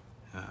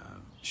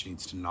 She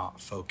needs to not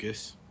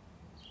focus.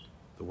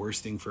 The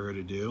worst thing for her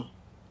to do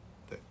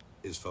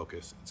is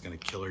focus. It's going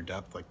to kill her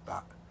depth like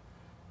that.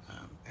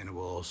 And it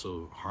will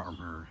also harm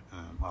her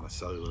on a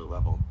cellular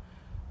level.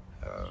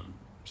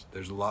 So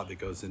there's a lot that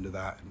goes into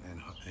that,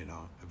 and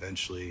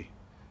eventually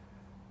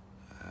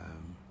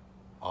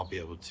I'll be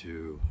able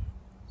to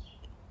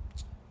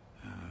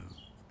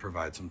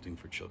provide something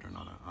for children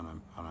on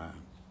a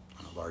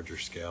larger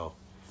scale.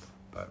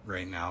 But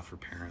right now, for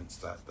parents,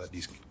 that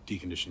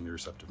deconditioning the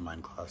receptive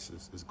mind class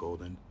is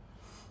golden.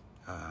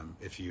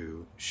 If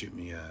you shoot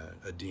me a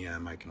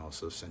DM, I can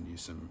also send you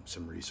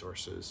some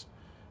resources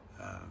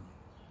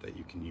that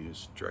you can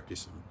use directly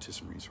to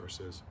some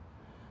resources.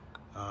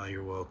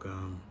 You're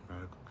welcome,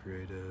 Radical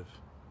Creative.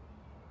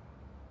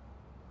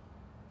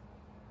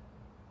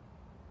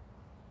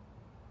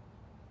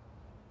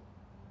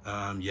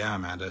 Yeah,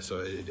 Amanda. So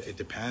it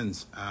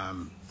depends.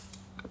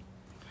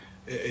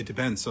 It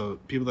depends. So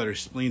people that are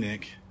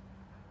splenic,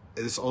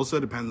 this also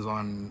depends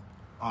on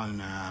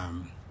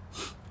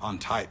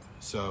type.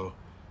 So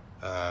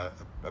a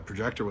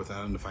projector with an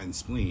undefined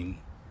spleen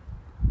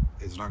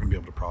is not going to be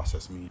able to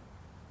process meat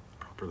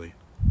properly.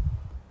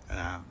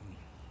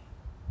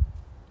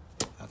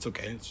 That's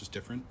okay. It's just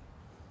different.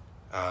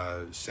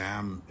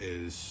 Sam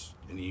is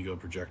an ego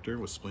projector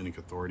with splenic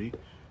authority.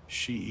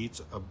 She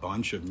eats a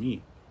bunch of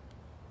meat.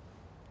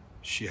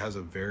 She has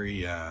a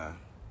very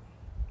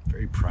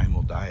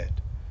primal diet,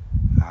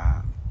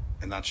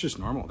 and that's just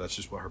normal. That's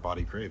just what her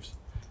body craves.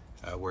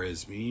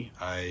 Whereas me,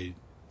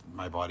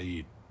 my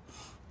body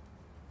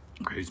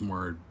craves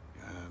more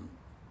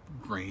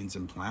grains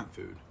and plant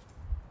food,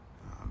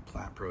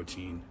 plant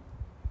protein.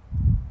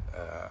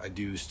 I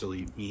do still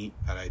eat meat,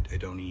 and I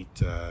don't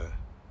eat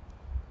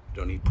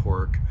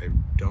pork. I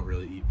don't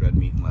really eat red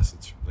meat unless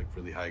it's like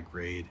really high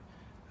grade.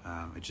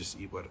 I just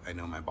eat what I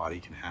know my body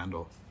can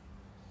handle.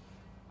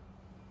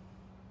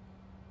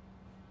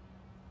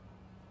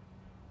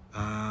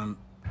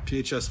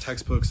 PHS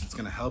textbooks, it's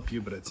going to help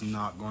you, but it's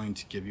not going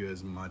to give you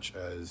as much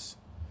as...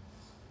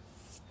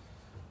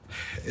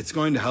 It's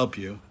going to help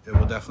you. It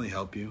will definitely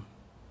help you.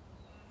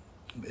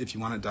 If you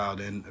want it dialed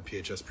in, a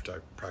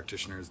PHS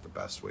practitioner is the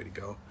best way to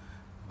go.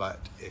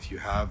 But if you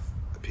have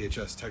a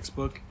PHS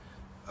textbook,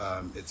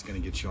 it's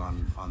going to get you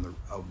on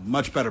a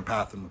much better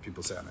path than what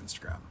people say on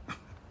Instagram.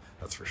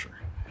 That's for sure.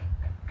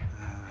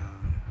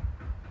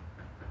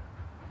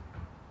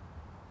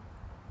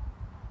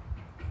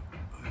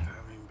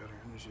 Having better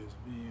energy as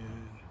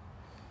vegan.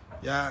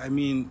 Yeah, I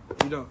mean,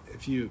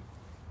 if you're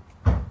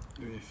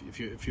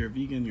a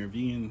vegan, you're a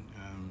vegan.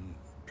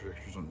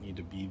 Projectors don't need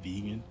to be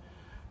vegan.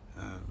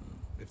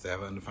 If they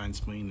have an undefined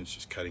spleen, it's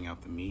just cutting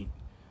out the meat.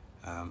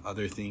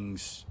 Other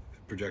things,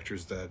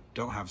 projectors that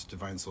don't have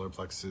defined solar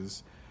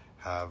plexuses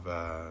have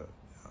a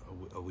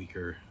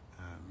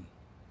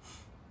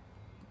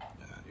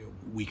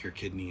weaker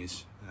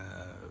kidneys,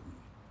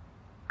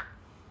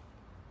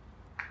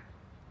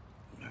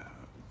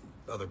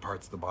 other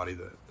parts of the body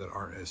that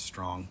aren't as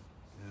strong.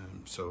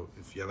 So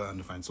if you have an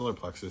undefined solar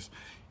plexus,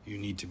 you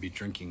need to be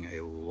drinking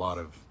a lot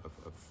of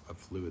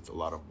fluids, a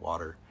lot of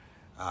water.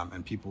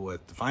 And people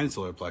with defined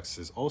solar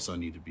plexuses also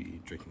need to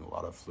be drinking a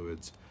lot of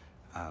fluids,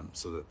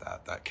 so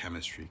that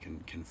chemistry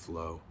can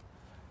flow.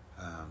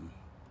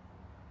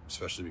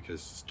 Especially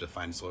because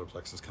defined solar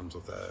plexus comes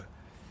with a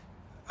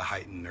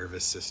heightened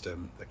nervous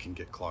system that can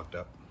get clogged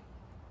up.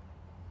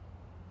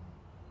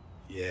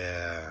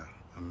 Yeah,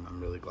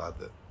 I'm really glad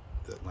that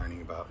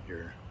learning about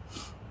your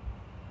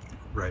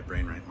right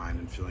brain, right mind,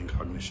 and feeling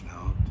cognition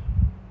helped.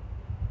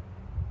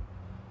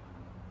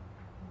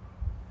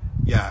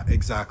 Yeah,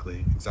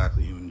 exactly,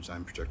 human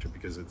design projector,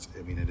 because it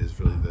is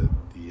really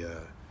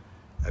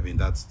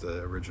that's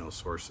the original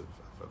source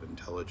of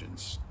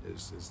intelligence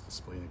is the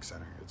splenic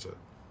center.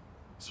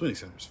 Splenic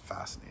center is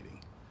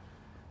fascinating.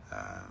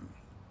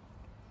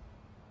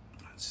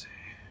 Let's see.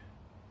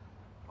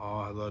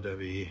 Oh, hello,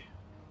 Debbie.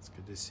 It's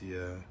good to see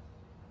you.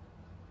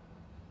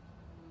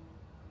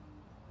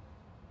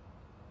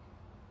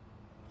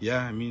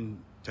 Yeah, I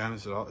mean,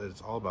 Janice,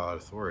 it's all about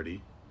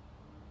authority.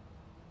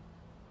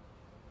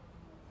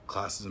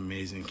 Class is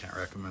amazing. Can't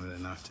recommend it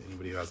enough to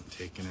anybody who hasn't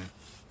taken it.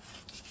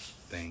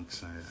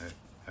 Thanks.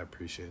 I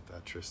appreciate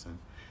that, Tristan.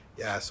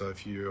 Yeah, so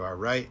if you are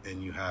right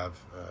and you have,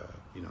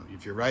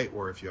 if you're right,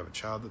 or if you have a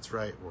child that's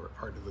right, or a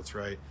partner that's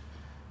right,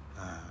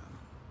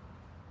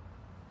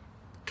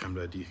 come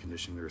to a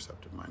Deconditioning the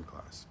Receptive Mind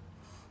class.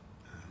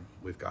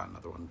 We've got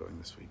another one going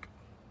this week.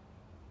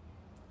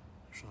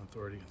 Emotional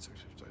authority,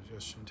 constructive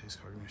digestion, taste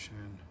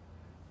cognition.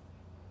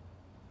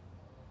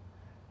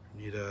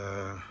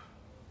 Renita,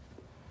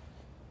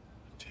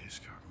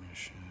 taste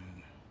cognition.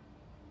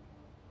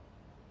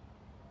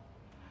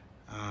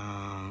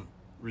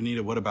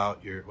 Renita, what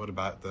about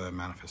the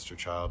manifestor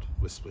child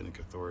with splenic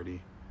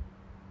authority?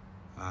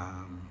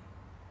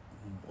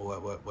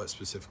 What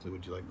specifically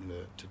would you like me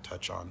to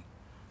touch on?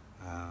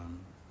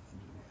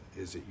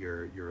 Is it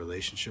your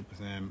relationship with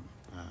him?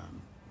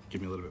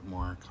 Give me a little bit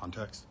more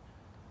context.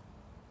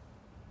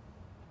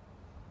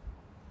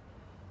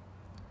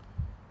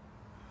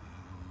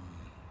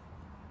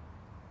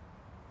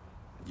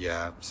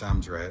 Yeah,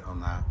 Sam's right on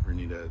that,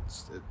 Renita.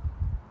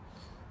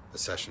 A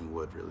session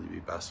would really be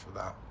best for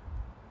that.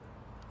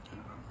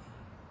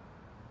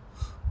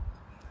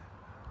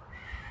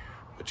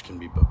 Which can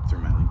be booked through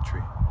my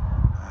Linktree.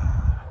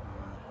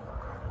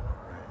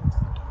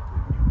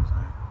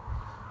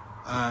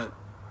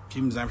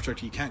 Human design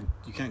projector, you can't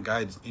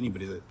guide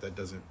anybody that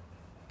doesn't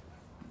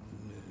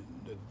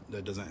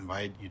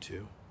invite you to.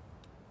 You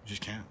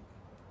just can't.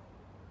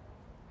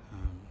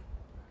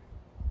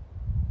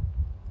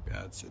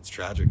 Yeah, it's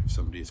tragic if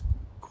somebody's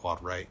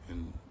quad right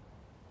and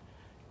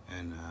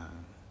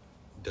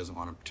doesn't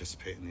want to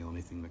participate in the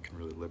only thing that can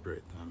really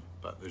liberate them.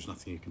 But there's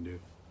nothing you can do.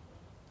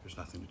 There's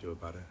nothing to do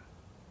about it.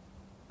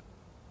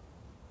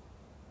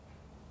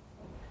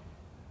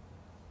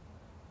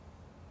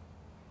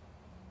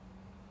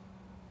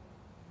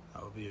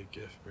 I'll be a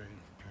gift brain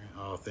for parent.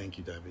 Oh, thank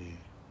you, Debbie.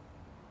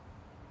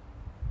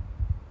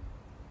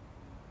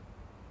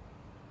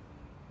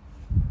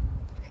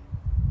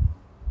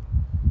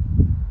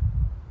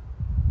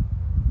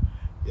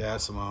 Yeah,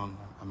 Simone,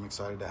 I'm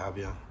excited to have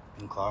you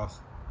in class.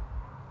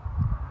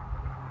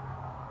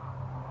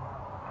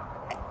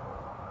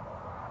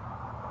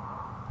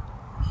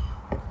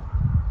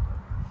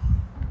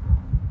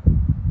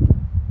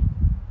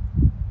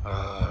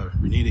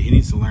 He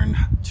needs to learn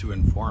to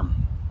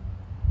inform.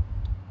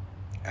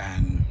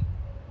 And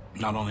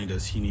not only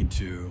does he need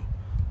to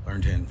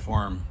learn to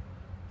inform,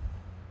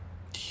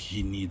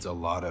 he needs a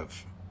lot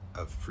of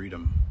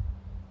freedom.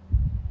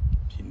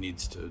 He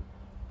needs to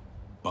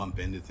bump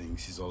into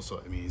things. He's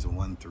also, he's a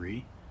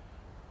 1-3.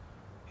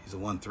 He's a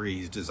 1-3.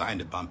 He's designed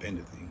to bump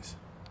into things.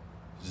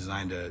 He's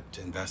designed to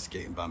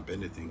investigate and bump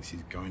into things.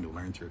 He's going to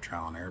learn through a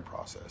trial and error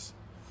process.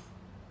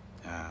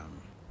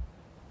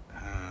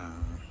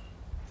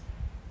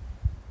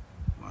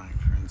 Like,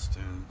 for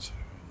instance,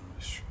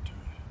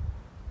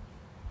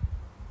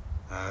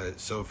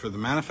 so for the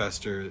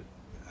manifester,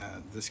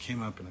 this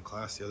came up in a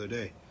class the other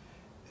day.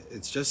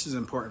 It's just as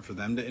important for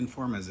them to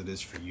inform as it is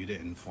for you to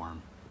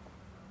inform.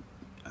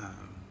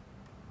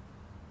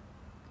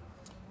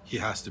 He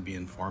has to be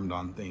informed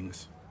on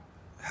things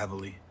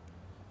heavily.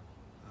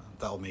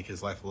 That will make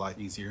his life a lot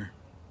easier.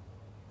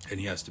 And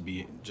he has to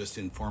be just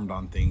informed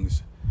on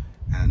things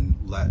and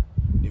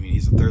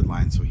he's a third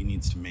line, so he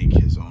needs to make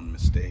his own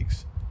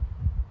mistakes.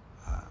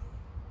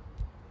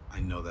 I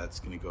know that's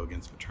going to go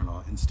against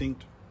maternal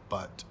instinct,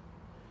 but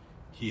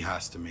he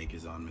has to make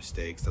his own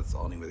mistakes. That's the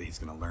only way that he's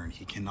going to learn.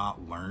 He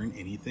cannot learn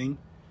anything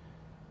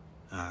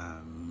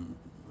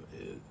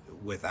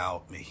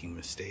without making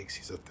mistakes.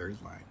 He's a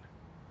third line.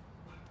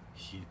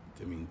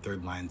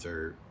 Third lines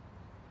are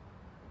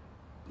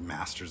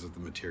masters of the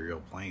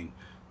material plane.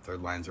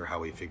 Third lines are how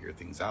we figure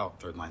things out.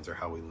 Third lines are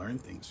how we learn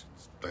things.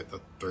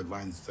 The third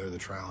lines, they're the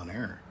trial and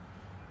error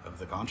of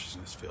the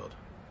consciousness field.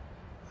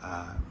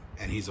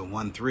 And he's a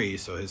 1-3,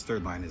 so his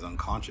third line is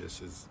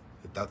unconscious.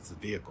 That's the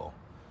vehicle.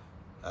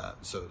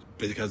 So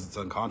because it's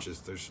unconscious,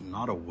 there's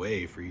not a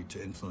way for you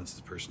to influence his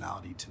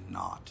personality to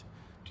not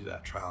do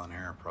that trial and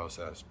error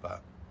process.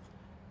 But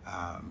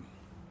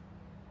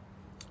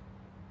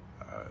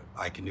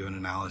I can do an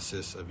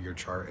analysis of your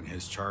chart and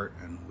his chart,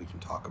 and we can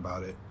talk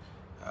about it.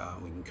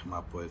 We can come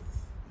up with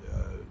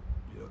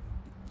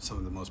some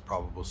of the most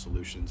probable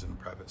solutions in a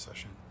private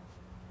session.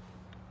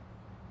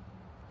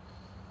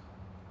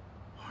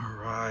 All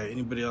right.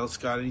 Anybody else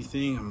got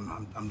anything?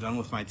 I'm done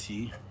with my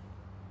tea.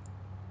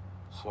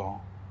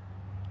 So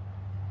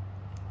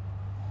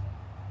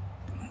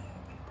I'm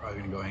probably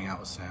gonna go hang out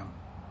with Sam.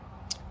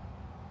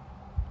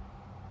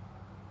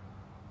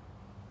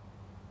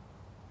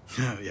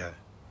 yeah.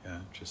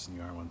 Tristan,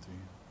 you are 1-3.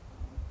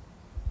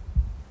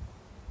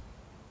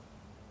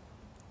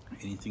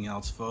 Anything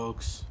else,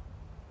 folks?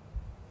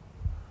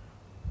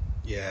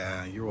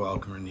 Yeah, you're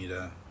welcome,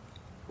 Renita.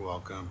 You're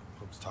welcome.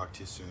 Hope to talk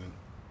to you soon.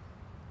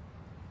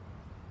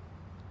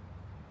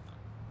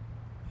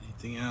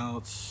 Anything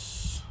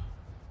else?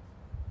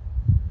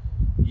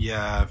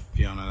 Yeah,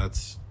 Fiona,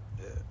 that's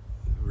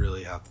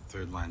really half the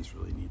third lines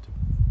really need to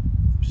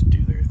just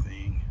do their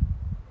thing.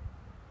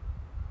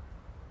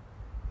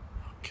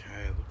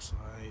 Okay, looks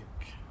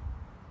like.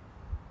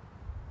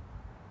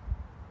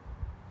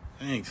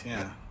 Thanks,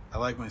 yeah. I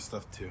like my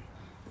stuff too.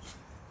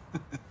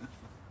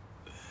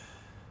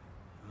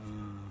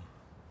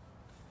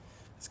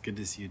 It's good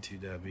to see you too,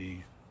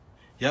 Debbie.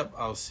 Yep,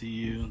 I'll see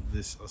you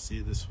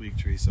this week,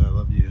 Teresa. I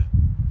love you.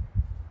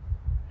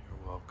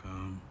 You're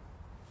welcome.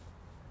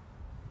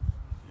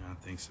 Yeah,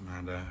 thanks,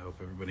 Amanda. I hope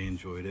everybody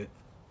enjoyed it.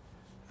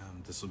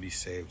 This will be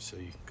saved so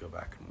you can go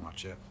back and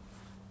watch it.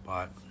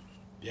 But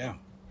yeah,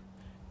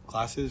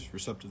 classes,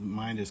 Receptive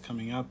Mind is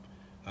coming up.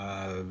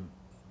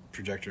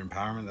 Projector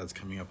Empowerment, that's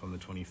coming up on the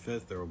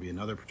 25th. There will be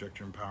another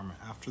Projector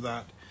Empowerment after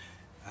that.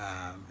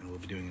 And we'll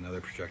be doing another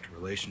Projector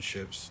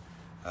Relationships.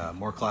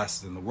 More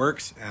classes in the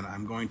works, and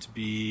I'm going to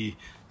be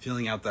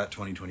filling out that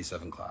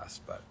 2027 class,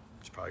 but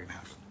it's probably going to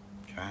happen.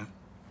 Okay?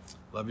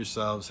 Love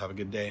yourselves. Have a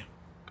good day.